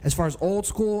 as far as old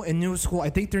school and new school, I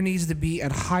think there needs to be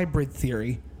a hybrid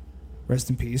theory. Rest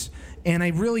in peace. And I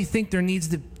really think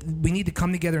we need to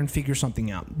come together and figure something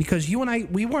out, because you and I,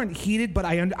 we weren't heated, but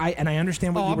I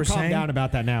understand what you were saying. I'm down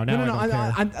about that now.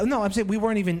 I'm saying we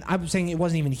weren't even. I'm saying it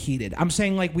wasn't even heated. I'm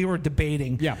saying like we were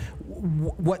debating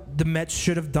what the Mets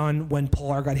should have done when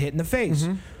Pilar got hit in the face.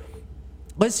 Mm-hmm.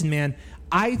 Listen, man,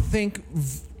 I think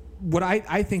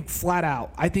I think flat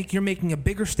out, I think you're making a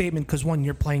bigger statement because, one,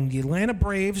 you're playing the Atlanta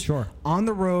Braves on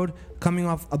the road, coming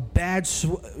off a bad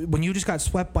when you just got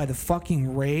swept by the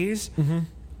fucking Rays. Mm-hmm.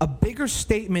 A bigger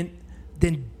statement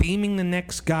than beaming the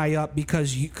next guy up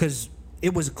because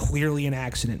it was clearly an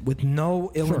accident with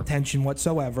no ill intention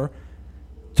whatsoever,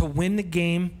 to win the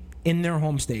game in their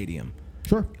home stadium.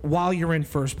 Sure. While you're in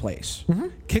first place. Mm-hmm.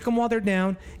 Kick them while they're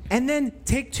down, and then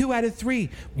take 2 out of 3.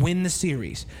 Win the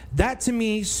series. That, to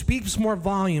me, speaks more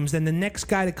volumes than the next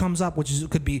guy that comes up,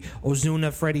 could be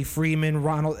Ozuna, Freddie Freeman,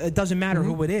 Ronald. It doesn't matter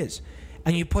who it is.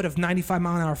 And you put a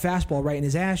 95-mile-an-hour fastball right in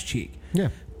his ass cheek. Yeah.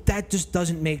 That just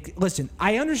doesn't make... Listen,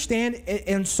 I understand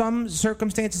in some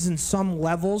circumstances, in some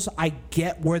levels, I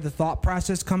get where the thought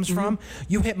process comes from.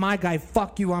 You hit my guy,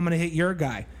 fuck you, I'm going to hit your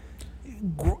guy.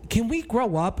 Can we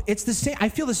grow up? It's the same. I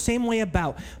feel the same way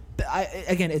about.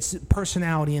 Again, it's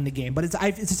personality in the game, but it's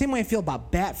the same way I feel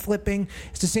about bat flipping.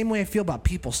 It's the same way I feel about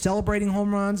people celebrating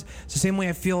home runs. It's the same way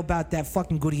I feel about that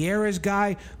fucking Gutierrez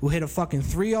guy who hit a fucking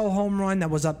 3-0 home run that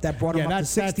brought him up to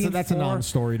 16. That's a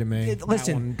non-story to me.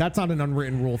 Listen, that's not an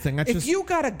unwritten rule thing. If you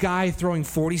got a guy throwing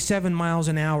 47 miles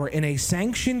an hour in a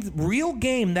sanctioned real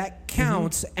game that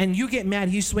counts, and you get mad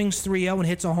he swings 3-0 and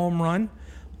hits a home run,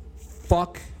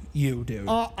 fuck you, dude.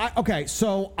 Okay,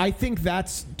 so I think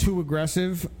that's too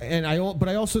aggressive, and but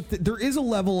I also there is a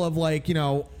level of like, you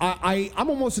know, I'm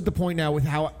almost at the point now with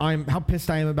how pissed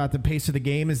I am about the pace of the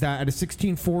game, is that at a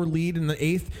 16-4 lead in the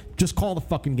 8th, just call the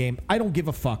fucking game. I don't give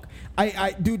a fuck.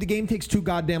 Dude, the game takes too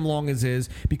goddamn long as is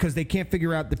because they can't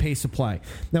figure out the pace of play.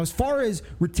 Now, as far as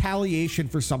retaliation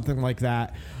for something like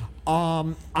that,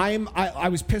 I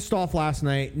was pissed off last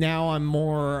night. Now I'm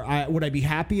more. Would I be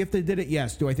happy if they did it?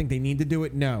 Yes. Do I think they need to do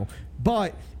it? No.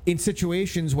 But in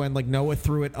situations when like Noah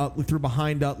threw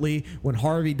behind Utley, when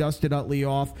Harvey dusted Utley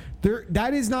off,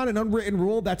 that is not an unwritten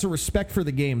rule. That's a respect for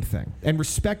the game thing, and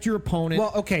respect your opponent.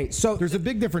 Well, okay, so there's a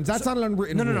big difference. That's not an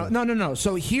unwritten rule. No.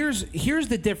 So here's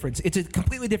the difference. It's a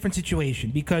completely different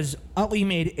situation because Utley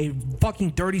made a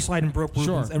fucking dirty slide and broke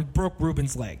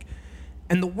Ruben's leg.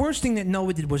 And the worst thing that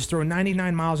Noah did was throw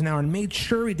 99 miles an hour and made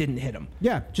sure he didn't hit him.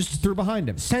 Yeah, just threw behind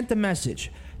him. Sent a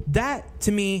message. That,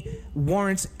 to me,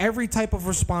 warrants every type of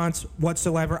response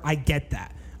whatsoever. I get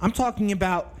that. I'm talking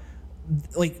about,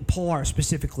 like, Pilar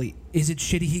specifically. Is it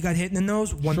shitty he got hit in the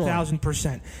nose?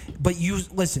 1,000%. But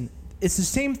listen, it's the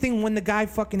same thing when the guy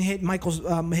fucking hit Michael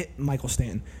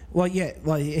Stanton. Well, yeah.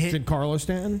 Well, he hit Giancarlo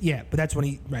Stanton? Yeah, but that's when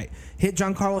hit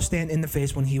Giancarlo Stanton in the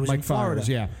face when he was in Florida. Fires,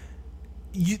 yeah.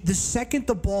 The second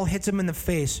the ball hits him in the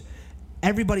face,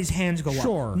 everybody's hands go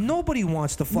up. Nobody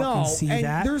wants to fucking see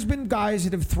that. There's been guys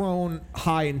that have thrown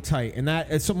high and tight, and that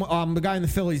the guy in the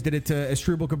Phillies did it to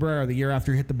Asdrubal Cabrera the year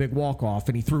after he hit the big walk off,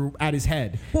 and he threw at his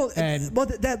head.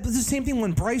 That was the same thing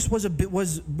when Bryce was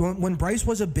when Bryce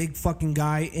was a big fucking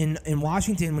guy in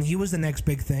Washington when he was the next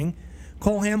big thing.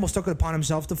 Cole Hamels took it upon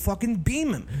himself to fucking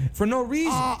beam him for no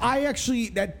reason.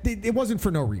 It wasn't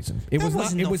for no reason. It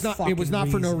was not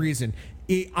for no reason.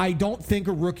 I don't think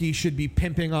a rookie should be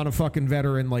pimping on a fucking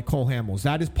veteran like Cole Hamels.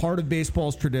 That is part of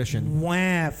baseball's tradition.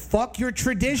 Wow, fuck your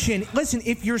tradition. Listen,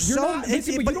 if you're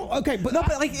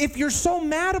if you're so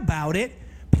mad about it,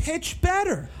 pitch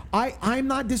better. I'm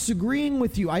not disagreeing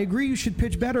with you. I agree you should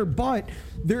pitch better, but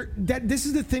this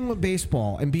is the thing with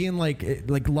baseball and being like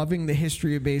loving the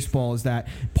history of baseball is that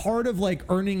part of like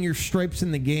earning your stripes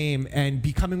in the game and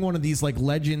becoming one of these like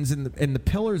legends and the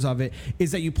pillars of it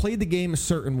is that you play the game a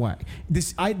certain way.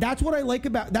 That's what I like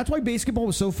about. That's why basketball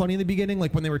was so funny in the beginning,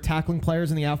 like when they were tackling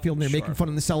players in the outfield and they're making fun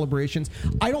of the celebrations.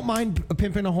 I don't mind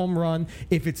pimping a home run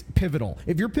if it's pivotal.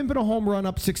 If you're pimping a home run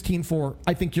up 16-4,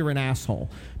 I think you're an asshole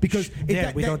because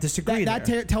we don't disagree.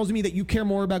 That tells me that you care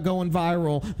more about going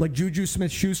viral, like Juju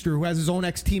Smith-Schuster, who has his own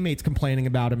ex-teammates complaining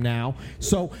about him now.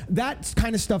 So that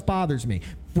kind of stuff bothers me.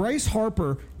 Bryce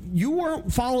Harper, you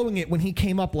weren't following it when he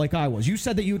came up like I was. You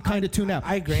said that you would kind of tune out.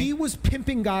 I agree. He was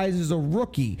pimping guys as a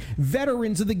rookie,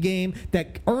 veterans of the game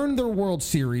that earned their World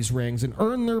Series rings and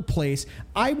earned their place.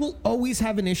 I will always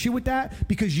have an issue with that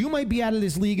because you might be out of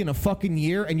this league in a fucking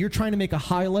year and you're trying to make a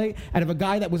highlight out of a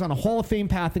guy that was on a Hall of Fame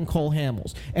path in Cole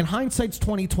Hamels. And hindsight's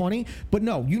 20/20, but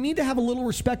no, you need to have a little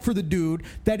respect for the dude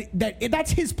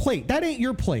that's his plate. That ain't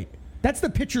your plate. That's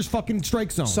the pitcher's fucking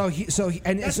strike zone.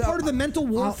 That's part of the mental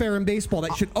warfare in baseball.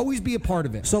 That should always be a part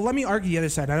of it. So let me argue the other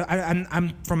side.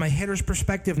 I'm from a hitter's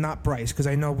perspective, not Bryce, because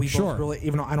I know we both really,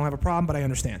 even though I don't have a problem, but I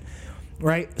understand.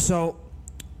 Right? So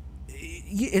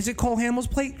is it Cole Hamels'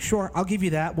 plate? Sure, I'll give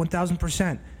you that,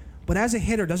 1,000%. But as a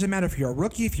hitter, doesn't matter if you're a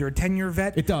rookie, if you're a 10-year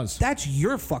vet. It does. That's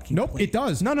your fucking plate. Nope, it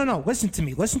does. No. Listen to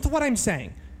me. Listen to what I'm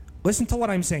saying.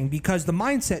 Because the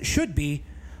mindset should be,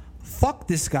 fuck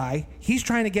this guy. He's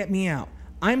trying to get me out.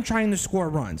 I'm trying to score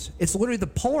runs. It's literally the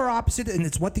polar opposite, and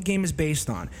it's what the game is based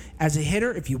on. As a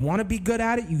hitter, if you want to be good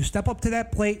at it, you step up to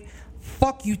that plate.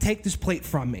 Fuck you, take this plate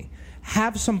from me.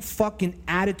 Have some fucking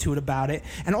attitude about it.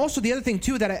 And also the other thing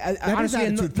too that I honestly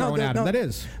that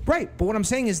is right. But what I'm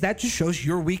saying is that just shows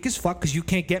you're weak as fuck because you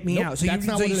can't get me out. So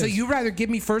you rather give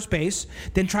me first base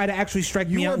than try to actually strike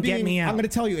me out and get me out. I'm going to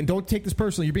tell you, and don't take this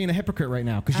personally. You're being a hypocrite right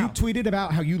now because you tweeted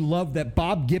about how you love that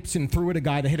Bob Gibson threw at a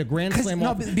guy that hit a grand slam.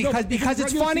 Because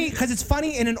it's funny. Because it's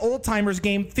funny in an old timers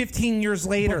game 15 years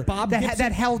later.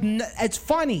 It's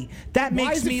funny. That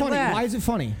makes me laugh. Why is it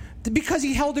funny? Because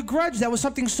he held a grudge. That was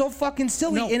something so fucking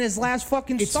silly in his last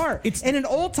fucking start. It's in an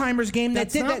old timers game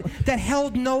that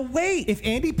held no weight. If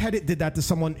Andy Pettitte did that to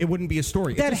someone, it wouldn't be a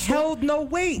story. That held no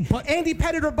weight. But Andy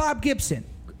Pettitte or Bob Gibson.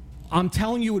 I'm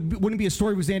telling you, it wouldn't be a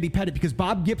story with Andy Pettitte because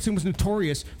Bob Gibson was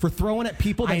notorious for throwing at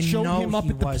people that showed him up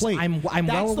at the plate. I'm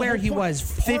well aware he was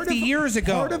 50 years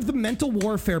ago. Part of the mental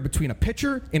warfare between a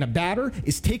pitcher and a batter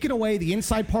is taking away the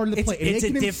inside part of the plate. It's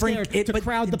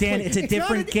a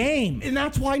different game, and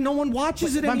that's why no one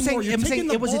watches it anymore. I'm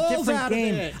saying it was a different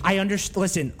game. I understand.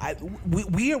 Listen,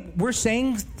 we're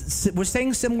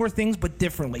saying similar things but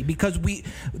differently because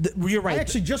you're right. I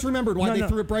actually just remembered why they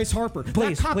threw at Bryce Harper.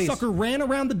 That cocksucker ran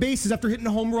around the base after hitting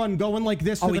a home run, going like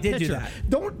this. He did do that.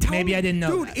 Don't tell me. Maybe I didn't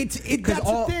know. Dude, that's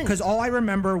the thing. Because all I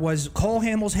remember was Cole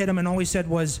Hamels hit him, and all he said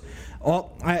was,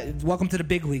 welcome to the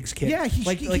big leagues, kid. Yeah, he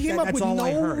came up with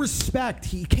no respect.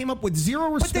 He came up with zero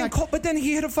respect. But then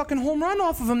he hit a fucking home run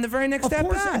off of him the very next at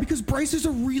bat. Because Bryce is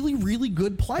a really, really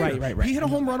good player. Right. He hit a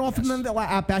home run off of him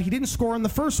at bat. He didn't score on the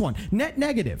first one. Net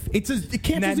negative. It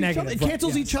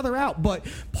cancels each other out. But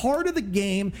part of the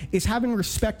game is having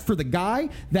respect for the guy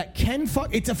that can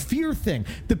fuck. It's a fear thing.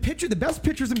 The best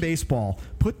pitchers in baseball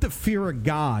put the fear of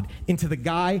God into the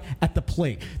guy at the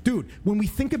plate. Dude, when we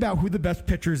think about who the best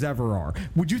pitchers ever are,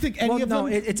 would you think any of them? No,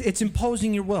 it's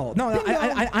imposing your will. No,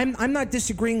 I'm not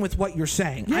disagreeing with what you're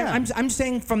saying. Yeah. I'm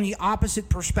saying from the opposite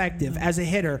perspective. As a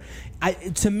hitter,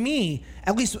 to me,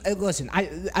 at least, listen,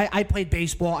 I played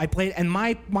baseball. And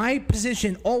my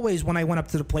position always when I went up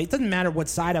to the plate, doesn't matter what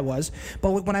side I was,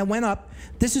 but when I went up,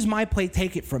 this is my plate,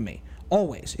 take it from me.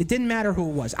 Always, it didn't matter who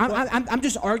it was. I'm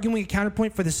just arguing a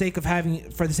counterpoint for the sake of having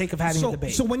a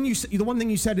debate. So when the one thing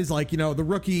you said is the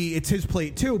rookie, it's his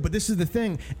plate too. But this is the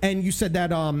thing, and you said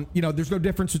that there's no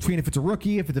difference between if it's a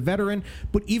rookie, if it's a veteran.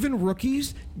 But even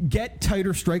rookies get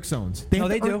tighter strike zones.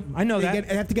 They do. I know that.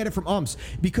 They have to get it from umps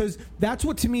because that's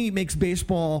what to me makes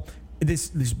baseball this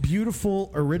beautiful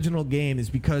original game is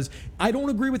because I don't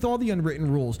agree with all the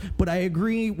unwritten rules, but I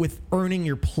agree with earning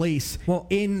your place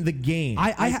in the game.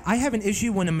 I have an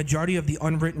issue when a majority of the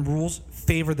unwritten rules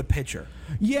favor the pitcher.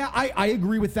 Yeah, I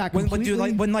agree with that completely.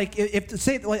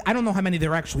 I don't know how many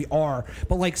there actually are,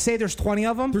 but say there's 20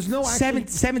 of them. There's no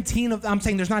 17 of them. I'm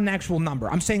saying there's not an actual number.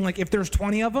 I'm saying if there's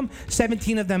 20 of them,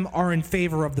 17 of them are in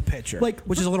favor of the pitcher,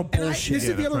 which is a little bullshit.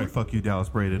 That's right. Fuck you, Dallas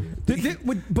Braden.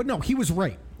 But no, he was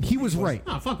right. He was right.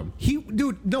 No, fuck him. He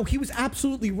was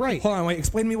absolutely right. Hold on, wait.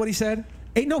 Explain to me what he said.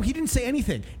 No, he didn't say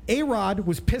anything. A-Rod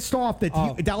was pissed off that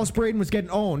Dallas Braden was getting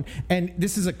owned, and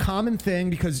this is a common thing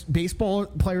because baseball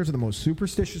players are the most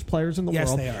superstitious players in the world.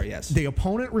 Yes, they are, yes. The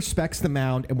opponent respects the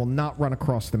mound and will not run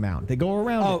across the mound. They go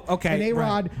around it. Okay. And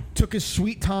A-Rod took his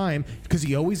sweet time because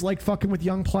he always liked fucking with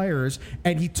young players,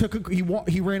 and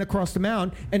he ran across the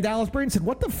mound, and Dallas Braden said,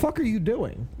 "What the fuck are you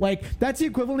doing?" That's the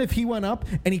equivalent if he went up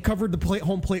and he covered the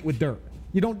home plate with dirt.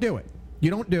 You don't do it. You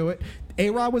don't do it.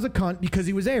 A-Rod was a cunt because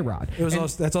he was A-Rod.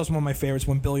 That's also one of my favorites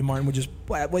when Billy Martin would just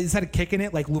instead of kicking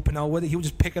it like Lupinell with it, he would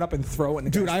just pick it up and throw it.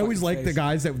 Dude, I always like the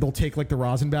guys that they'll take the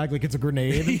rosin bag like it's a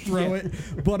grenade and throw it.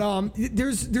 But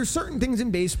there's certain things in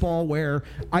baseball where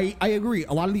I agree.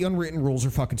 A lot of the unwritten rules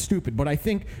are fucking stupid. But I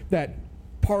think that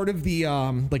part of the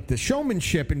like the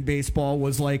showmanship in baseball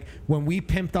was like when we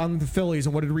pimped on the Phillies,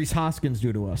 and what did Rhys Hoskins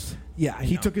do to us? Yeah,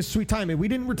 he took his sweet time, and we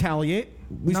didn't retaliate.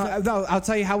 No, I'll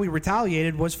tell you how we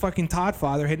retaliated was fucking Todd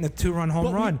Father hitting a 2-run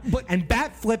home run and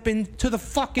bat flipping to the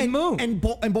fucking moon. And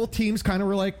both teams kind of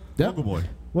were like, Local boy.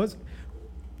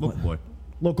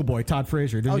 Local boy, Todd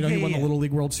Frazier. Did you know he won the Little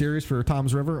League World Series for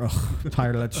Tom's River? Ugh,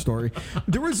 tired of that story.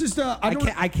 There was just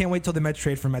I can't wait till the Mets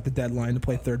trade for him at the deadline to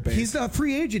play third base. He's a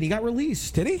free agent. He got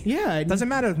released. Did he? Yeah. It doesn't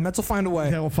matter. The Mets will find a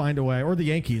way. They'll find a way. Or the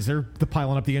Yankees. They're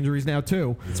piling up the injuries now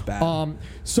too. It's bad.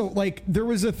 So like there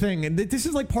was a thing, and this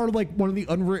is like part of like one of the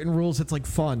unwritten rules that's like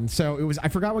fun. So it was, I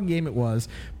forgot what game it was,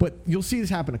 but you'll see this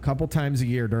happen a couple times a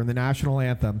year during the national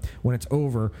anthem. When it's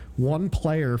over, one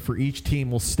player for each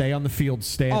team will stay on the field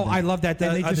standing. Oh, I love that.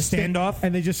 The standoff.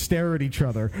 And they just stare at each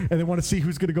other, and they want to see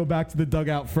who's going to go back to the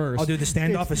dugout first. Oh, dude, the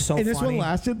standoff is so funny. And this one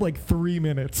lasted like 3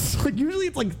 minutes. Like usually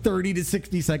it's like 30 to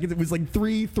 60 seconds. It was like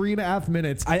 3.5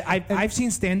 minutes. I've seen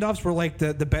standoffs where like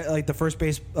the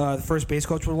first base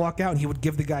coach would walk out and he would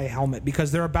give the guy a helmet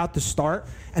because they're about to start,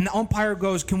 and the umpire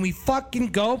goes, "Can we fucking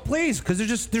go, please?" Because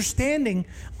they're standing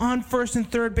on first and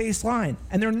third base line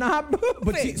and they're not moving.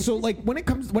 But see, so like when it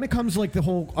comes to like the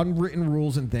whole unwritten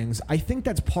rules and things, I think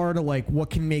that's part of like what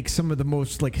can make some of the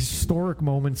most like historic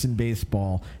moments in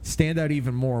baseball stand out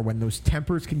even more, when those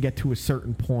tempers can get to a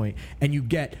certain point and you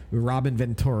get Robin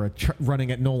Ventura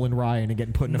running at Nolan Ryan and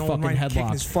getting put in a fucking headlock, kicking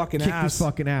his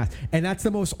fucking ass. And that's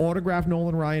the most autographed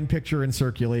Nolan Ryan picture in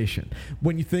circulation.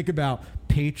 When you think about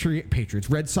Patriots,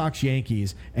 Red Sox,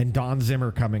 Yankees, and Don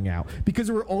Zimmer coming out, because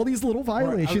there were all these little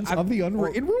violations of the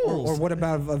unwritten rules. Or what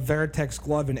about a Veritex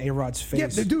glove in A-Rod's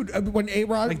face? Yeah, dude, when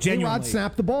A-Rod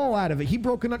snapped the ball out of it, he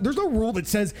broke it. There's no rule that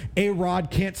says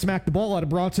A-Rod can't smack the ball out of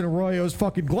Bronson Arroyo's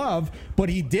fucking glove, but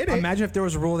he did it. Imagine if there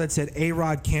was a rule that said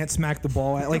A-Rod can't smack the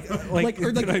ball out.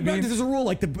 There's a rule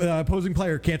like the opposing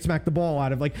player can't smack the ball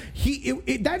out of. Like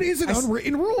that is an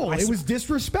unwritten rule. It was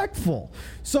disrespectful.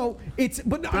 So it's that's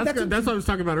what I was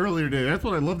talking about earlier today. That's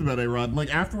what I loved about A-Rod.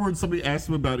 Like afterwards, somebody asked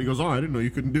him about it. He goes, "Oh, I didn't know you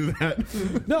couldn't do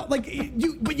that." No, like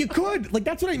but you could. Like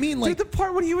that's what I mean. Like dude, the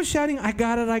part when he was shouting, "I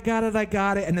got it, I got it, I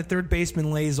got it," and the third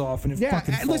baseman lays off and it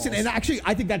fucking falls. Listen, and actually,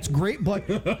 I think that's great, but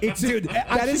it's dude,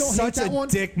 that is such a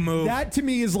dick move. That to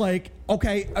me is like,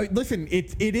 okay, listen,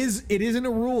 it isn't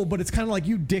a rule, but it's kind of like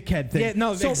you dickhead thing. Yeah,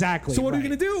 no, exactly. So what are you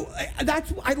gonna do?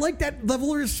 I like that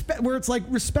level of respect where it's like,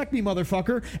 respect me,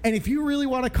 motherfucker. And if you really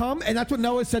want to come, and that's what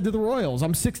Noah said to the Royals,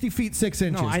 I'm 60 feet 6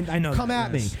 inches. No, I know. Come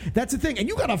at me. That's the thing, and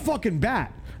you got a fucking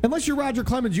bat. Unless you're Roger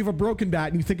Clemens, you have a broken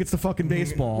bat and you think it's the fucking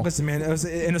baseball. Listen, man, it was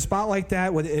in a spot like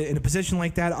that, in a position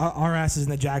like that, our ass is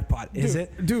in the jackpot, is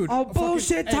it? Dude. Oh,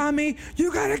 bullshit, Tommy.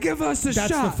 You got to give us a shot.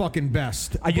 That's the fucking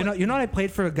best. You know what I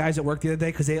played for guys at work the other day?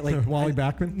 Because they like Wally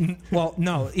Backman? Well,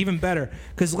 no, even better.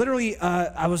 Because literally,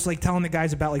 I was like telling the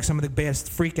guys about like some of the best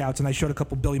freakouts, and I showed a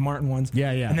couple Billy Martin ones.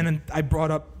 Yeah. And then I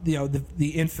brought up the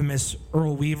infamous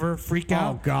Earl Weaver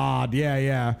freakout. Oh, God.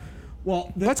 Yeah.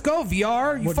 Well, let's go,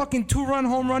 VR. You fucking 2-run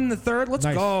home run in the third. Let's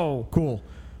go. Cool.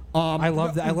 I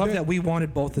love that. I love that we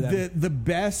wanted both of them. The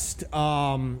best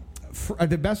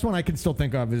one I can still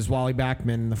think of is Wally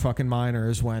Backman in the fucking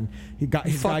minors when his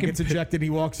guy gets ejected.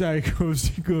 He walks out. He goes.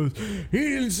 He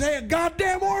didn't say a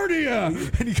goddamn word to you,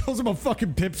 and he calls him a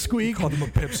fucking pipsqueak. Called him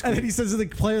a pipsqueak. And then he says to the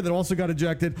player that also got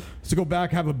ejected to go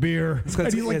back, have a beer.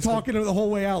 And he's like talking to him the whole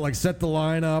way out, like set the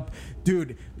line up.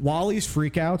 Dude, Wally's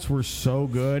freakouts were so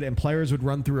good, and players would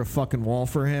run through a fucking wall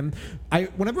for him.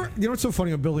 What's so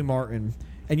funny with Billy Martin?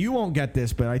 And you won't get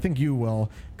this, but I think you will,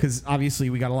 because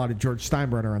obviously we got a lot of George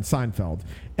Steinbrenner on Seinfeld.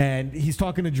 And he's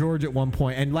talking to George at one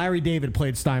point, and Larry David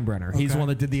played Steinbrenner. Okay. He's the one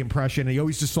that did the impression, and he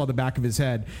always just saw the back of his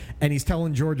head. And he's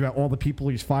telling George about all the people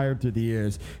he's fired through the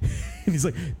years. And he's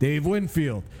like, Dave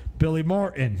Winfield, Billy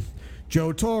Martin,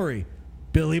 Joe Torre,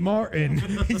 Billy Martin.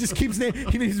 He just keeps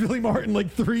he names Billy Martin like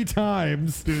 3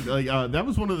 times. Dude, that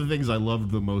was one of the things I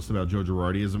loved the most about Joe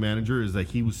Girardi as a manager, is that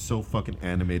he was so fucking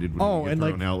animated when he would get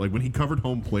thrown out. Like when he covered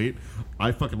home plate,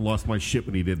 I fucking lost my shit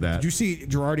when he did that. Did you see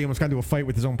Girardi almost got into a fight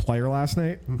with his own player last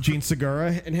night? Gene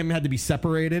Segura and him had to be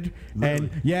separated. Really?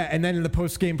 And then in the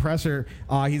post game presser,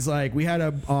 he's like, we had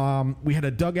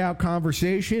a dugout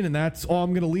conversation, and that's all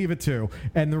I'm gonna leave it to.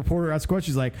 And the reporter asked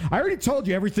questions like, I already told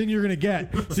you everything you're gonna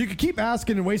get, so you can keep asking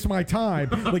asking and wasting my time.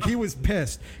 Like, he was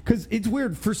pissed. Because it's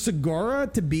weird. For Segura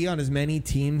to be on as many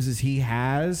teams as he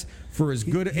has for as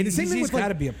good... And the same thing he's got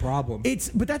to be a problem.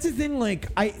 But that's the thing. Like,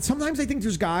 sometimes I think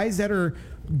there's guys that are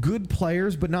good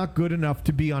players, but not good enough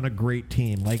to be on a great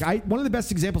team. Like, one of the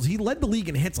best examples, he led the league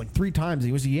in hits like 3 times.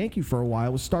 He was a Yankee for a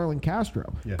while, was Starlin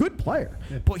Castro. Yeah. Good player.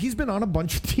 Yeah. But he's been on a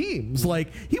bunch of teams.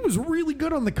 Like, he was really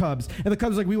good on the Cubs. And the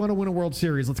Cubs like, we want to win a World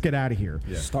Series. Let's get out of here.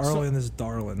 Yeah. Starlin is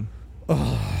darling.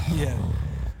 Yeah.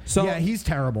 So yeah, he's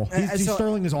terrible.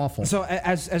 Sterling is awful. So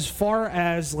as far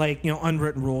as like, you know,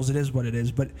 unwritten rules, it is what it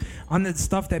is. But on the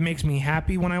stuff that makes me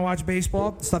happy when I watch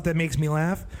baseball, stuff that makes me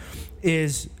laugh,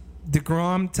 is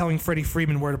DeGrom telling Freddie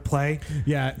Freeman where to play.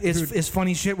 Yeah, it's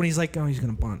funny shit when he's like, oh, he's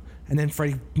gonna bunt, and then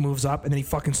Freddie moves up, and then he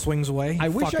fucking swings away. I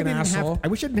wish I didn't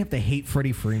have to hate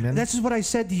Freddie Freeman. That's just what I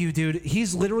said to you, dude.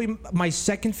 He's literally my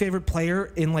second favorite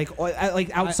player in like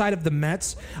outside of the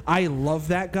Mets. I love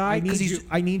that guy.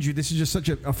 I need you. This is just such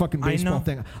a fucking baseball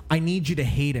thing. I need you to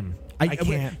hate him. I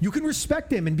can't. You can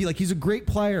respect him and be like, he's a great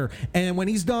player, and when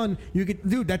he's done, you get,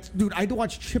 dude. I had to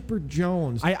watch Chipper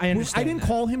Jones. I understand. I didn't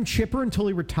call him Chipper until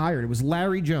he retired. It was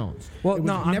Larry Jones. Well,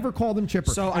 I never called him Chipper.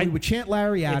 So I would chant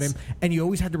Larry at him, and you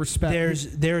always had to respect.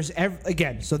 There's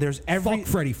fuck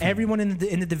Freddie. Everyone in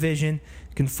the division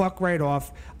can fuck right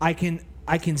off. I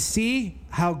can see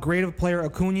how great of a player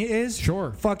Acuna is.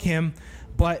 Sure. Fuck him,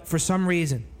 but for some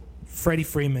reason, Freddie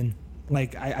Freeman.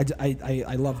 Like,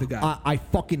 I love the guy. I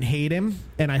fucking hate him,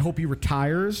 and I hope he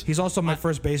retires. He's also my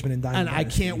first baseman in Diamond. And I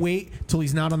can't wait till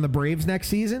he's not on the Braves next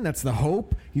season. That's the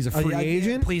hope. He's a free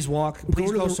agent. Please walk.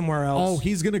 Please go somewhere else. Oh,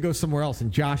 he's going to go somewhere else,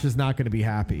 and Josh is not going to be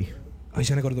happy. Oh, he's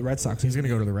going to go to the Red Sox. He's going to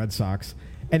go to the Red Sox.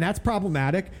 And that's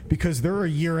problematic because they're a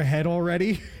year ahead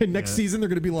already. And next season, they're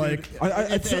going to be like...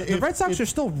 the Red Sox are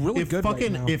still really good right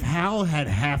now. If Hal had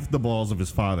half the balls of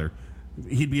his father...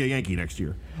 he'd be a Yankee next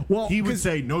year. Well, he would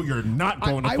say, "No, you're not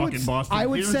going to fucking Boston. I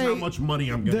would Here's say how much money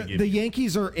I'm going to give." The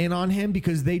Yankees are in on him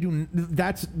because they do.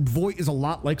 Voit is a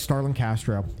lot like Starlin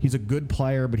Castro. He's a good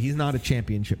player, but he's not a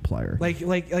championship player.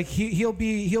 He'll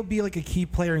be like a key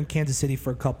player in Kansas City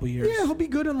for a couple years. Yeah, he'll be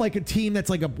good on like a team that's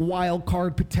like a wild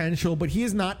card potential, but he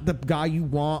is not the guy you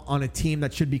want on a team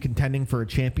that should be contending for a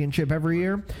championship every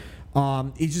year.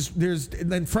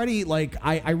 Then Freddie, like,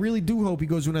 I really do hope he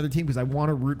goes to another team because I want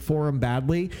to root for him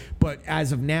badly. But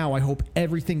as of now, I hope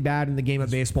everything bad in the game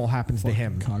of baseball happens to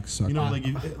him. Cocksucker. You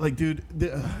know, dude,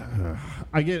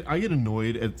 I get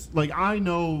annoyed. It's like, I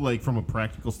know, like, from a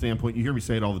practical standpoint, you hear me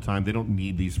say it all the time. They don't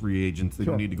need these free agents. They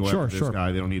don't need to go after this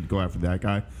guy. They don't need to go after that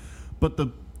guy. But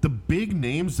the big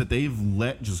names that they've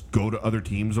let just go to other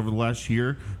teams over the last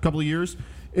couple of years.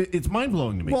 It's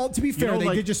mind-blowing to me. Well, to be fair,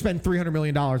 they did just spend $300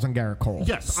 million on Garrett Cole.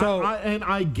 Yes, so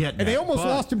I get that. And they almost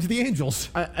lost him to the Angels.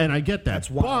 And I get that. That's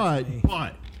wild.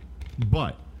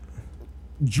 But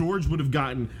George would have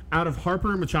gotten, out of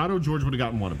Harper and Machado, George would have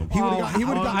gotten one of them. He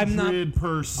would have gotten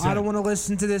 100%. I don't want to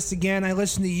listen to this again. I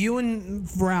listened to you and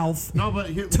Ralph. No, but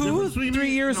 3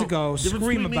 years ago,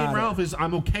 scream about me and Ralph is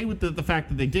I'm okay with the fact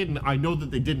that they didn't. I know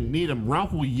that they didn't need him.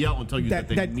 Ralph will yell and tell you that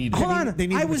they need him. Hold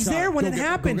on, I was there when it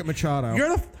happened. Go get Machado.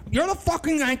 You're the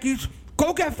fucking Yankees.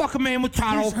 Go get fucking man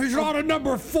Machado. He's not a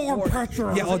number 4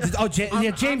 pitcher. Yeah,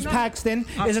 James Paxton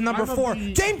is a number 4.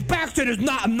 James Paxton is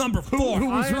not a number 4. Who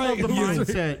was right? The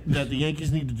mindset that the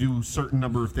Yankees need to do a certain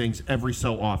number of things every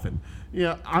so often.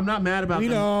 Yeah, I'm not mad about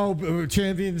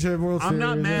championship World Series. I'm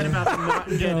not mad about them not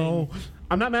getting.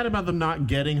 I'm not mad about them not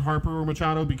getting Harper or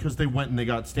Machado because they went and they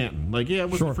got Stanton. Like, yeah, it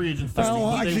was a free agent.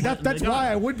 Well, actually, that's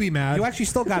why I would be mad. You actually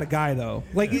still got a guy, though.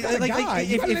 Like,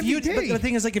 if you, but the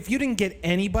thing is, like, if you didn't get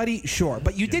anybody, sure,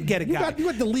 but you did get a guy. You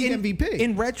got the league MVP.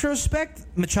 In retrospect,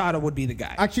 Machado would be the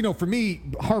guy. Actually, no. For me,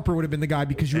 Harper would have been the guy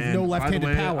because you have no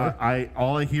left-handed power.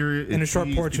 All I hear is in a short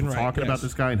porch and talking about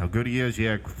this guy and how good he is.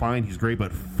 Yeah, fine, he's great,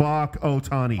 but fuck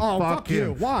Ohtani. Oh, fuck him.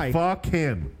 You. Why? Fuck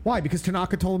him. Why? Because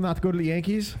Tanaka told him not to go to the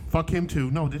Yankees. Fuck him too.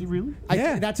 No, did he really?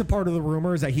 Yeah, that's a part of the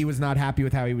rumors that he was not happy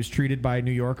with how he was treated by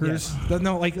New Yorkers. Yes.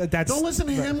 No, like that's. Don't listen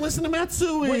to him. Listen to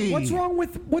Matsui. Wait, what's wrong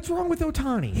with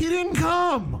Ohtani? He didn't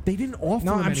come. They didn't offer him.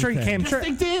 No, I'm sure he came. Yes,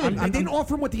 they did. They didn't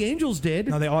offer him what the Angels did.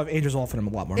 No, Angels offered him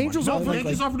a lot more. Angels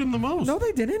offered him the most. No,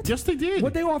 they didn't. Yes, they did.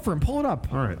 What'd they offer him? Pull it up.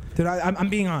 All right, dude. I'm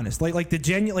being honest. Like the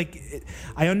genuine.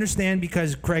 I understand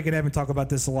because Craig and Evan talk about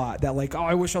this a lot. That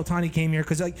I wish Ohtani came here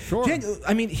because sure.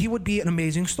 I mean, he would be an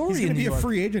amazing story. He's going to be a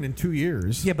free agent in 2 years.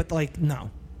 Yeah, but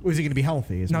no. Is he going to be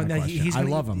healthy? No, I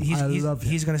love him.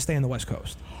 He's going to stay on the West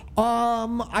Coast.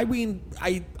 I mean,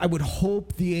 I would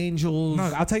hope the Angels. No,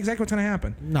 I'll tell you exactly what's going to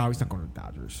happen. No, he's not going to the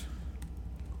Dodgers.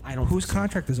 I don't. Whose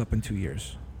contract is up in 2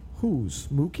 years? Whose?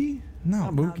 Mookie? No,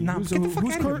 not Mookie. No, get the fuck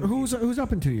out of here. Who's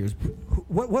up in 2 years?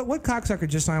 What cocksucker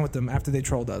just signed with them after they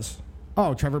trolled us?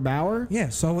 Oh, Trevor Bauer? Yeah,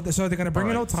 so they're going to bring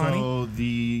in Ohtani. So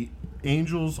the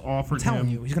Angels offered him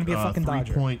he's going to be a fucking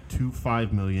Dodger.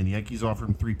 $3.25 million. Yankees offered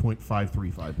him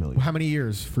 $3.535 million. How many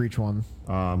years for each one?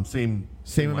 Same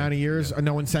amount of years. Yeah.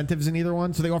 No incentives in either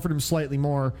one. So they offered him slightly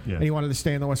more, and he wanted to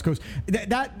stay on the West Coast.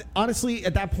 That honestly,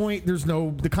 at that point,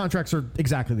 the contracts are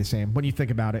exactly the same when you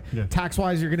think about it. Yeah. Tax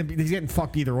wise, he's getting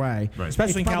fucked either way. Right.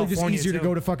 Especially it's in probably California, just easier to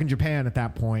go to fucking Japan at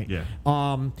that point. Yeah.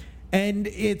 And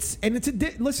it's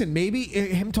listen, maybe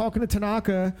him talking to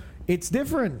Tanaka, it's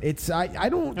different. I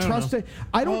don't trust it.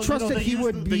 I don't trust that he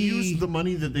would be. They used the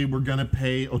money that they were going to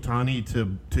pay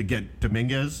Ohtani to get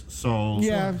Dominguez. So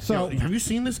yeah. So have you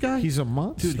seen this guy? He's a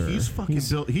monster. Dude, he's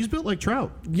built. He's built like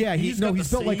Trout. Yeah, he's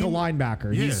built like a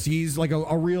linebacker. Yeah. He's like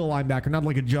a real linebacker, not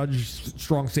like a Judge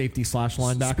strong safety /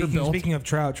 linebacker. Speaking of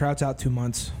Trout's out 2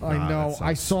 months. I know.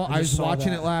 I was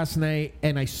watching it last night,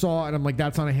 and I saw it, and I'm like,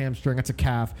 that's on a hamstring. That's a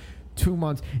calf. 2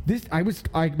 months.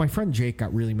 My friend Jake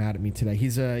got really mad at me today. He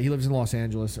lives in Los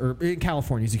Angeles or in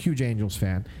California. He's a huge Angels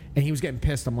fan, and he was getting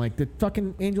pissed. I'm like, the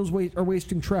fucking Angels are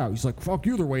wasting Trout. He's like, fuck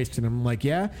you, they're wasting him. I'm like,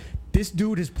 yeah, this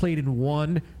dude has played in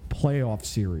one playoff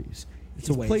series.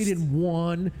 He's played in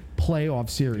one playoff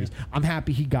series. Yeah. I'm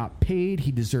happy he got paid.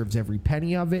 He deserves every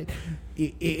penny of it.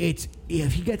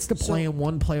 If he gets to play in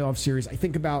one playoff series, I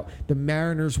think about the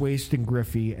Mariners wasting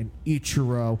Griffey and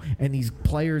Ichiro and these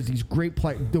players, these great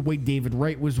players. The way David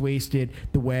Wright was wasted,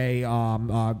 the way oh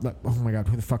my god,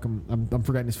 who the fuck I'm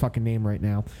forgetting his fucking name right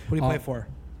now. What do you play for?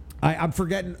 I'm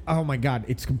forgetting. Oh my god,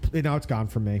 it's gone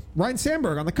from me. Ryan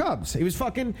Sandberg on the Cubs. He was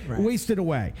fucking wasted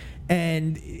away.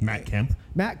 And Matt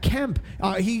Kemp.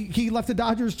 He left the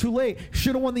Dodgers too late.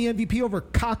 Should have won the MVP over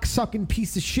cocksucking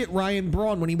piece of shit Ryan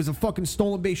Braun when he was a fucking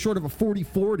stolen base short of a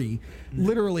 40-40,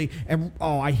 literally. And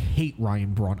I hate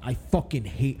Ryan Braun. I fucking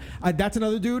hate. That's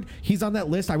another dude. He's on that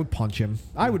list. I would punch him.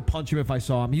 I would punch him if I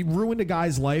saw him. He ruined a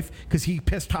guy's life because he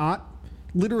pissed hot.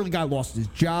 Literally, guy lost his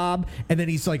job, and then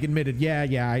he's like admitted,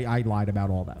 I lied about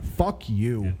all that. Fuck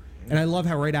you. Yeah. And I love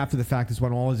how right after the fact is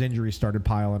when all his injuries started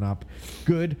piling up.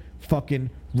 Good fucking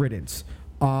riddance.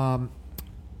 Death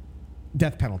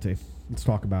penalty. Let's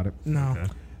talk about it. No.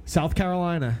 Okay. South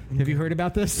Carolina. Okay. Have you heard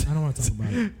about this? I don't want to talk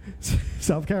about it.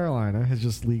 South Carolina has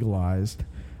just legalized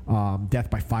death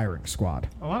by firing squad.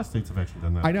 A lot of states have actually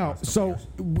done that. I know. So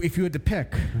if you had to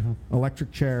pick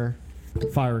electric chair,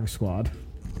 firing squad.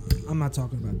 I'm not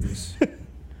talking about this.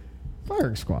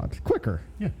 Firing squad. Quicker.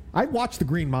 Yeah. I watched The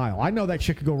Green Mile. I know that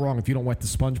shit could go wrong if you don't wet the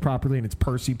sponge properly and it's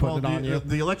Percy putting it on you.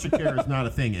 The electric chair is not a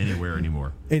thing anywhere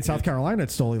anymore. In South Carolina,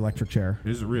 it's still electric chair.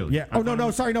 Is it really? Yeah. No,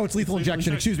 it's lethal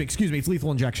injection. Excuse me. It's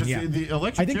lethal injection. Yeah. The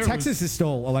electric I think Texas is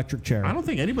still electric chair. I don't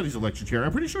think anybody's electric chair.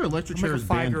 I'm pretty sure electric chair is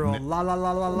banned. 5-year-old. La la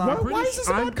la la la. Why is this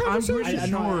a bad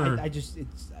conversation? I just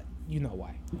you know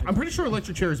why. I'm pretty sure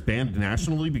electric chair is banned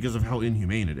nationally because of how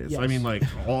inhumane it is. Yes. I mean, like,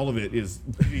 all of it is,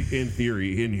 in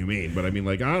theory, inhumane. But I mean,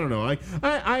 like, I don't know.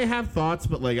 I have thoughts,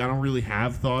 but, like, I don't really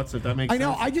have thoughts, if that makes sense. I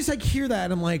know. I just, like, hear that,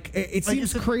 and I'm like, it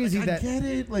seems crazy that... I get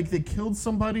it. Like, they killed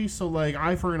somebody, so, like,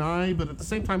 eye for an eye. But at the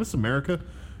same time, it's America.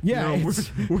 Yeah,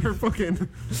 we're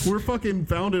fucking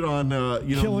founded on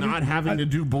not having to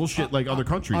do bullshit like other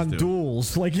countries on do.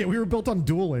 Duels. Like we were built on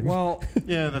dueling. Well,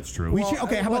 yeah, that's true. How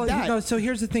about that? So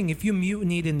here's the thing: if you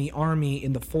mutinied in the army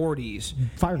in the 40s,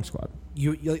 firing squad.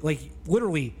 You like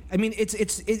literally. I mean, it's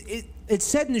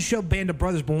said in the show Band of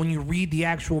Brothers, but when you read the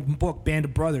actual book Band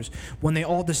of Brothers, when they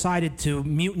all decided to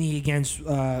mutiny against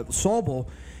Sobel,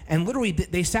 and literally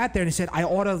they sat there and they said, "I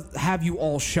ought to have you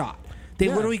all shot." They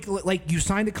literally, like, you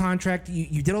signed a contract,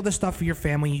 you did all this stuff for your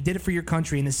family, you did it for your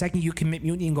country, and the second you commit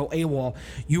mutiny and go AWOL,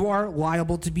 you are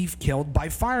liable to be killed by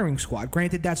firing squad.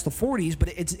 Granted, that's the 40s, but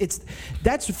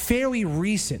that's fairly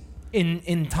recent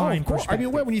in time. I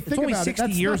mean, when you think about it,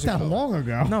 that's not that long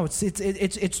ago. No, it's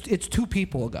 2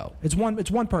 people ago. It's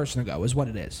one person ago, is what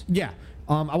it is. Yeah.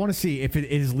 I want to see if it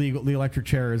is legal. The electric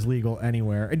chair is legal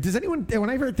anywhere. Does anyone? When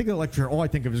I think of electric chair, all I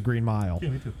think of is Green Mile. Yeah,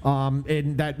 me too.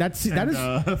 And that is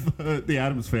the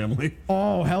Addams Family.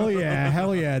 Oh hell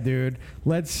yeah, dude.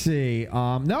 Let's see.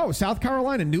 No, South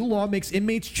Carolina new law makes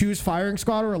inmates choose firing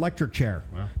squad or electric chair.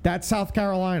 Wow. That's South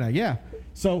Carolina. Yeah.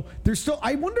 So there's still.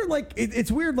 I wonder, like,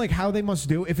 it's weird, like how they must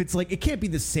do. If it's like it can't be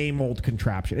the same old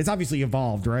contraption. It's obviously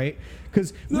evolved, right?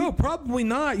 Because probably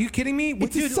not. You kidding me?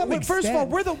 Dude, first of all,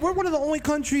 we're one of the only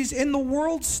countries in the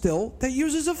world still that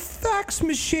uses a fax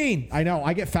machine. I know.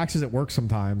 I get faxes at work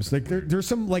sometimes. Like there's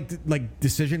some like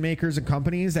decision makers and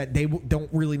companies that they don't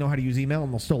really know how to use email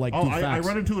and they'll still do fax. I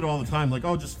run into it all the time. Like,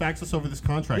 just fax us over this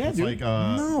contract. Yeah, it's dude. like,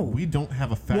 no, we don't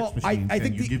have a fax machine. I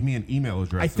think you give me an email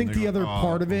address. I think the other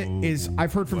part of it is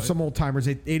I've heard from some old timers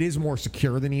it is more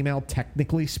secure than email,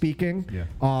 technically speaking. Yeah.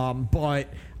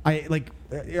 But I like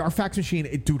our fax machine.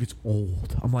 Dude, it's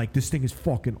old. I'm like, this thing is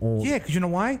fucking old. Yeah, because you know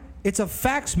why? It's a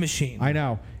fax machine. I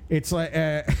know. It's like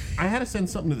I had to send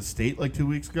something to the state like 2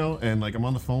 weeks ago, and like I'm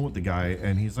on the phone with the guy,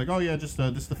 and he's like, "Oh yeah, just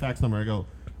this is the fax number." I go,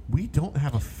 "We don't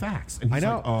have a fax," and he's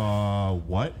like,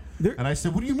 "What?" And I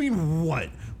said, "What do you mean what?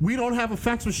 We don't have a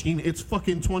fax machine. It's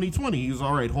fucking 2020." He goes,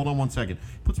 "All right, hold on 1 second."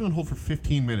 Puts me on hold for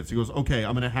 15 minutes. He goes, "Okay,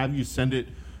 I'm gonna have you send it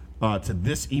to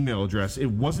this email address." It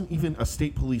wasn't even a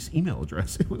state police email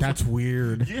address. It was That's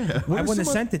weird. Yeah. I wouldn't have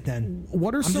sent it then.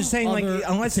 What are I'm some just saying, like,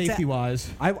 unless safety wise?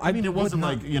 I mean, it wasn't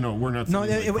like, we're not. No,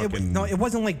 it it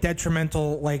wasn't like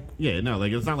detrimental, like. Yeah, no,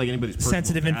 like it's not like anybody's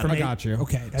sensitive information. I got you.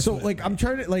 Okay, so like I'm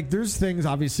trying to like there's things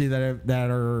obviously that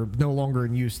are no longer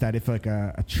in use that if like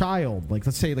a child, like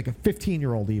let's say like a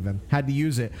 15-year-old even had to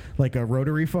use it, like a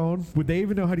rotary phone, would they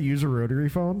even know how to use a rotary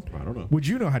phone? I don't know. Would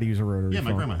you know how to use a rotary phone?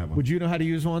 Yeah, my grandma had one. Would you know how to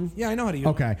use one? Yeah, I know how to use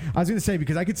one. Okay. I was going to say,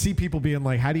 because I could see people being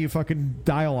like, how do you fucking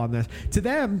dial on this? To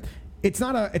them, it's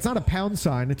not a pound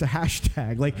sign, it's a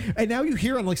hashtag. Like, and now you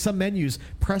hear on like some menus,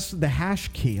 press the hash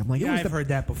key. I'm like, yeah, I've heard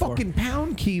that before. Fucking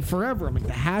pound key forever. I'm like,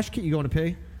 the hash key, you going to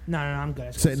pee? No, I'm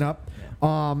good. Sitting up.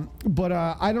 Yeah. But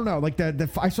I don't know. Like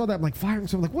I saw that. I'm like firing.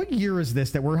 So I'm like, what year is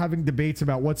this that we're having debates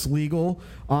about what's legal?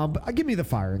 But give me the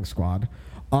firing squad.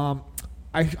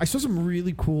 I saw some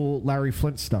really cool Larry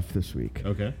Flynt stuff this week.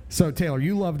 Okay. So, Taylor,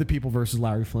 you love The People versus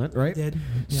Larry Flynt, right? I did.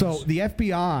 Yes. So, the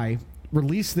FBI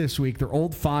released this week their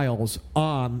old files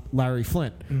on Larry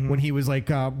Flynt when he was like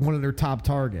one of their top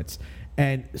targets.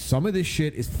 And some of this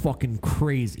shit is fucking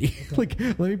crazy. Like,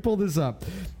 let me pull this up.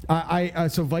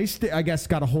 So Vice, I guess,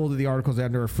 got a hold of the articles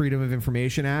under a Freedom of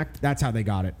Information Act. That's how they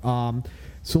got it.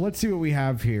 So let's see what we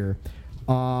have here.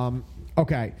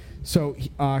 Okay. So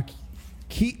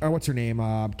what's her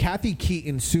name? Kathy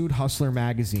Keaton sued Hustler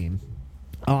magazine.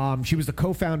 She was the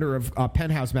co-founder of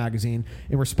Penthouse magazine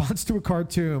in response to a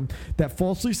cartoon that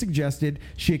falsely suggested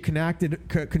she had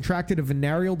contracted a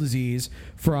venereal disease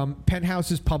from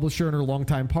Penthouse's publisher and her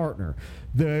longtime partner.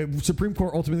 The Supreme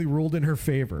Court ultimately ruled in her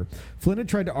favor. Flynt had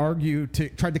tried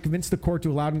to convince the court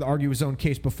to allow him to argue his own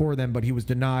case before them, but he was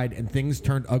denied, and things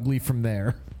turned ugly from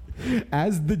there.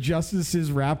 As the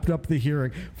justices wrapped up the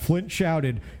hearing, Flynt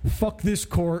shouted, "Fuck this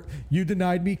court. You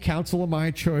denied me counsel of my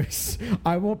choice.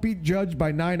 I won't be judged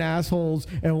by 9 assholes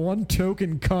and 1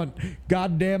 token cunt.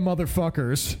 Goddamn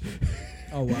motherfuckers."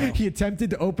 Oh, wow. He attempted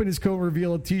to open his coat and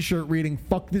reveal a t-shirt reading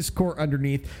 "Fuck this court"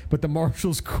 underneath, but the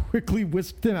marshals quickly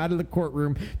whisked him out of the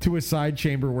courtroom to a side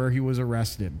chamber where he was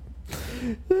arrested.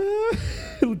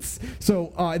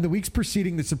 So, in the weeks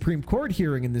preceding the Supreme Court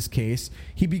hearing in this case,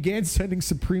 he began sending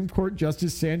Supreme Court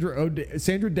Justice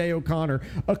Sandra Day O'Connor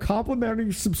a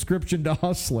complimentary subscription to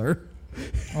Hustler.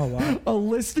 Oh, wow. A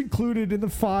list included in the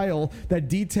file that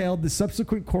detailed the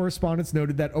subsequent correspondence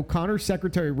noted that O'Connor's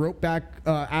secretary wrote back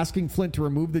asking Flynt to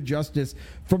remove the justice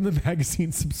from the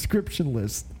magazine's subscription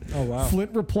list. Oh, wow.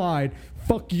 Flynt replied,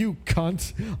 "Fuck you,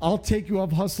 cunt. I'll take you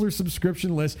off Hustler's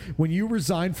subscription list when you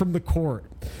resign from the court."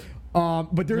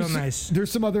 But there's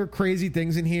some other crazy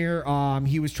things in here.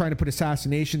 He was trying to put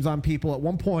assassinations on people. At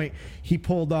one point, he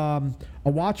pulled a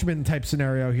Watchmen type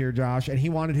scenario here, Josh, and he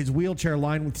wanted his wheelchair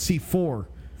lined with C4.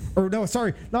 Or no,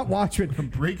 sorry, not Watchmen.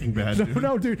 Breaking Bad.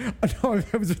 No, dude. No,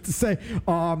 I was about to say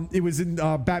it was in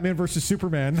Batman versus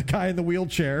Superman. The guy in the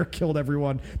wheelchair killed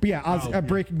everyone. But yeah,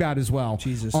 Breaking Bad as well.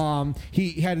 Jesus.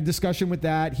 He had a discussion with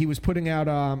that. He was putting out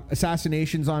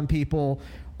assassinations on people.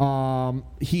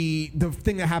 The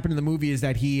thing that happened in the movie is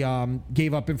that he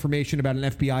gave up information about an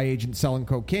FBI agent selling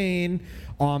cocaine.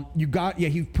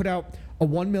 He put out a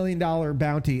 $1 million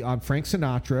bounty on Frank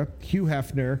Sinatra, Hugh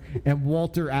Hefner, and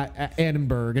Walter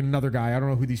Annenberg, and another guy. I don't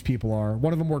know who these people are.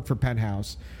 One of them worked for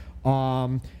Penthouse.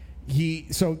 He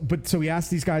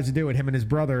asked these guys to do it, him and his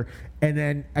brother, and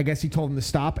then I guess he told them to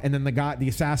stop, and then the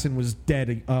assassin was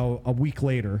dead a week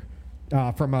later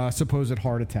from a supposed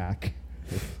heart attack.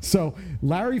 So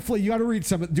Larry Flynt, you got to read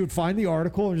some. Dude, find the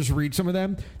article and just read some of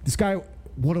them. This guy,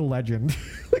 what a legend!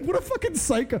 Like, what a fucking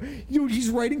psycho! Dude, he's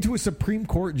writing to a Supreme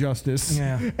Court justice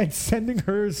and sending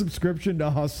her a subscription to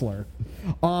Hustler.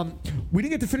 We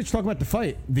didn't get to finish talking about the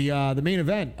fight, the main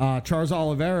event. Charles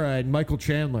Oliveira and Michael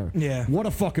Chandler. Yeah, what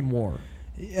a fucking war!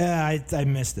 Yeah, I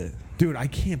missed it. Dude, I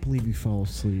can't believe you fell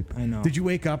asleep. I know. Did you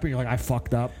wake up and you're like, I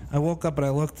fucked up? I woke up and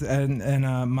I looked and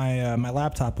my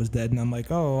laptop was dead, and I'm like,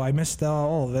 oh, I missed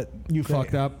all of it. You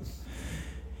fucked up?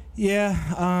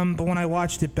 Yeah, but when I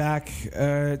watched it back,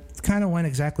 it kind of went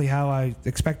exactly how I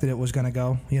expected it was going to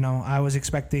go. You know, I was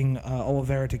expecting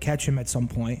Oliveira to catch him at some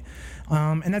point,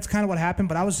 and that's kind of what happened.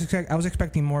 But I was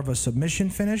expecting more of a submission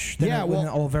finish than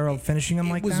Oliveira finishing him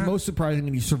like that. It was most surprising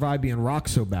that he survived being rocked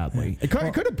so badly. It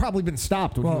could have probably been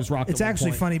stopped when he was rocked. It's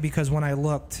actually funny because when I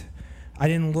looked, I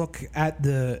didn't look at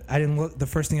the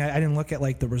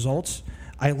like the results.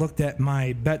 I looked at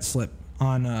my bet slip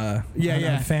on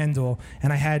FanDuel,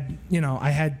 and I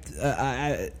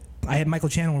had Michael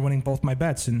Chandler winning both my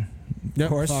bets, and of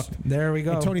course, there we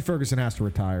go. And Tony Ferguson has to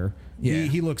retire. Yeah.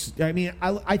 He looks. I mean,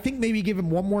 I think maybe give him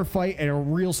one more fight and a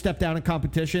real step down in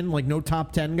competition, like no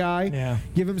top 10 guy. Yeah.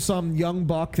 Give him some young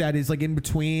buck that is like in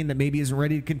between that maybe isn't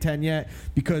ready to contend yet,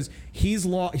 because he's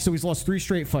lost. So he's lost 3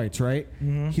 straight fights, right?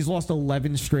 Mm-hmm. He's lost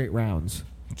 11 straight rounds.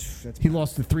 He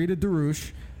lost the 3 to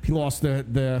Darush. He lost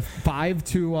the 5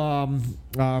 to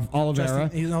Oliveira.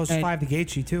 He lost 5 to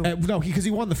Gaethje too. No, because he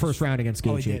won the first round against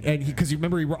Gaethje. He did. And because you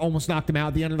remember he almost knocked him out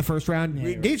at the end of the first round.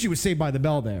 Yeah, Gaethje was saved by the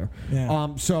bell there.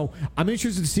 Yeah. So I'm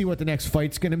interested to see what the next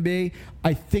fight's going to be.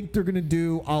 I think they're going to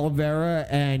do Oliveira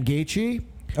and Gaethje.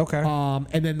 Okay.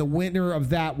 And then the winner of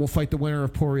that will fight the winner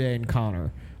of Poirier and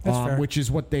Conor. Which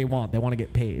is what they want. They want to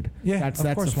get paid. Yeah, that's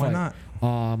of course. The fight.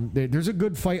 Why not? There's a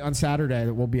good fight on Saturday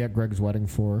that we'll be at Greg's wedding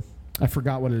for. I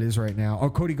forgot what it is right now. Oh,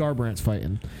 Cody Garbrandt's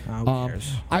fighting. Who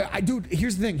cares? Dude,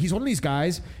 here's the thing. He's one of these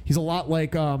guys. He's a lot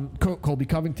like Colby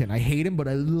Covington. I hate him, but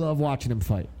I love watching him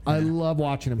fight. Yeah. I love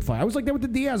watching him fight. I was like that with the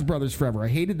Diaz brothers forever. I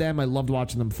hated them. I loved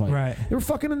watching them fight. Right. They were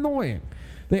fucking annoying.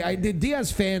 The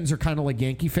Diaz fans are kind of like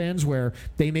Yankee fans, where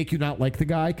they make you not like the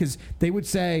guy because they would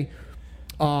say,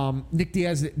 Nick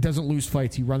Diaz doesn't lose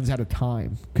fights. He runs out of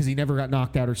time because he never got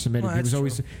knocked out or submitted. Well, he was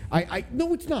always. True.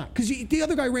 No, it's not, because the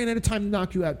other guy ran out of time to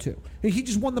knock you out too. He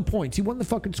just won the points. He won the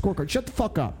fucking scorecard. Shut the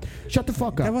fuck up. Shut the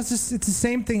fuck up. It's the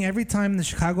same thing every time the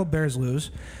Chicago Bears lose.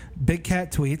 Big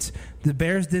Cat tweets, the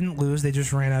Bears didn't lose. They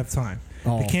just ran out of time.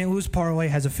 The Can't Lose parlay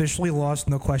has officially lost.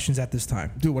 No questions at this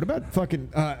time. Dude, what about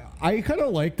fucking... I kind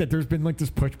of like that there's been like this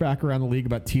pushback around the league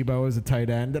about Tebow as a tight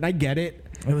end, and I get it.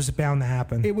 It was bound to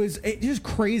happen. It's just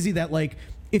crazy that like...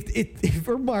 If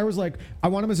Urban Meyer was like, I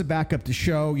want him as a backup to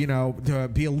show, to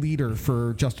be a leader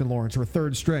for Justin Lawrence or a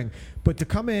third string, but to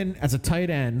come in as a tight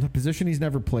end, a position he's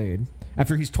never played,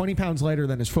 after he's 20 pounds lighter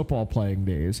than his football playing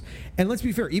days. And let's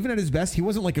be fair, even at his best, he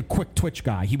wasn't like a quick twitch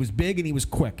guy. He was big and he was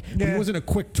quick. But he wasn't a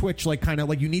quick twitch, like kind of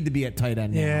like you need to be at tight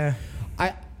end now. Yeah.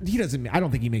 I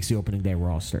don't think he makes the opening day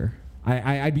roster.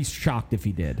 I'd be shocked if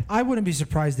he did. I wouldn't be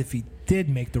surprised if he did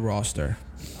make the roster.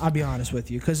 I'll be honest with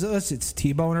you, because it's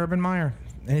Tebow and Urban Meyer.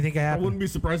 Anything can happen. I wouldn't be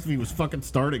surprised if he was fucking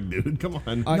starting, dude. Come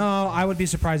on. No, I would be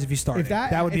surprised if he started. If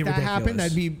that would be ridiculous. If that happened,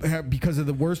 that'd be because of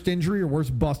the worst injury or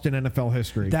worst bust in NFL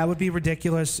history. That would be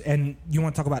ridiculous. And you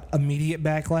want to talk about immediate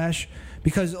backlash?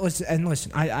 Because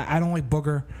listen, I don't like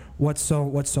Booger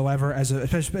whatsoever.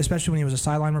 Especially when he was a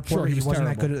sideline reporter, he wasn't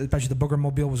terrible. that good. Especially the Booger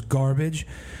Mobile was garbage.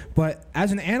 But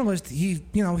as an analyst, he's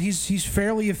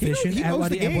fairly efficient at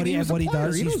what he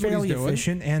does. He's fairly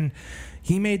efficient, and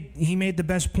he made the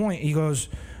best point. He goes,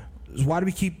 why do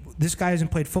we keep this guy hasn't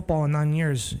played football in 9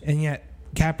 years, and yet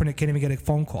Kaepernick can't even get a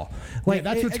phone call. Like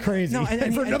that's what's crazy. No,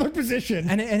 and for another position.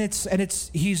 And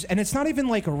it's not even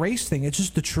like a race thing. It's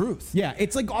just the truth. Yeah,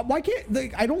 it's like why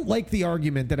can't I don't like the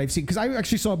argument that I've seen, because I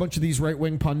actually saw a bunch of these right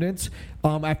wing pundits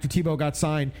after Tebow got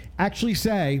signed actually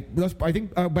say, I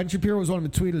think Ben Shapiro was one of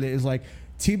them that tweeted it, is like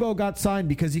Tebow got signed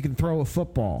because he can throw a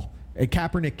football and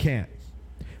Kaepernick can't.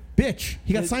 Bitch,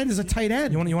 he got signed as a tight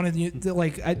end. I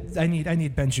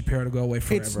need Ben Shapiro to go away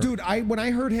forever. When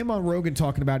I heard him on Rogan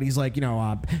talking about it, he's like,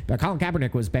 Colin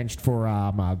Kaepernick was benched for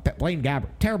Blaine Gabbert,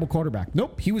 terrible quarterback.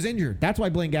 Nope, he was injured. That's why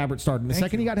Blaine Gabbert started. The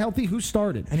second he got healthy, who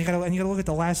started? And you got to look at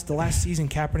the last season.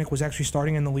 Kaepernick was actually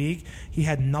starting in the league. He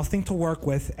had nothing to work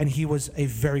with, and he was a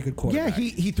very good quarterback. Yeah,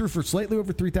 he threw for slightly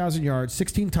over 3,000 yards,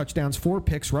 16 touchdowns, 4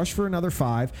 picks, rushed for another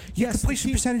 5. Yes,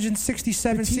 completion percentage in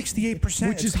 67, 68%,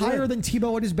 which is higher than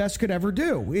Tebow at his best could ever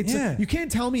do. You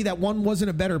can't tell me that one wasn't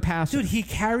a better passer. Dude, he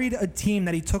carried a team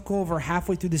that he took over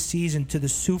halfway through the season to the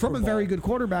Super Bowl. From a very good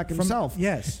quarterback himself.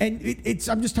 Yes. And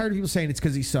I'm just tired of people saying it's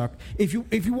because he sucked. If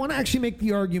you want to actually make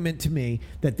the argument to me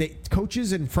that the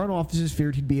coaches and front offices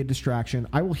feared he'd be a distraction,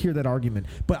 I will hear that argument.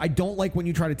 But I don't like when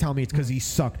you try to tell me it's because he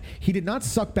sucked. He did not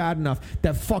suck bad enough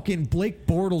that fucking Blake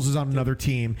Bortles is on another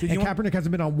team, and Kaepernick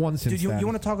hasn't been on one since then. You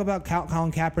want to talk about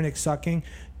Colin Kaepernick sucking?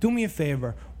 Do me a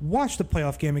favor. Watch the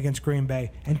playoff game game against Green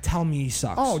Bay and tell me he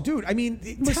sucks. Oh, dude, I mean,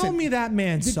 listen, tell me that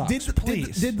man sucks,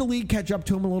 please. Did the league catch up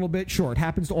to him a little bit? Sure, it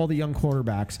happens to all the young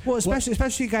quarterbacks. Well,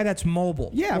 especially a guy that's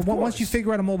mobile. Yeah, of course. Once you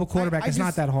figure out a mobile quarterback, it's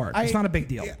not that hard. It's not a big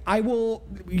deal.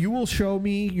 You will show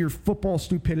me your football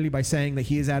stupidity by saying that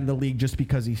he is out of the league just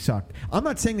because he sucked. I'm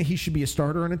not saying that he should be a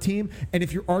starter on a team, and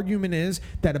if your argument is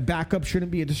that a backup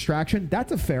shouldn't be a distraction,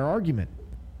 that's a fair argument.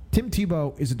 Tim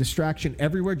Tebow is a distraction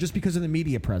everywhere just because of the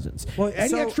media presence. Well,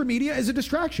 any extra media is a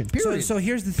distraction, period. So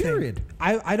here's the thing.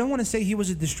 I don't want to say he was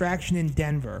a distraction in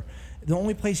Denver. The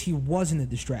only place he wasn't a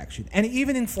distraction, and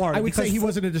even in Florida, I would say he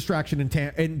wasn't a distraction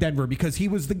in Denver because he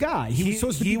was the guy. He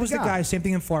was the guy. Same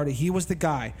thing in Florida. He was the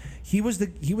guy. He was the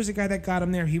guy that got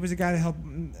him there. He was the guy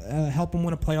that help him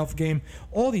win a playoff game.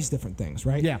 All these different things,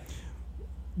 right? Yeah.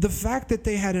 The fact that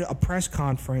they had a press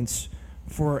conference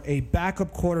for a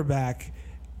backup quarterback.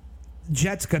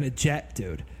 Jet's gonna jet,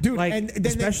 dude. Like, and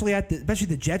especially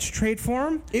the Jets trade for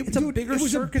him. It's a bigger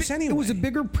circus anyway. It was a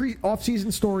bigger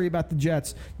off-season story about the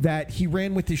Jets that he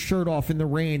ran with his shirt off in the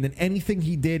rain than anything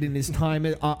he did in his time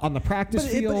on the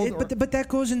practice field. But that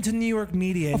goes into New York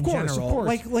media in general. Of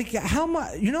course. Like how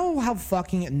much? You know how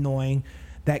fucking annoying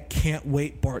that can't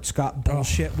wait Bart Scott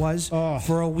bullshit was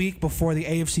for a week before the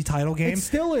AFC title game. It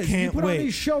still is. Can't you put wait. on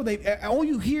his show, all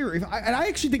you hear, and I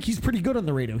actually think he's pretty good on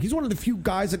the radio. He's one of the few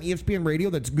guys on ESPN radio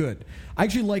that's good. I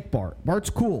actually like Bart. Bart's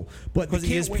cool, but because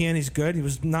ESPN he's good. He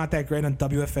was not that great on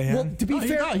WFAN. Well, to be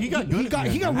fair, he got good.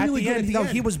 He got really good at the end.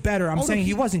 He was better. I'm saying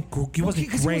he wasn't. He wasn't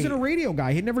great. He wasn't a radio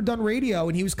guy. He'd never done radio,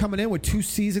 and he was coming in with two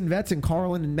seasoned vets in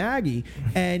Carlin and Maggie,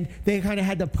 and they kind of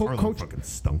had to coach. Fucking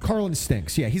stunk. Carlin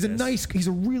stinks. Yeah, he's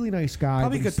a really nice guy.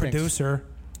 Probably a good producer.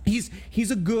 He's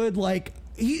a good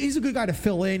he's a good guy to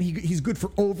fill in. He's good for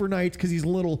overnights because he's a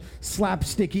little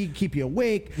slapsticky, keep you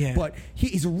awake. Yeah. But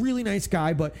he's a really nice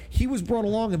guy. But he was brought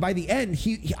along, and by the end,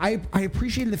 I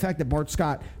appreciated the fact that Bart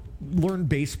Scott learned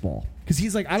baseball. Because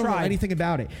he's like, I don't know anything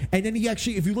about it. And then he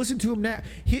actually, if you listen to him now,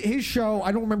 his show,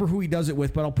 I don't remember who he does it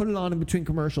with, but I'll put it on in between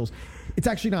commercials. It's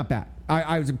actually not bad.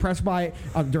 I was impressed by it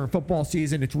during football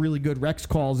season. It's really good. Rex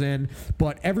calls in.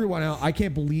 But everyone else, I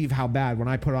can't believe how bad when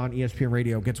I put on ESPN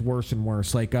radio, it gets worse and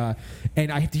worse.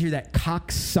 And I have to hear that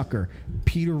cocksucker,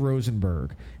 Peter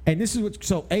Rosenberg. And this is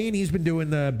so A&E's been doing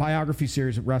the biography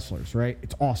series of wrestlers, right?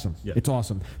 It's awesome. Yeah. It's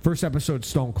awesome. First episode,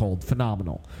 Stone Cold,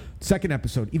 phenomenal. Second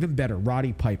episode, even better,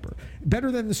 Roddy Piper.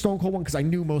 Better than the Stone Cold one because I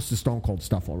knew most of the Stone Cold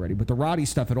stuff already, but the Roddy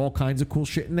stuff had all kinds of cool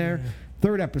shit in there. Yeah.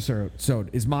 Third episode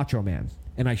is Macho Man,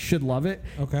 and I should love it,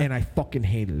 and I fucking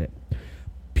hated it.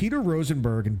 Peter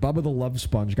Rosenberg and Bubba the Love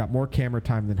Sponge got more camera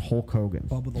time than Hulk Hogan.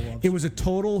 Bubba the Love Sponge. It was a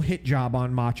total hit job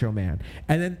on Macho Man.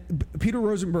 And then Peter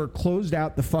Rosenberg closed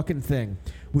out the fucking thing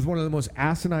with one of the most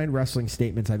asinine wrestling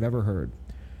statements I've ever heard.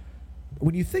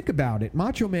 When you think about it,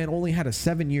 Macho Man only had a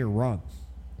 7-year run.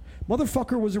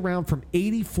 Motherfucker was around from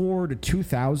 84 to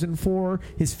 2004.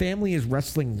 His family is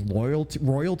wrestling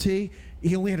royalty.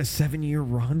 He only had a 7-year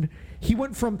run. He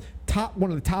went from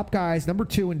one of the top guys, number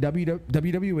 2 in WWE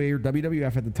or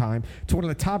WWF at the time, to one of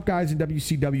the top guys in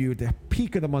WCW at the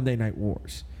peak of the Monday Night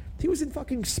Wars. He was in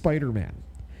fucking Spider-Man.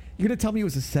 You're going to tell me it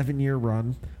was a 7-year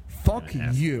run? Fuck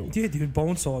you. Dude,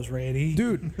 Bonesaw's ready.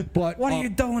 Dude, but... what are you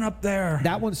doing up there?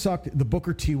 That one sucked. The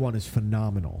Booker T one is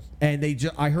phenomenal. And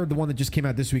I heard the one that just came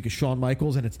out this week is Shawn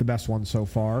Michaels, and it's the best one so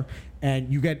far.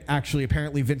 And you get, actually,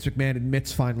 apparently Vince McMahon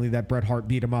admits finally that Bret Hart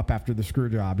beat him up after the screw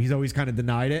job. He's always kind of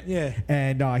denied it. Yeah.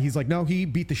 And he's like, no, he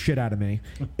beat the shit out of me.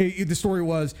 The story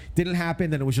was, didn't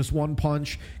happen, then it was just one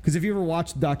punch. Because if you ever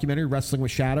watched the documentary Wrestling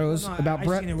with Shadows about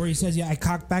Bret... I've seen it where he says, I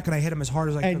cocked back and I hit him as hard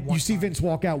as I could. And you see Vince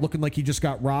walk out looking like he just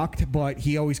got rocked, but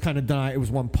he always kind of denied it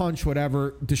was one punch,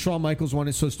 whatever. The Shawn Michaels one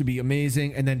is supposed to be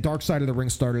amazing. And then Dark Side of the Ring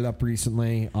started up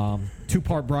recently.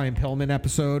 2-part Brian Pillman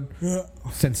episode. Yeah.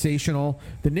 Sensational.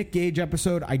 The Nick Gage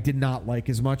episode I did not like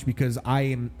as much because I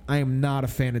am not a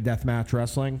fan of deathmatch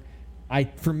wrestling.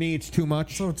 For me, it's too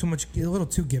much. It's a little too much. A little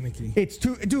too gimmicky. It's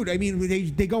too, dude. I mean,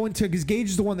 they go into because Gage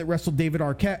is the one that wrestled David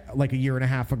Arquette like a year and a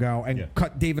half ago and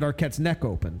cut David Arquette's neck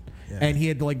open, and he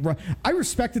had to run. I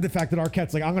respected the fact that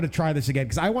Arquette's like, I'm going to try this again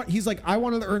because he's like, I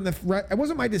wanted to earn the. It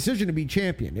wasn't my decision to be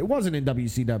champion. It wasn't in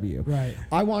WCW. Right.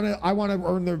 I want to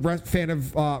earn the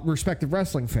respect of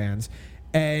wrestling fans,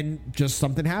 and just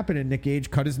something happened and Nick Gage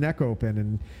cut his neck open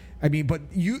and. I mean, but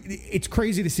it's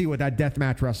crazy to see what that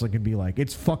deathmatch wrestling can be like.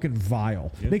 It's fucking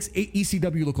vile. Yeah. It makes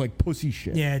ECW look like pussy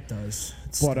shit. Yeah, it does.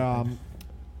 But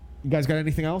you guys got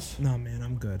anything else? No, man,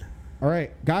 I'm good. All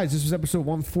right, guys, this was episode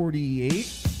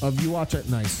 148 of You Watch It.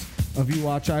 Nice. Of You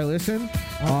Watch, I Listen.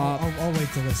 I'll wait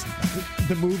to listen.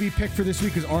 The movie pick for this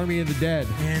week is Army of the Dead.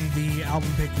 And the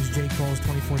album pick is J. Cole's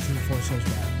 2014 Force Host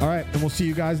Rap. All right, and we'll see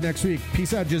you guys next week.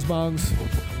 Peace out, Jizzbongs.